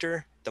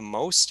character the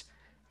most,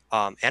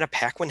 Anna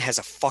Paquin has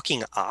a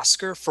fucking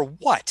Oscar for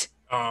what?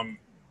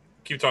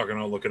 Keep talking.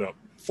 I'll look it up.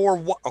 For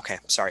what? Okay,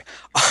 sorry.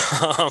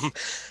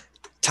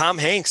 Tom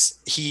Hanks,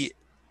 he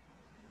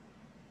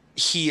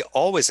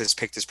always has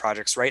picked his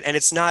projects right, and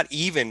it's not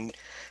even.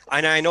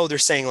 And I know they're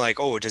saying like,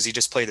 oh, does he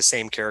just play the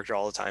same character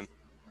all the time?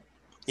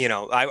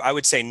 I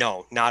would say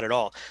no, not at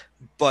all.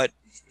 But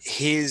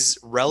his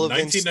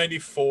relevance.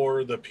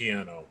 1994, The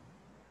Piano.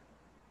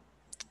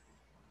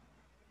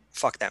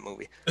 Fuck that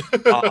movie.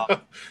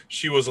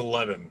 She was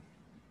 11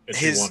 and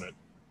she won it.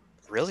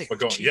 Really?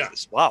 But yeah.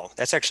 Wow,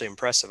 that's actually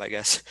impressive, I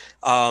guess.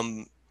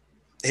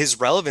 His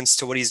relevance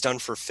to what he's done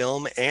for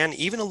film and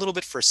even a little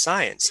bit for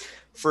science.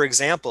 For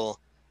example,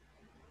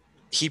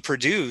 he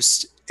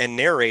produced and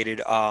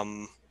narrated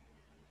From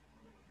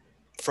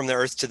the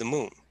Earth to the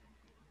Moon.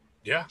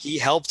 Yeah. He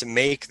helped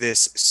make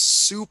this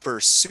super,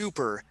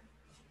 super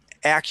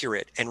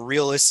accurate and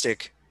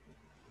realistic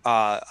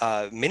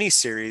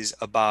miniseries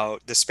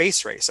about the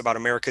space race, about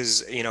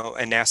America's,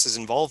 and NASA's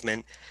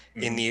involvement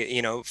in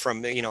the,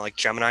 from, like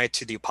Gemini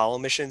to the Apollo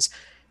missions,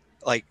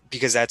 like,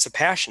 because that's a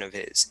passion of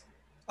his.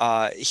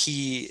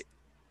 He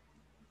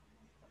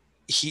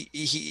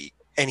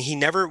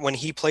never, when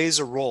he plays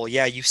a role,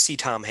 yeah, you see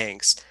Tom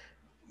Hanks,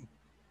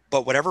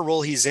 but whatever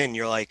role he's in,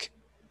 you're like,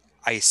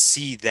 I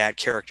see that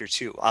character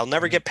too. I'll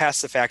never get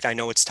past the fact I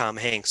know it's Tom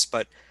Hanks,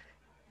 but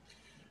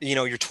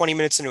you're 20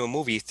 minutes into a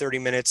movie, 30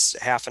 minutes,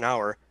 half an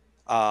hour.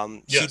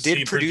 Yes,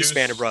 he produce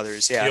Band of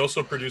Brothers. Yeah. He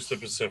also produced The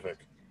Pacific.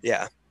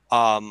 Yeah.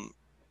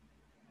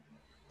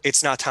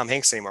 It's not Tom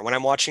Hanks anymore. When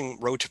I'm watching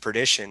Road to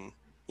Perdition,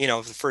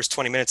 the first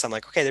 20 minutes, I'm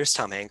like, okay, there's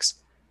Tom Hanks.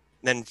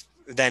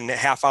 Then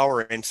half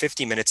hour and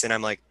 50 minutes, and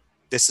I'm like,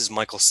 this is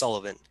Michael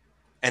Sullivan.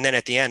 And then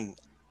at the end,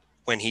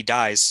 when he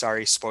dies,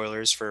 sorry,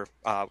 spoilers for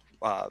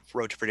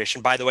Road to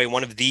Perdition. By the way,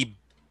 one of the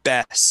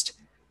best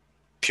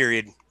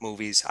period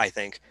movies, I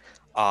think.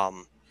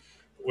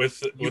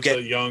 With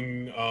a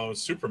young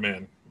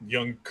Superman,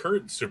 young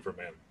current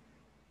Superman.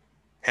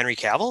 Henry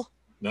Cavill?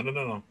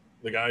 No.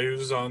 The guy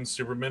who's on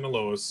Superman and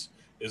Lois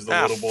is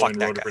the little boy in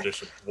Road to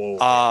Perdition. Whoa.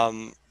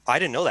 I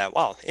didn't know that.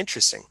 Wow,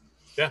 interesting.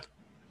 Yeah.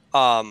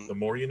 The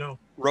more you know.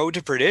 Road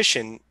to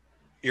Perdition,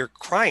 you're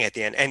crying at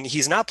the end, and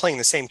he's not playing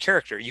the same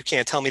character. You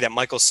can't tell me that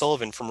Michael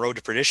Sullivan from Road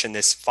to Perdition,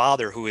 this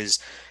father who is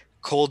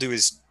cold to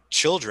his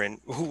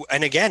children,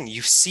 and again,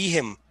 you see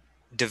him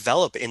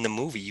develop in the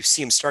movie. You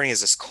see him starting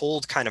as this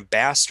cold kind of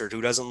bastard who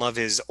doesn't love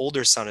his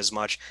older son as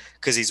much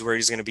because he's worried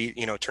he's going to be,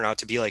 turn out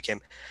to be like him.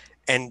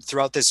 And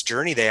throughout this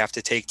journey they have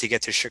to take to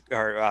get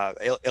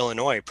to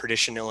Illinois,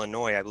 Perdition,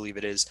 Illinois, I believe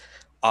it is.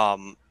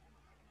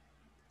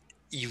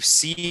 You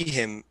see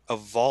him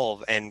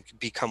evolve and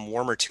become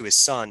warmer to his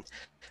son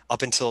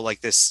up until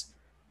like this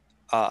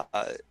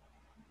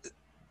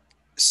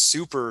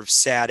super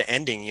sad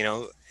ending,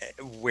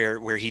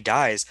 where he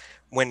dies.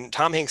 When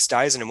Tom Hanks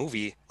dies in a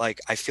movie,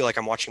 like I feel like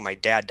I'm watching my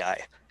dad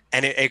die.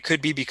 And it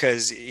could be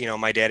because,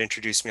 my dad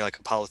introduced me like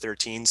Apollo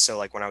 13. So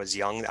like when I was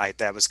young,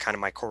 that was kind of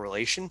my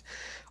correlation.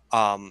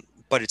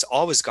 But it's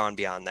always gone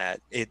beyond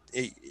that.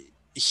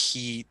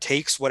 He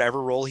takes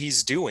whatever role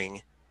he's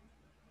doing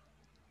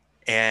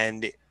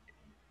and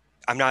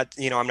I'm not,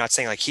 I'm not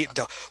saying like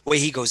the way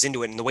he goes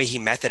into it and the way he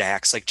method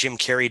acts, like Jim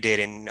Carrey did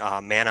in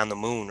Man on the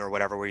Moon or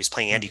whatever, where he's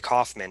playing Andy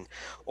Kaufman,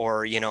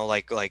 or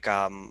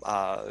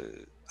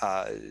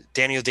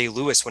Daniel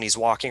Day-Lewis when he's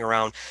walking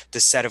around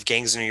the set of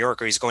Gangs of New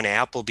York, or he's going to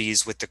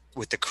Applebee's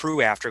with the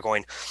crew after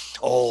going,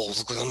 oh,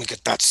 let me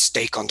get that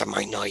steak under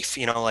my knife.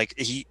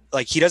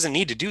 He doesn't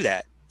need to do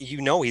that.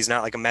 He's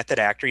not like a method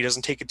actor. He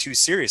doesn't take it too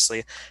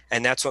seriously,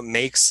 and that's what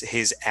makes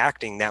his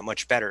acting that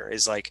much better.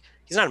 Is like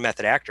he's not a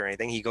method actor or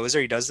anything. He goes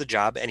there, he does the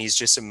job, and he's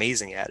just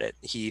amazing at it.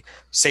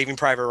 Saving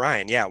Private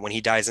Ryan, yeah, when he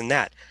dies in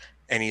that,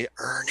 and he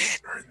earn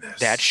it.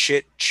 That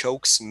shit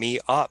chokes me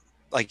up.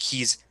 Like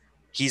he's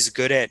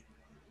good at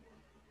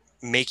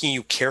making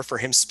you care for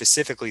him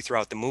specifically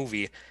throughout the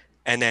movie,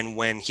 and then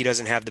when he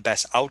doesn't have the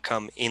best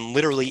outcome in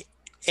literally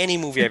any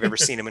movie I've ever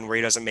seen him in where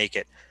he doesn't make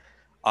it.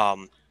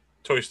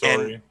 Toy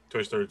Story,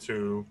 Toy Story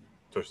 2,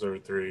 Toy Story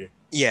 3.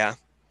 Yeah.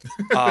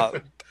 Well,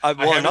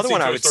 another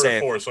one I would say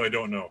 4, so I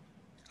don't know.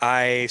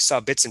 I saw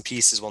bits and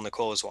pieces while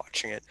Nicole was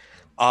watching it.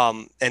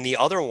 And the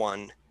other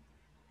one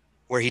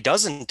where he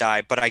doesn't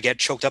die, but I get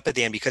choked up at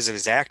the end because of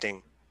his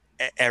acting.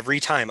 Every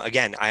time,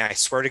 again, I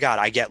swear to God,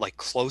 I get like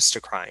close to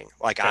crying.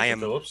 Like Captain I am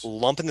Phillips?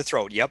 Lump in the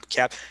throat. Yep.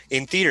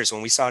 In theaters,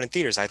 when we saw it in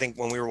theaters, I think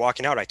when we were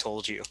walking out, I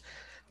told you.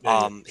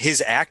 Yeah.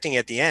 His acting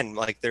at the end,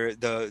 like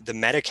the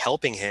medic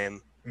helping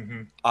him,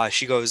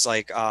 she goes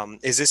like,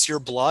 is this your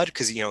blood?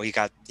 Because he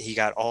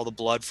got all the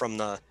blood from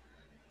the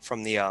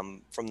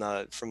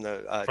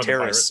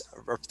terrorists,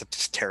 or the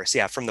terrorists,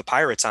 yeah, from the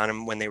pirates on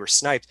him when they were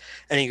sniped,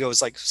 and he goes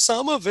like,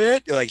 some of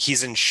it, like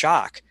he's in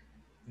shock.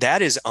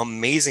 That is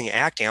amazing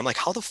acting. I'm like,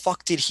 how the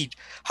fuck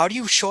how do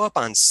you show up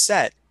on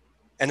set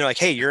and they're like,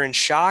 hey, you're in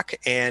shock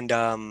and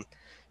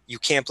you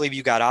can't believe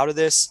you got out of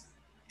this,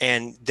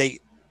 and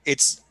it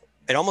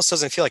almost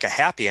doesn't feel like a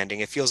happy ending.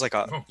 It feels like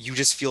you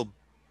just feel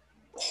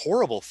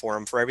horrible for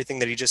him for everything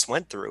that he just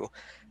went through.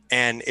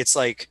 And it's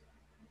like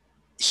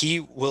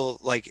he's one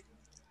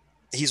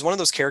of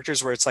those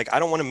characters where it's like, I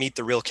don't want to meet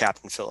the real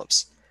Captain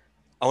Phillips.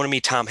 I want to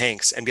meet Tom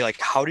Hanks and be like,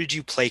 how did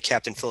you play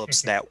Captain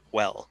Phillips that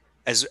well?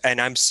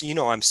 I'm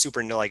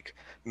super into like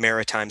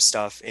maritime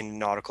stuff and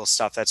nautical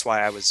stuff. That's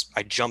why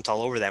I jumped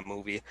all over that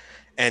movie,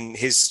 and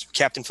his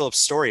Captain Phillips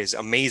story is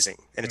amazing.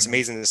 And it's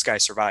amazing this guy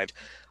survived.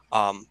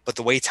 But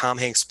the way Tom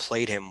Hanks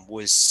played him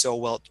was so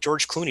well.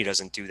 George Clooney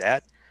doesn't do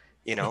that.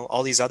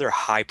 All these other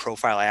high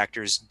profile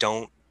actors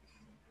don't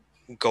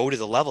go to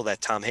the level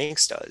that Tom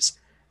Hanks does.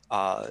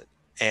 So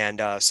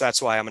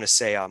that's why I'm going to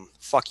say,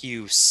 fuck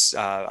you,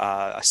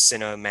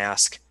 Cinna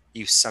Mask,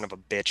 you son of a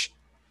bitch.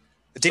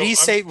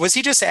 Was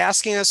he just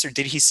asking us, or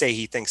did he say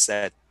he thinks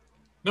that?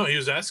 No, he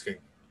was asking.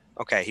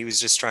 Okay, he was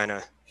just trying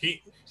to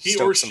he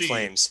or some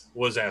flames.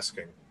 Was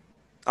asking.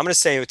 I'm going to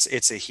say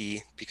it's a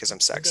he because I'm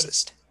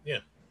sexist. Yeah.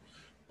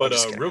 But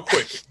real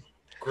quick,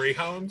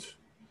 Greyhound,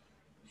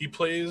 he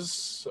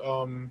plays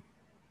a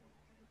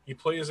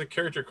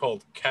character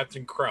called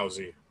Captain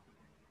Krause.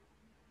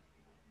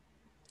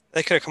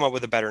 They could have come up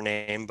with a better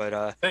name,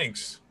 but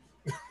thanks.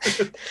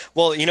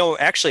 Well,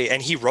 actually,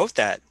 and he wrote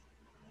that.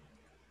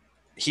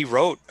 He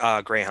wrote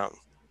Greyhound.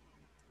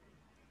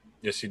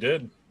 Yes, he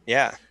did.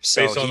 Yeah.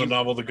 So based on the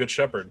novel The Good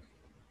Shepherd.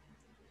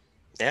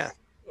 Yeah.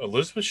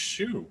 Elizabeth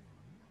Shue.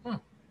 Huh.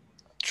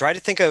 Try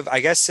to think of, I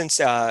guess, since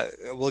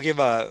we'll give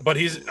a... But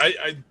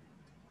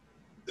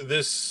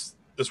this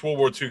World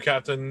War II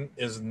captain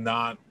is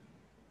not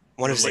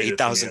one of his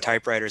 8,000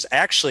 typewriters.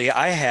 Actually,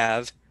 I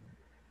have...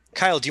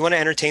 Kyle, do you want to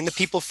entertain the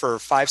people for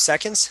 5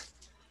 seconds?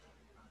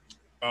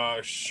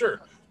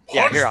 Sure.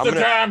 Punch the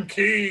damn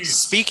keys.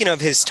 Speaking of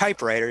his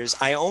typewriters,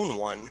 I own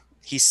one.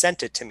 He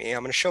sent it to me.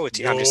 I'm going to show it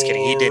to you. I'm just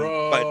kidding. He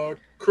didn't. But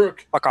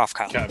crook. Fuck off,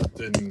 Kyle.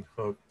 Captain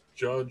Hook.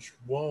 Judge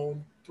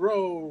won't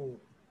throw.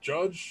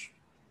 Judge,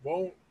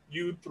 won't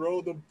you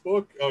throw the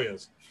book? Oh,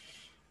 yes.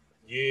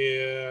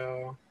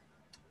 Yeah.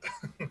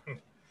 But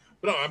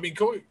no, I mean,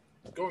 going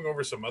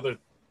over some other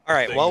All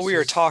right. While we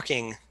were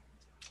talking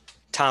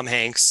Tom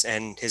Hanks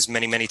and his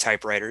many, many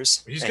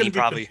typewriters, he's going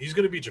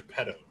to be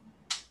Geppetto.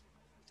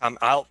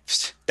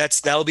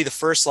 That'll be the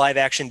first live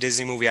action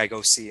Disney movie I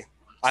go see.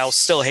 I'll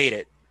still hate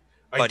it,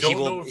 but he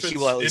will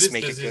at least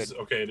make it good.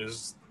 Okay, it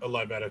is a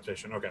live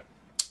adaptation. Okay.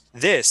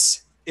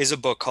 This is a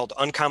book called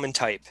Uncommon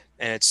Type,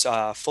 and it's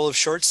full of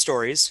short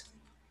stories.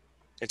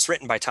 It's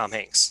written by Tom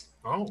Hanks.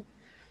 Oh.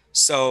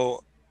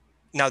 So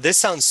now this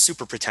sounds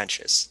super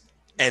pretentious,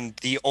 and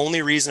the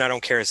only reason I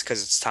don't care is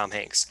because it's Tom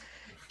Hanks.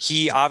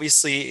 He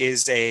obviously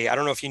is I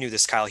don't know if you knew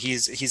this, Kyle.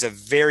 He's a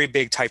very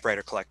big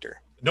typewriter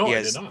collector. No,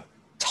 I did not.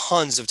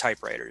 Tons of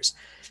typewriters.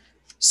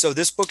 So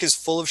this book is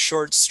full of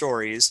short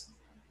stories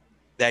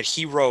that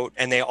he wrote,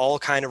 and they all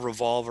kind of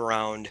revolve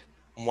around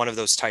one of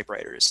those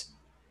typewriters,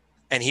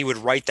 and he would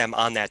write them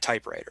on that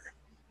typewriter.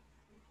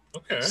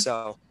 Okay.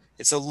 So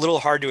it's a little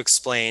hard to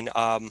explain.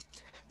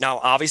 Now,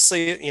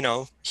 obviously,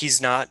 he's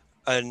not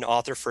an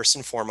author first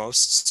and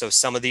foremost. So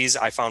some of these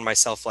I found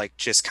myself like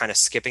just kind of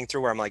skipping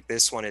through, where I'm like,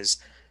 this one is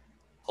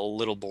a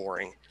little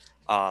boring.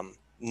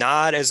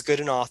 Not as good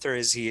an author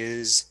as he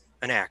is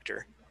an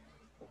actor.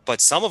 but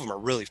some of them are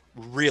really,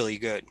 really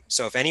good.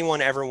 So if anyone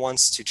ever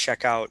wants to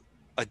check out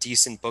a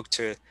decent book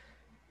to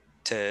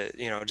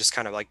just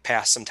kind of like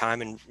pass some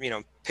time and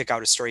pick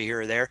out a story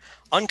here or there,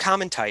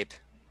 Uncommon Type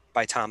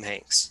by Tom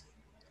Hanks,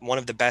 one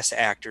of the best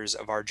actors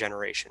of our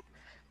generation.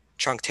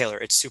 Chunk Taylor,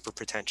 it's super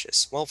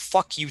pretentious. Well,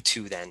 fuck you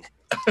too then.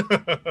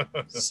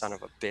 Son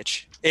of a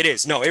bitch. It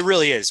is. No, it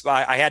really is.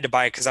 I had to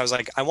buy it because I was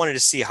like, I wanted to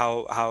see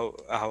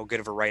how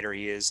good of a writer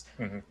he is.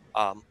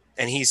 Mm-hmm.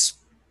 And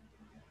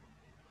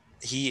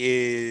he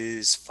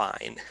is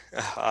fine.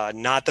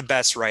 Not the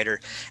best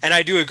writer. And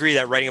I do agree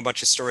that writing a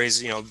bunch of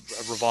stories,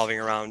 revolving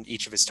around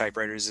each of his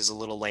typewriters is a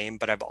little lame,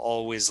 but I've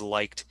always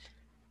liked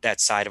that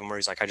side of him where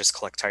he's like, I just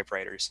collect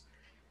typewriters.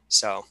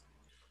 So,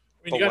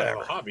 I mean, you gotta have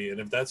a hobby, and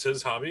if that's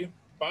his hobby,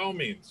 by all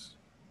means,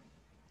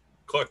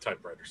 collect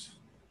typewriters.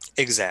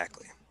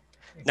 Exactly.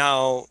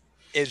 Now,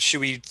 should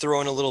we throw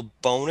in a little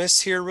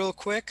bonus here real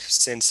quick,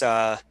 since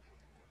I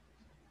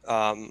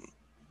want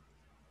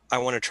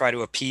to try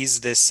to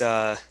appease this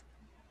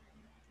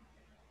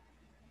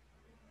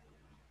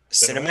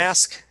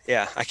Cinemask?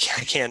 Yeah, I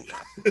can't.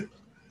 I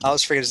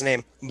always forget his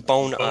name.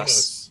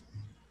 Bonus.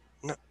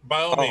 No.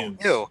 By all means.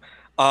 Ew.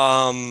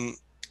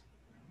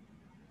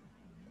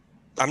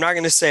 I'm not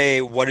going to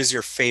say what is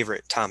your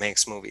favorite Tom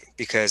Hanks movie,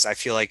 because I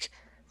feel like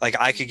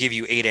I could give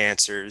you 8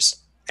 answers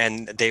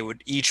and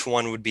each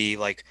one would be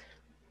like,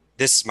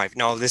 this is my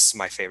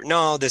favorite.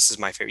 No, this is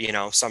my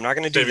favorite, so I'm not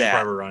going to do Saving that.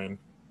 Private Ryan.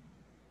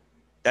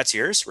 That's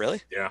yours?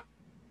 Really? Yeah.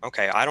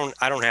 Okay. I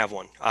don't have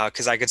one.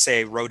 Cause I could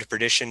say Road to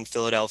Perdition,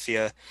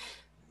 Philadelphia,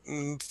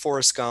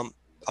 Forrest Gump,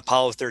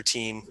 Apollo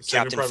 13,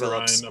 Captain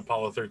Phillips, Ryan,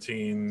 Apollo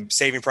 13,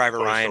 Saving Private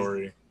Ryan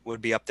Story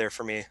would be up there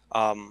for me.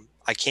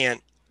 I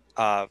can't,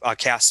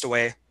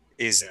 Castaway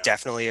is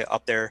definitely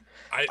up there.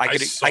 I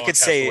could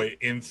say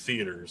in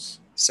theaters.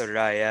 So did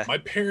I. Yeah. My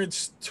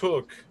parents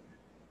took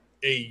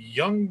a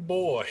young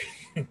boy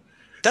to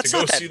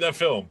go see that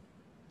film.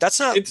 That's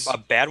not a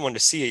bad one to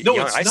see. No,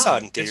 I saw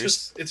it in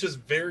theaters. It's just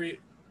very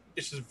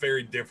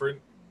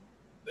different,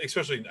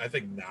 especially I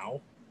think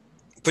now.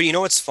 But you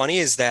know what's funny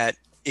is that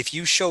if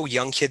you show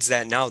young kids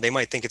that now, they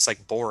might think it's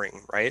like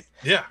boring, right?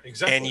 Yeah,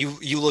 exactly. And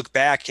you look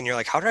back and you're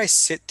like, how did I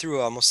sit through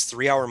an almost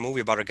 3-hour movie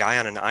about a guy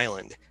on an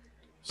island?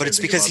 But it's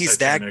because he's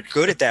Titanic. That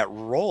good at that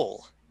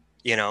role,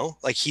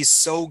 like he's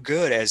so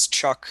good as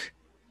Chuck.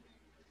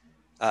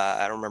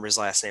 I don't remember his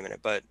last name in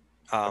it, but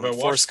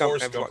Forrest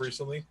Gump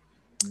recently.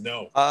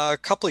 No, a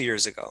couple of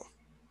years ago.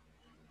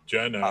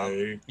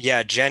 Jenny.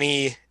 Yeah,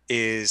 Jenny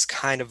is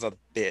kind of a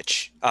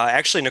bitch.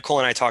 Actually, Nicole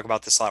and I talk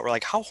about this a lot. We're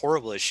like, how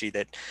horrible is she?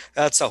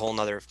 That's a whole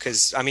nother,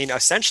 because I mean,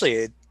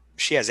 essentially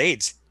she has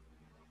AIDS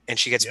and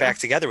she gets back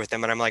together with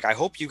him. And I'm like, I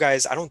hope you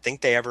guys, I don't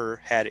think they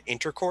ever had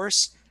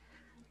intercourse.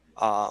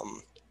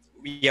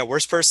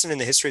 Worst person in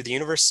the history of the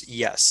universe.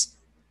 Yes.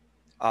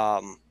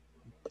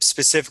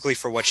 Specifically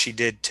for what she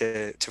did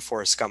to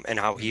Forrest Gump and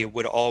how he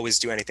would always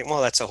do anything.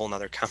 Well, that's a whole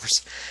nother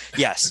conversation.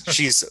 Yes,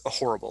 she's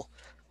horrible.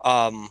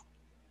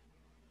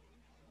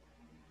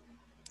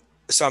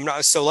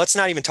 So let's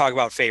not even talk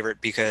about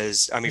favorite,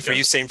 because I mean, for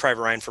you, Saving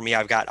Private Ryan, for me,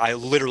 I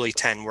literally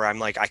 10 where I'm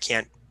like, I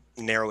can't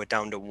narrow it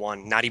down to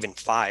 1, not even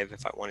 5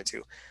 if I wanted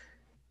to.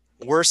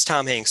 Worst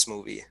Tom Hanks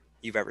movie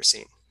you've ever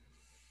seen?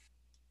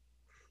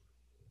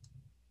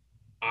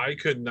 I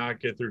could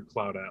not get through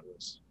Cloud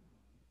Atlas.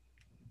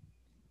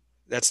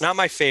 That's not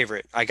my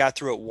favorite. I got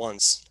through it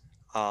once.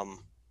 And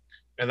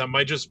that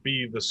might just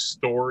be the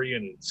story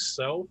in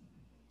itself,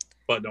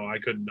 but no, I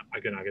could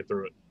not get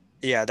through it.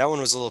 Yeah, that one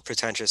was a little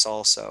pretentious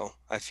also,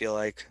 I feel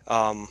like.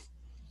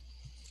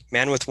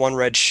 Man with One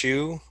Red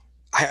Shoe.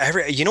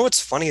 You know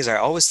what's funny is I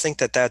always think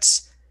that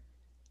that's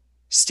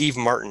Steve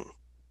Martin.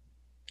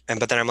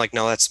 But then I'm like,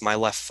 no, that's My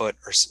Left Foot.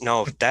 Or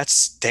no,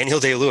 that's Daniel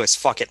Day-Lewis.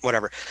 Fuck it,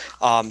 whatever.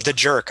 The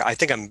Jerk. I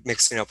think I'm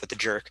mixing up with The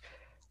Jerk.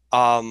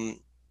 I'm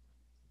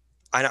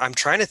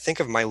trying to think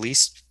of my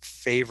least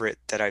favorite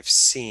that I've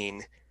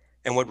seen.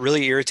 And what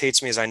really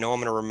irritates me is I know I'm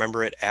going to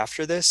remember it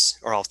after this,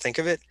 or I'll think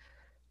of it.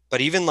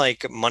 But even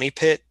like Money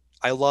Pit,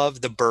 I love.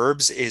 The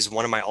Burbs is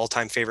one of my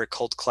all-time favorite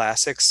cult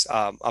classics.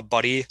 A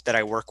buddy that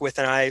I work with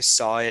and I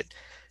saw it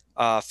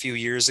a few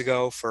years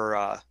ago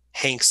for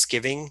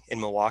Thanksgiving in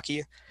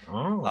Milwaukee.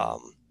 Oh.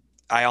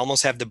 I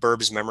almost have The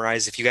Burbs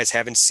memorized. If you guys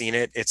haven't seen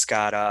it, it's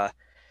got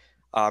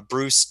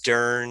Bruce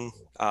Dern.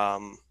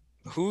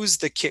 Who's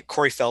the kid?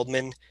 Corey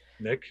Feldman.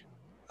 Nick.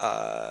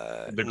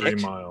 The Nick?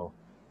 Green Mile.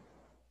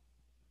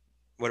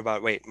 What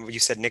about? Wait, you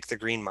said Nick the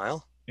Green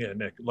Mile? Yeah,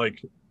 Nick.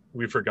 Like,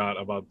 we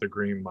forgot about the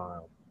Green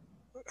Mile.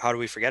 How do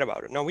we forget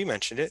about it? No, we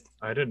mentioned it.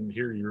 I didn't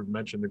hear you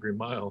mention the Green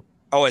Mile.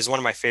 Oh, as one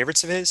of my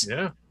favorites of his?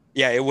 Yeah.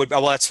 Yeah, it would.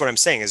 Well, that's what I'm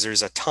saying is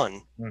there's a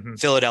ton. Mm-hmm.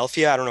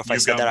 Philadelphia. I don't know if I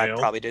said that. Mail? I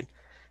probably did.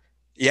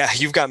 Yeah,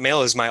 You've Got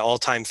Mail is my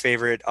all-time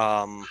favorite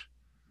rom-com.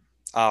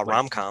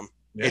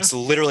 Yeah. It's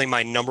literally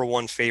my number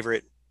one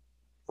favorite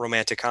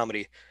romantic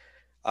comedy.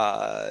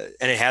 And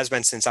it has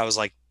been since I was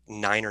like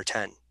 9 or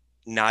 10.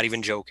 Not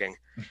even joking.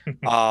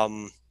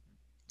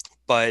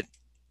 But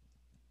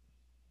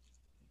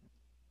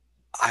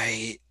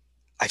I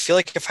feel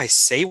like if I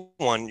say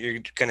one, you're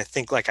gonna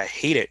think like I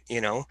hate it,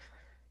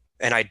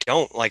 and I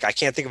don't like. I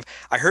can't think of.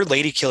 I heard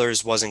Lady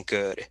Killers wasn't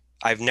good.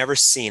 I've never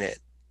seen it.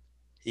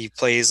 He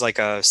plays like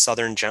a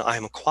Southern gen.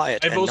 I'm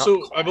quiet I've and not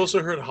also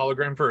quiet. heard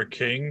Hologram for a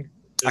King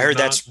I is heard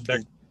not that's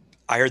that.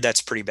 I heard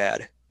that's pretty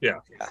bad. Yeah.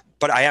 Yeah,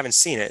 but I haven't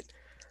seen it.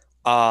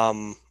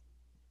 Um,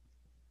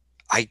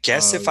 I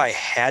guess Uh, if I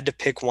had to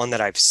pick one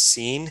that I've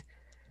seen,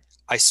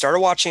 I started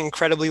watching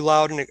Incredibly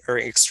Loud or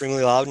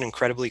Extremely Loud and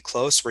Incredibly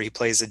Close, where he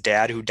plays a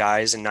dad who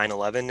dies in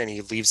 9/11 and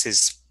he leaves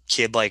his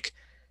kid like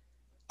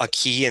a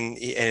key and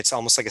it's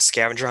almost like a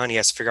scavenger hunt. He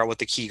has to figure out what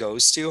the key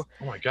goes to.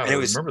 oh my god, And I it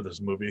was, remember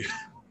this movie.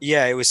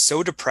 yeah, it was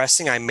so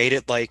depressing. I made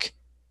it like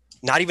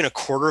not even a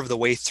quarter of the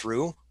way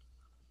through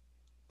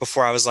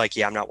before I was like,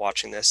 yeah, I'm not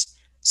watching this.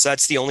 So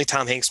that's the only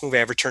Tom Hanks movie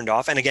I ever turned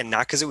off. And again,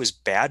 not because it was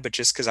bad, but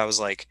just because I was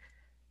like,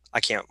 I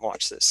can't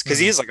watch this because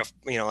he is like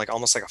a, like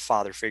almost like a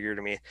father figure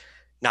to me,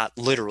 not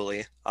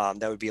literally.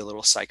 That would be a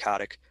little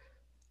psychotic.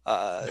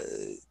 Uh,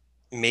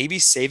 Maybe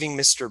Saving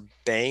Mr.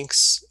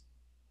 Banks,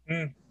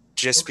 Mm,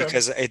 just okay.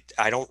 because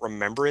I don't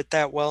remember it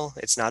that well.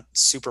 It's not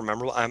super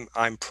memorable.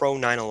 I'm pro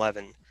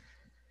 9/11.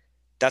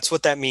 That's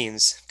what that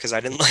means because I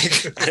didn't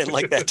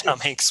like that Tom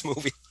Hanks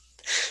movie.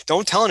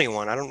 Don't tell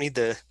anyone. I don't need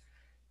the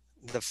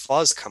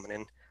fuzz coming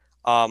in.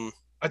 Um,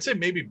 I'd say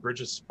maybe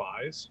Bridge of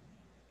Spies.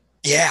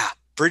 yeah,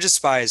 Bridge of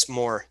Spies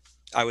more.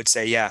 I would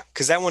say yeah,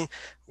 because that one,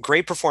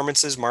 great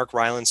performances. Mark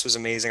Rylance was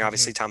amazing.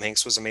 Obviously, Tom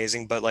Hanks was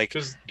amazing. But like,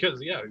 Because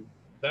yeah,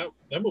 that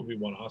movie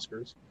won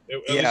Oscars. At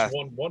least yeah,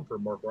 one for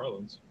Mark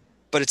Rylance.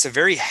 but it's a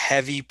very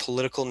heavy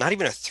political, not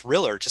even a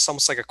thriller, just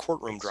almost like a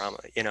courtroom drama.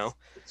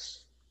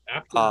 It's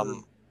after.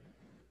 Um,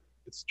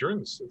 It's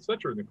during. It's set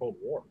during the Cold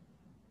War.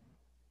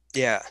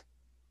 yeah,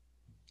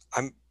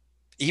 I'm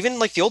even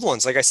like the old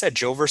ones. Like I said,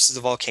 Joe versus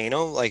the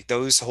Volcano. Like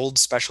those hold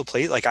special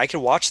place. Like I could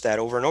watch that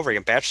over and over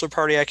again. Bachelor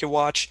Party, I could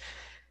watch.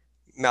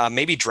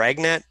 Maybe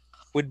Dragnet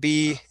would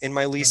be in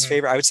my least Mm-hmm.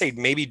 favorite. I would say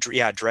maybe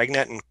yeah,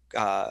 Dragnet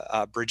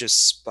and Bridge of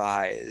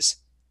Spies.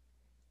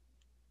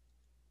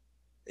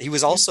 He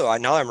was also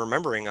now I'm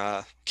remembering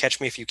Catch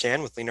Me If You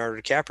Can with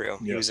Leonardo DiCaprio.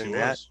 He was Yes, he in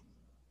that.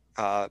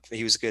 was.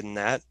 He was good in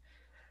that.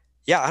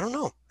 Yeah, I don't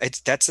know.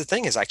 That's the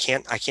thing is I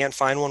can't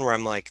find one where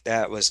I'm like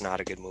that was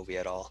not a good movie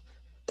at all.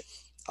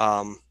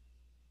 Um,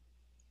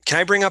 can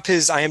I bring up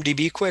his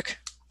IMDb quick?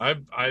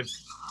 I've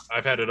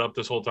had it up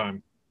this whole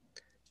time.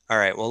 All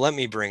right, well let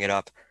me bring it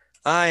up.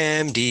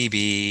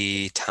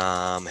 IMDb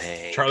Tom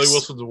Hanks. Charlie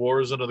Wilson's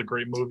War is another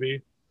great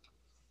movie.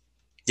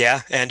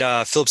 Yeah, and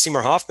Philip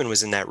Seymour Hoffman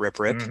was in that Rip.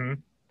 Mm-hmm.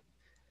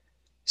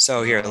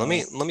 So here, let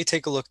me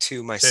take a look to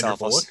Sandra myself.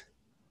 Bullock?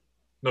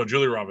 No,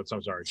 Julie Roberts.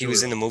 I'm sorry. He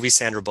was in the movie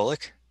Sandra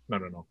Bullock.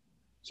 No.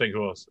 Saying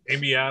who else?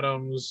 Amy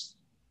Adams.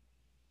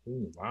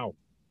 Ooh, wow.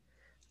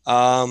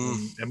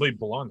 Emily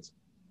Blunt.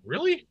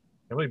 Really?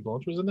 Emily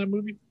Blunt was in that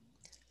movie?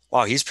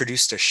 Wow, he's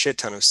produced a shit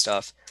ton of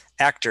stuff.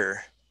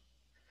 Actor.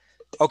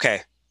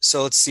 Okay,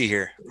 so let's see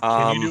here.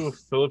 Can you do a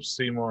Philip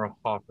Seymour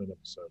Hoffman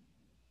episode?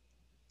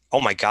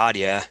 Oh my God,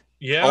 yeah.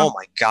 Yeah. Oh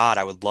my God,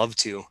 I would love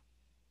to.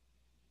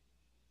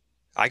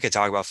 I could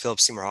talk about Philip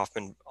Seymour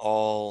Hoffman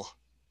all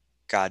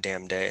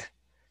goddamn day.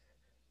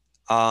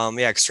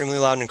 Yeah, Extremely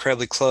Loud and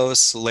Incredibly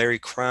Close, Larry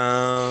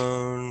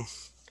Crown.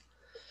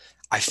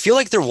 I feel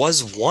like there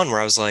was one where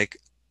I was like,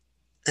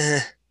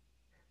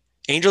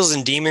 Angels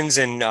and Demons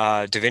and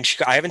Da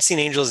Vinci. I haven't seen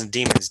Angels and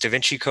Demons. Da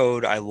Vinci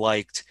Code I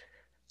liked,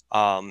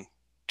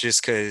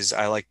 just because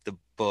I liked the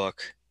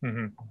book.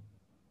 Mm-hmm.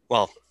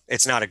 Well,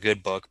 it's not a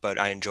good book, but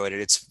I enjoyed it.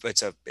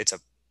 It's a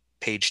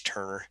page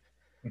turner.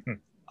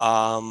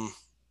 Mm-hmm.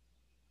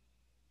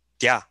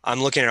 Yeah,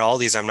 I'm looking at all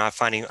these. I'm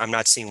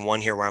not seeing one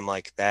here where I'm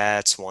like,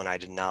 that's one I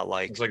did not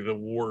like. It's like the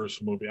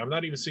worst movie. I'm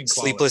not even seeing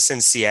Sleepless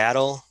in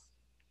Seattle,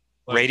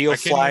 like, Radio I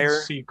can't Flyer.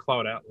 even see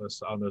Cloud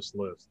Atlas on this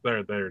list. There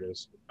it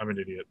is. I'm an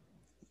idiot.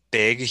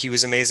 Big, he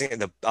was amazing.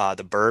 The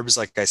Burbs,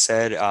 like I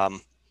said.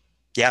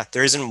 Yeah,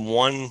 there isn't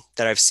one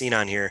that I've seen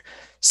on here.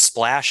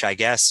 Splash, I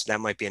guess that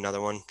might be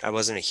another one. I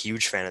wasn't a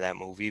huge fan of that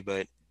movie,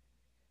 but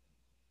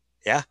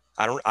yeah,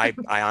 I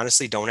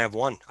honestly don't have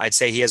one. I'd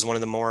say he has one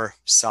of the more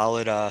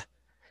solid.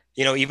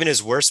 Even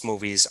his worst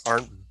movies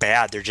aren't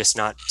bad. They're just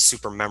not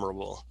super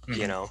memorable.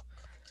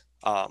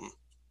 Mm-hmm.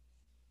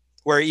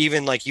 Where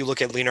even like you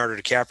look at Leonardo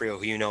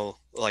DiCaprio, who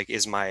like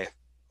is my.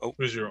 Oh,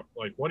 who's your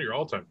like one of your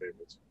all-time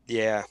favorites?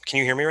 Yeah, can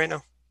you hear me right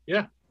now?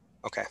 Yeah.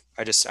 Okay,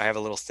 I have a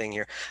little thing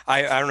here.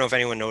 I don't know if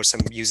anyone noticed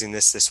I'm using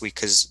this week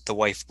because the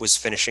wife was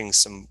finishing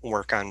some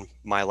work on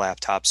my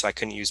laptop, so I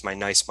couldn't use my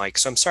nice mic.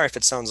 So I'm sorry if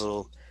it sounds a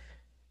little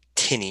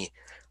tinny.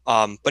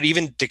 But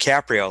even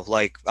DiCaprio,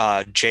 like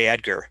J.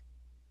 Edgar,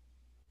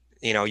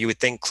 you would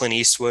think Clint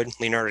Eastwood,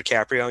 Leonardo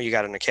DiCaprio, you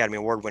got an Academy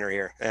Award winner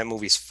here. That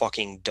movie's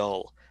fucking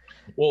dull.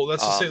 Well,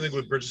 that's the same thing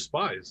with Bridge of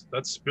Spies.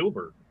 That's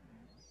Spielberg.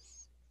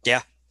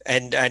 Yeah.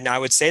 And I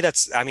would say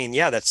that's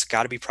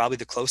got to be probably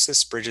the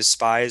closest. Bridge of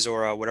Spies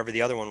or whatever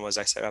the other one was.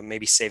 I said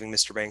maybe Saving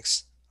Mr.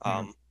 Banks.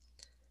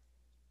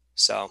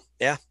 So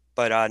yeah,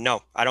 but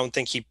no, I don't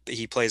think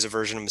he plays a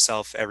version of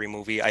himself every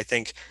movie. I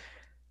think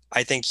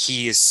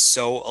he is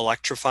so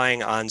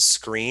electrifying on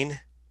screen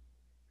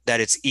that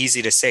it's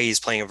easy to say he's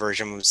playing a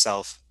version of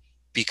himself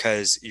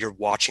because you're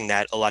watching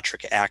that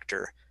electric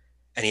actor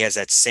and he has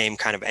that same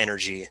kind of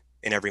energy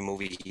in every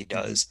movie he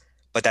does.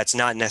 But that's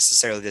not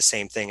necessarily the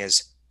same thing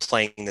as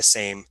playing the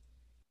same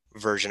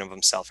version of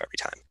himself every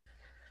time.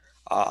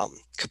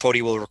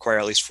 Capote will require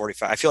at least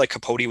 45. I feel like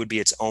Capote would be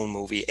its own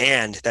movie.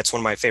 And that's one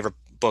of my favorite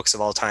books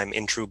of all time,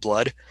 In True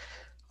Blood,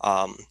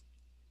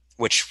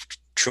 which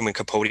Truman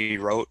Capote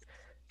wrote,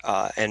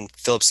 and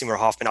Philip Seymour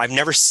Hoffman. I've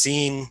never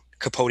seen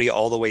Capote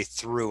all the way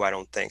through, I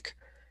don't think.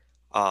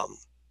 But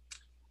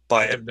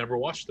I have never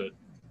watched it.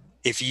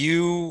 If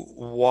you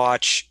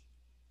watch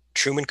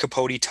Truman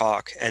Capote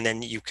talk and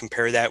then you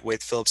compare that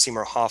with Philip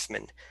Seymour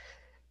Hoffman,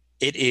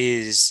 it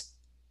is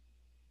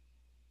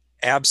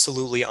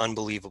absolutely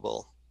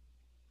unbelievable.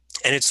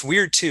 And it's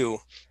weird too.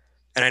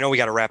 And I know we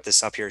got to wrap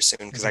this up here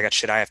soon because I got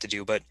shit I have to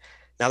do. But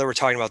now that we're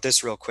talking about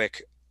this real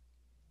quick,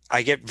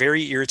 I get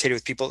very irritated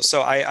with people.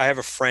 So I have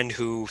a friend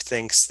who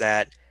thinks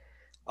that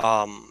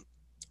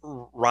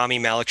Rami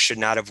Malek should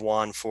not have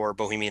won for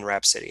Bohemian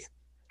Rhapsody.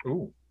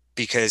 Ooh.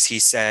 Because he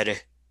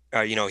said,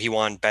 he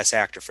won Best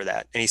Actor for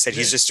that. And he said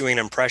he's just doing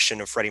an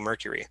impression of Freddie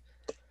Mercury.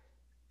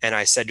 And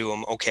I said to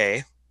him,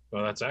 okay.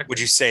 Well, that's acting. Would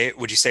you say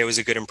it was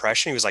a good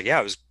impression? He was like, yeah,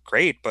 it was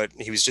great, but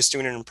he was just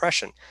doing an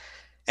impression.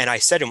 And I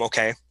said to him,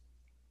 okay,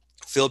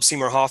 Philip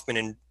Seymour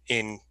Hoffman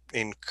in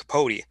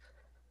Capote,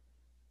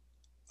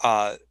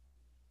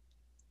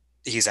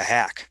 he's a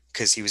hack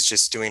because he was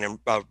just doing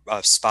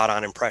a spot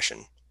on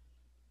impression.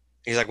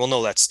 He's like, well,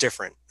 no, that's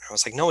different. I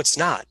was like, no, it's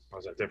not.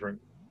 How's that different?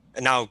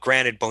 And now,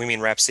 granted,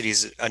 Bohemian Rhapsody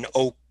is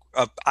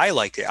I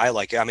like it.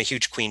 I'm a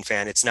huge Queen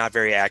fan. It's not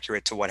very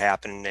accurate to what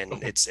happened,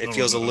 and it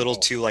feels a little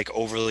too like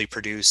overly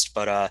produced.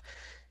 But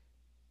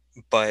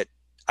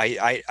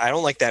I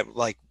don't like that.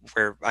 Like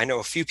where I know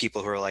a few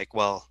people who are like,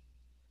 well,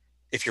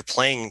 if you're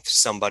playing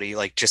somebody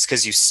like just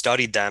because you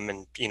studied them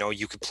and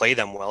you could play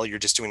them well, you're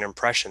just doing an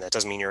impression. That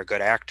doesn't mean you're a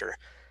good actor.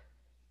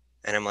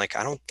 And I'm like,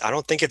 I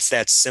don't think it's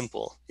that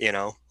simple.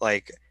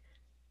 Like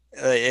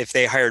if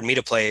they hired me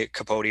to play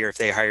Capote or if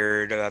they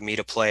hired me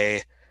to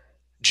play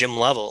Jim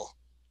Lovell,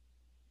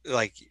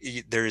 like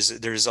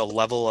there's a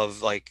level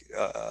of like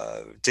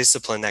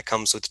discipline that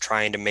comes with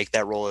trying to make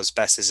that role as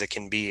best as it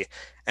can be.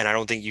 And I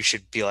don't think you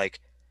should be like,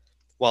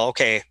 well,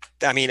 okay.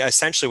 I mean,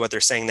 essentially what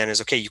they're saying then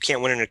is, okay, you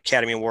can't win an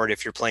Academy Award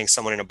if you're playing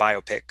someone in a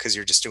biopic because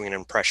you're just doing an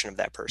impression of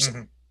that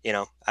person.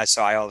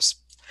 So I always,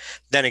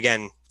 then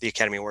again, the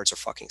Academy Awards are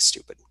fucking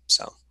stupid.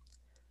 So.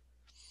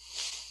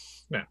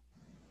 Yeah.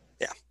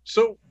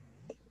 So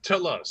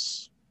tell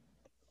us,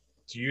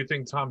 do you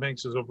think Tom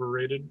Hanks is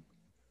overrated?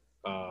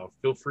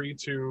 Feel free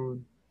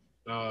to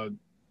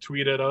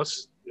tweet at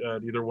us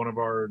at either one of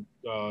our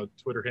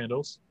Twitter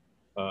handles,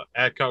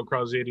 at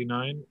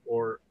KyleCrosby89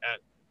 or at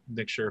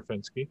Nick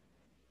Sherafensky.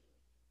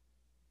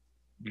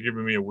 You're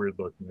giving me a weird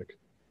look, Nick.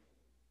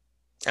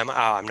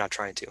 I'm not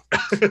trying to.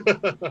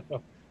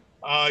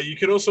 You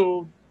can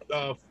also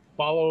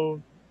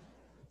follow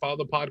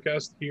the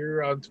podcast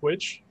here on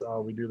Twitch.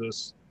 We do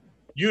this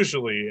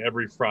usually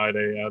every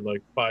Friday at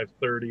like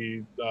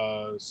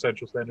 5:30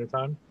 Central Standard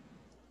Time.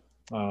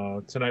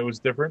 Tonight was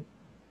different,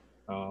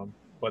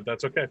 but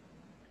that's okay.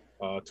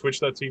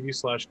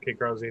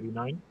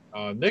 Twitch.tv/KCrowds89.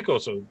 Nick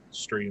also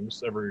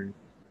streams every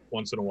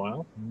once in a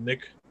while.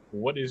 Nick,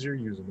 what is your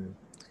username?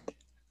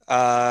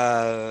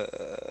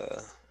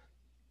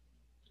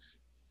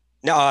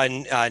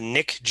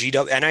 Nick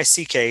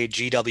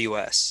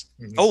NICKGWS.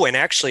 Oh, and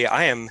actually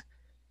I am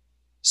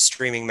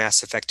streaming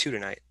Mass Effect 2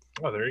 tonight.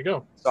 Oh, there you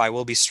go. So I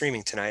will be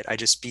streaming tonight. I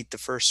just beat the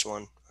first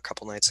one a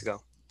couple nights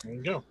ago. There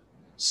you go.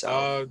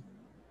 So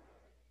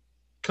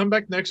come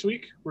back next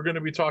week. We're going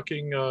to be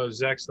talking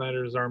Zack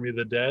Snyder's Army of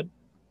the Dead.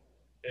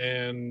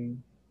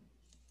 And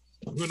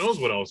who knows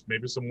what else?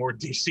 Maybe some more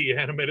DC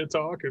animated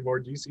talk and more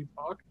DC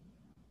talk.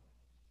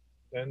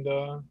 And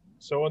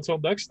so until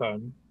next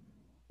time,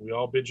 we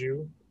all bid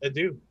you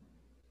adieu.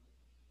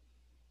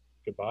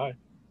 Goodbye.